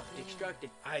just self-destructed.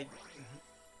 I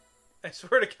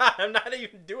swear to God, I'm not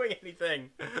even doing anything.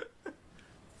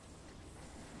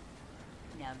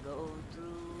 Now go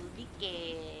through the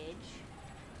cage.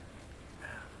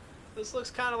 This looks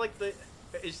kind of like the...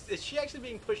 Is she actually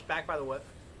being pushed back by the whip?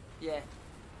 Yeah.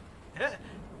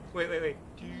 Wait.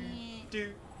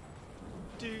 Do.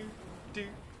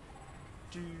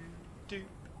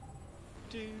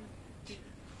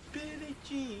 Billie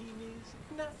Jean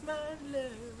is not my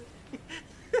love.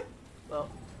 Well,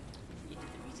 you did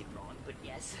the music wrong, but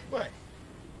yes. What?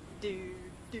 Do,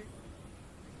 do,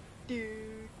 do,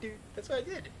 do. That's what I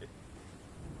did.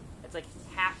 It's like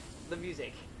half the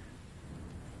music.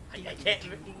 I can't.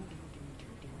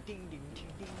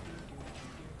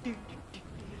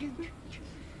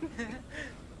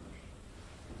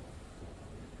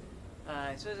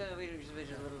 So a little bit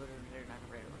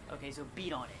of okay, so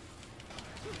beat on it.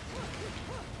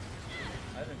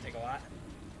 That didn't take a lot.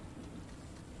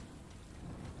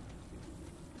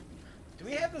 Do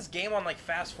we have this game on like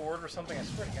fast forward or something? I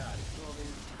swear to God. Well,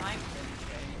 the time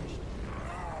changed.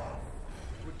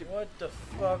 What the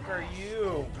fuck are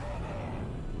you?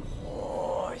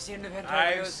 Oh, I've seen enough hentai.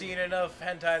 I've seen enough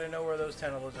hentai to know where those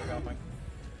tentacles are going.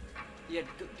 Yeah,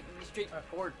 go straight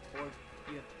forward.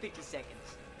 You have 50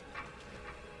 seconds.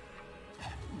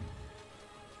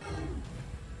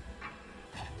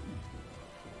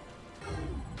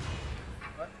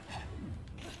 What?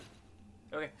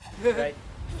 Okay.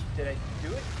 Did I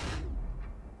do it?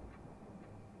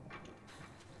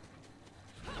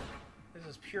 This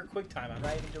is pure quick time. I'm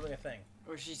not even doing a thing.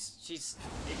 Or she's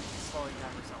slowing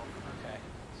down herself. Okay.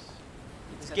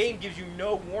 This game gives you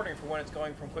no warning for when it's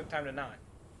going from quick time to not.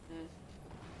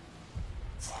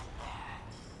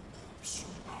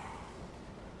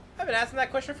 I've been asking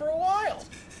that question for a while.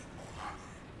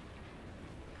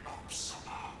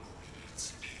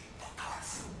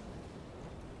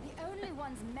 The only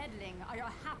ones meddling are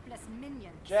your hapless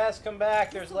minions. Jazz, come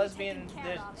back. There's This will be lesbian, taken care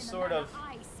there's of in the sort of. manner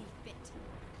I see fit.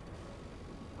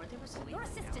 Weren't they supposed to leave Your right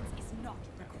now? assistance is not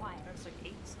required. That's like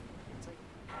 8. It's like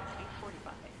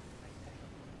 8:45.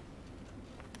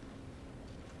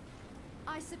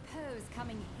 I suppose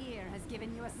coming here has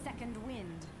given you a second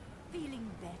wind. Feeling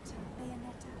better,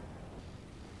 Bayonetta?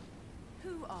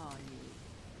 Who are you?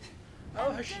 I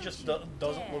love how she just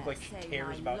doesn't look like she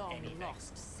cares about anything.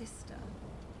 Lost sister.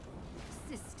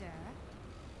 Sister,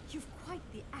 you've quite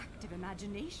the active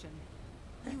imagination.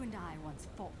 You and I once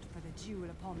fought for the jewel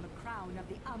upon the crown of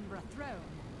the Umbra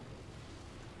throne.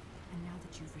 And now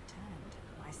that you've returned,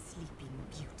 my sleeping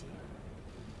beauty,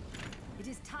 it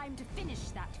is time to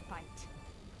finish that fight.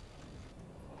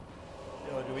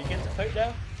 Oh, do we get to fight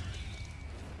now?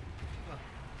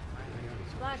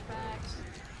 Flashbacks.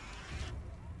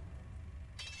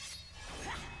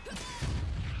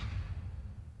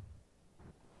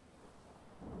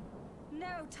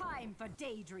 No time for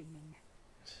daydreaming.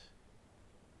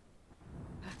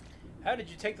 How did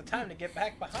you take the time to get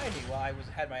back behind me while I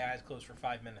had my eyes closed for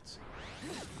 5 minutes?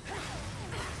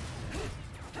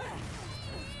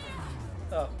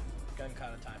 Oh, gun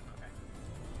caught a time. Okay.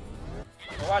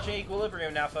 We're watching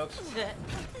Equilibrium now, folks.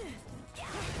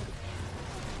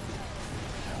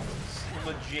 It's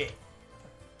legit.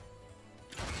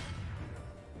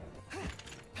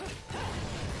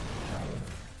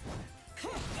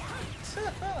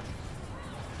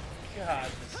 God.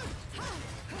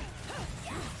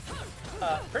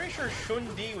 Pretty sure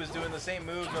Shun-Di was doing the same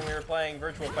moves when we were playing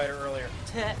Virtual Fighter earlier.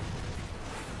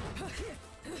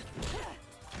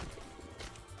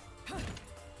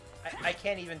 I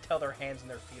can't even tell their hands and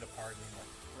their feet apart anymore.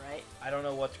 Right? I don't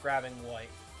know what's grabbing what.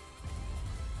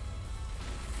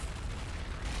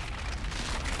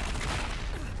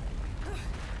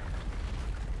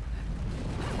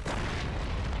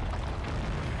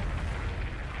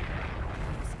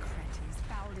 These cretins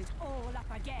fouled it all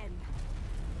up again.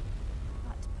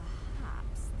 But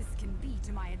perhaps this can be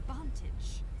to my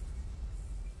advantage.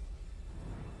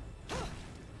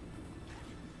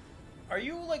 Are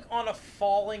you, like, on a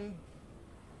falling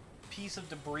piece of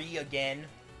debris again?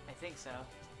 I think so.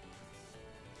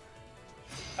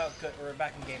 Oh, good. We're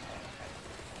back in gameplay.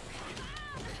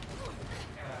 Okay.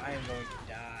 Oh, I am going to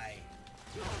die.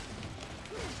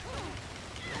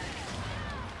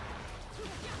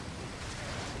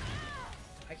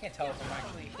 I can't tell if I'm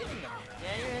actually hitting them or not.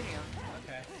 Yeah, you're hitting him.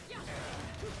 Okay.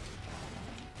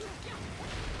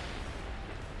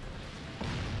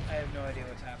 I have no idea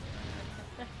what's happening.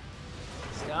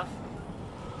 Stuff.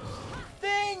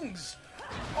 Things!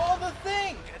 All the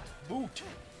things! Boot.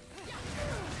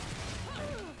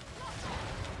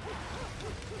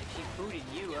 She booted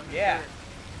you. I'm Yeah. sure.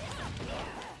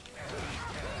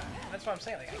 That's what I'm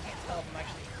saying. Like, I can't tell if I'm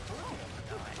actually hurting them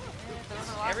or not. Yeah, it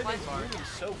doesn't lock Everything's my bar. moving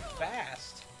so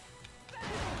fast.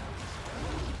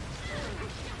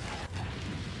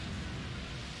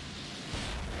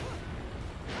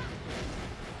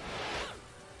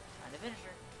 Trying to finish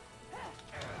her.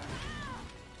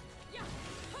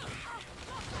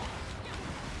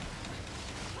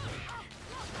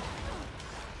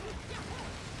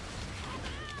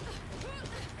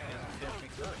 Finish me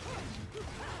first.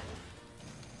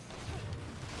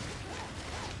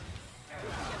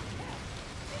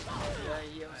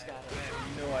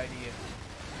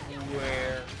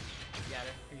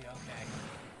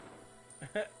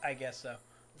 I guess so.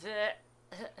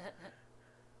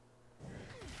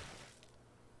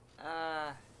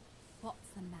 What's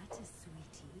the matter,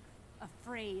 sweetie?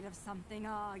 Afraid of something,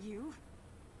 are you?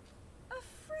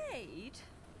 Afraid?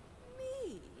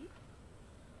 Me?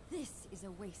 This is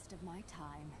a waste of my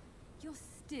time. You're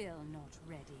still not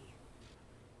ready.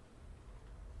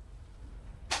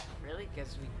 Really?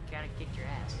 Because we kind of kicked your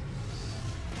ass.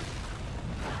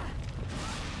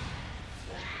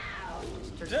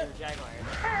 Just turned into a jaguar.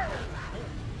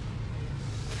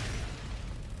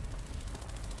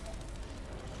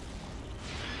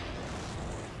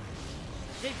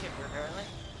 Shape shifter, apparently.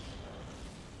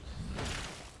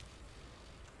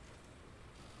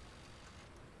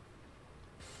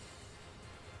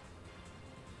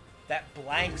 That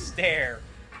blank stare.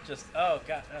 Just, oh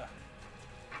god.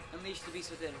 Unleash the beast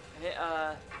within. Hit,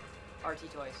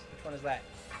 RT twice. Which one is that?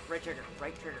 Right trigger.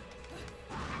 Right trigger.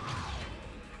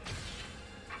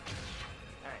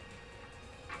 Alright.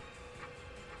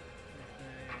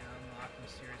 Unlock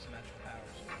mysterious magical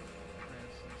powers. For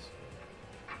instance,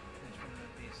 transform the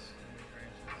beast and the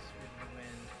grants with the speed of the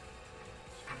wind.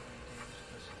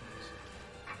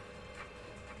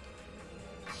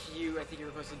 I think you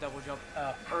were supposed to double jump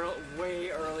Oh. way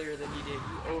earlier than you did.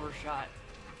 You overshot.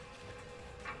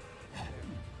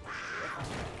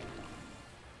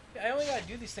 I only gotta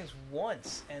do these things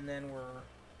once, and then we're...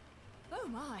 Oh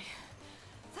my.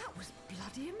 That was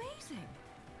bloody amazing.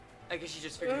 I guess you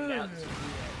just figured it out.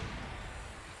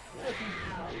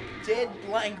 Dead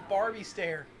blank Barbie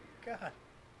stare. God.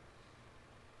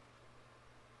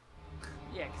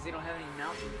 Yeah, because they don't have any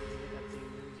mountain.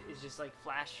 It's just like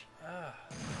flash.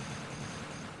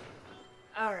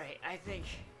 Alright, I think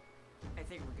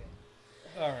we're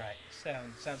good. Alright,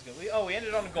 sounds good. We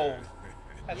ended on gold.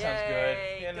 That sounds good.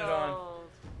 We ended on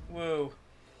woo.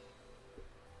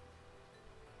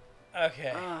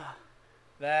 Okay.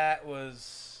 That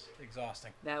was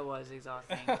exhausting. That was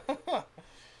exhausting.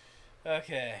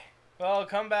 Okay. Well,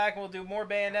 come back and we'll do more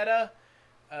Bayonetta.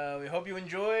 We hope you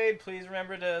enjoyed. Please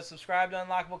remember to subscribe to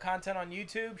Unlockable content on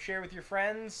YouTube. Share with your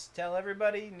friends. Tell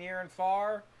everybody, near and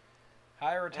far.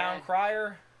 Hire a town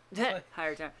crier.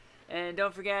 Hire a town. And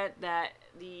don't forget that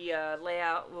the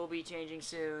layout will be changing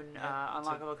soon.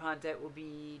 Unlockable content will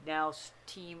be now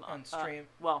team on stream.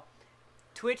 Well,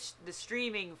 Twitch, the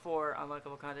streaming for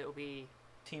Unlockable content will be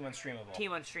Team Unstreamable.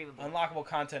 Team Unstreamable. Unlockable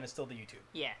content is still the YouTube.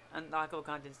 Yeah, Unlockable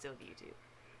content is still the YouTube.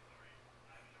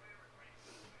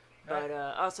 But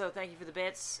also, thank you for the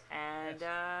bits, and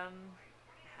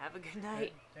have a good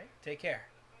night. Okay. Take care.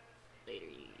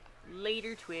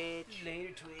 Later, Twitch.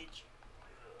 Later, Twitch.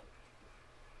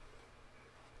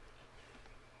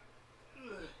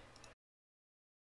 Ugh.